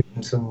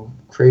creating some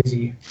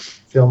crazy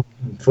film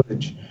and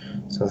footage.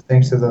 So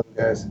thanks to those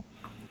guys.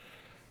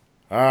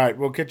 All right,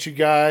 we'll get you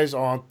guys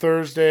on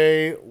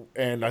Thursday,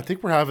 and I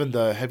think we're having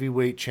the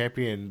heavyweight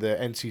champion, the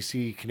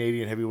NCC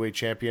Canadian heavyweight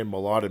champion,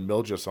 Malad and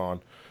Miljas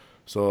on.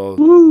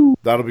 So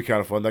that'll be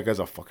kind of fun. That guy's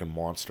a fucking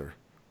monster.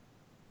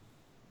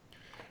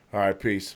 All right, peace.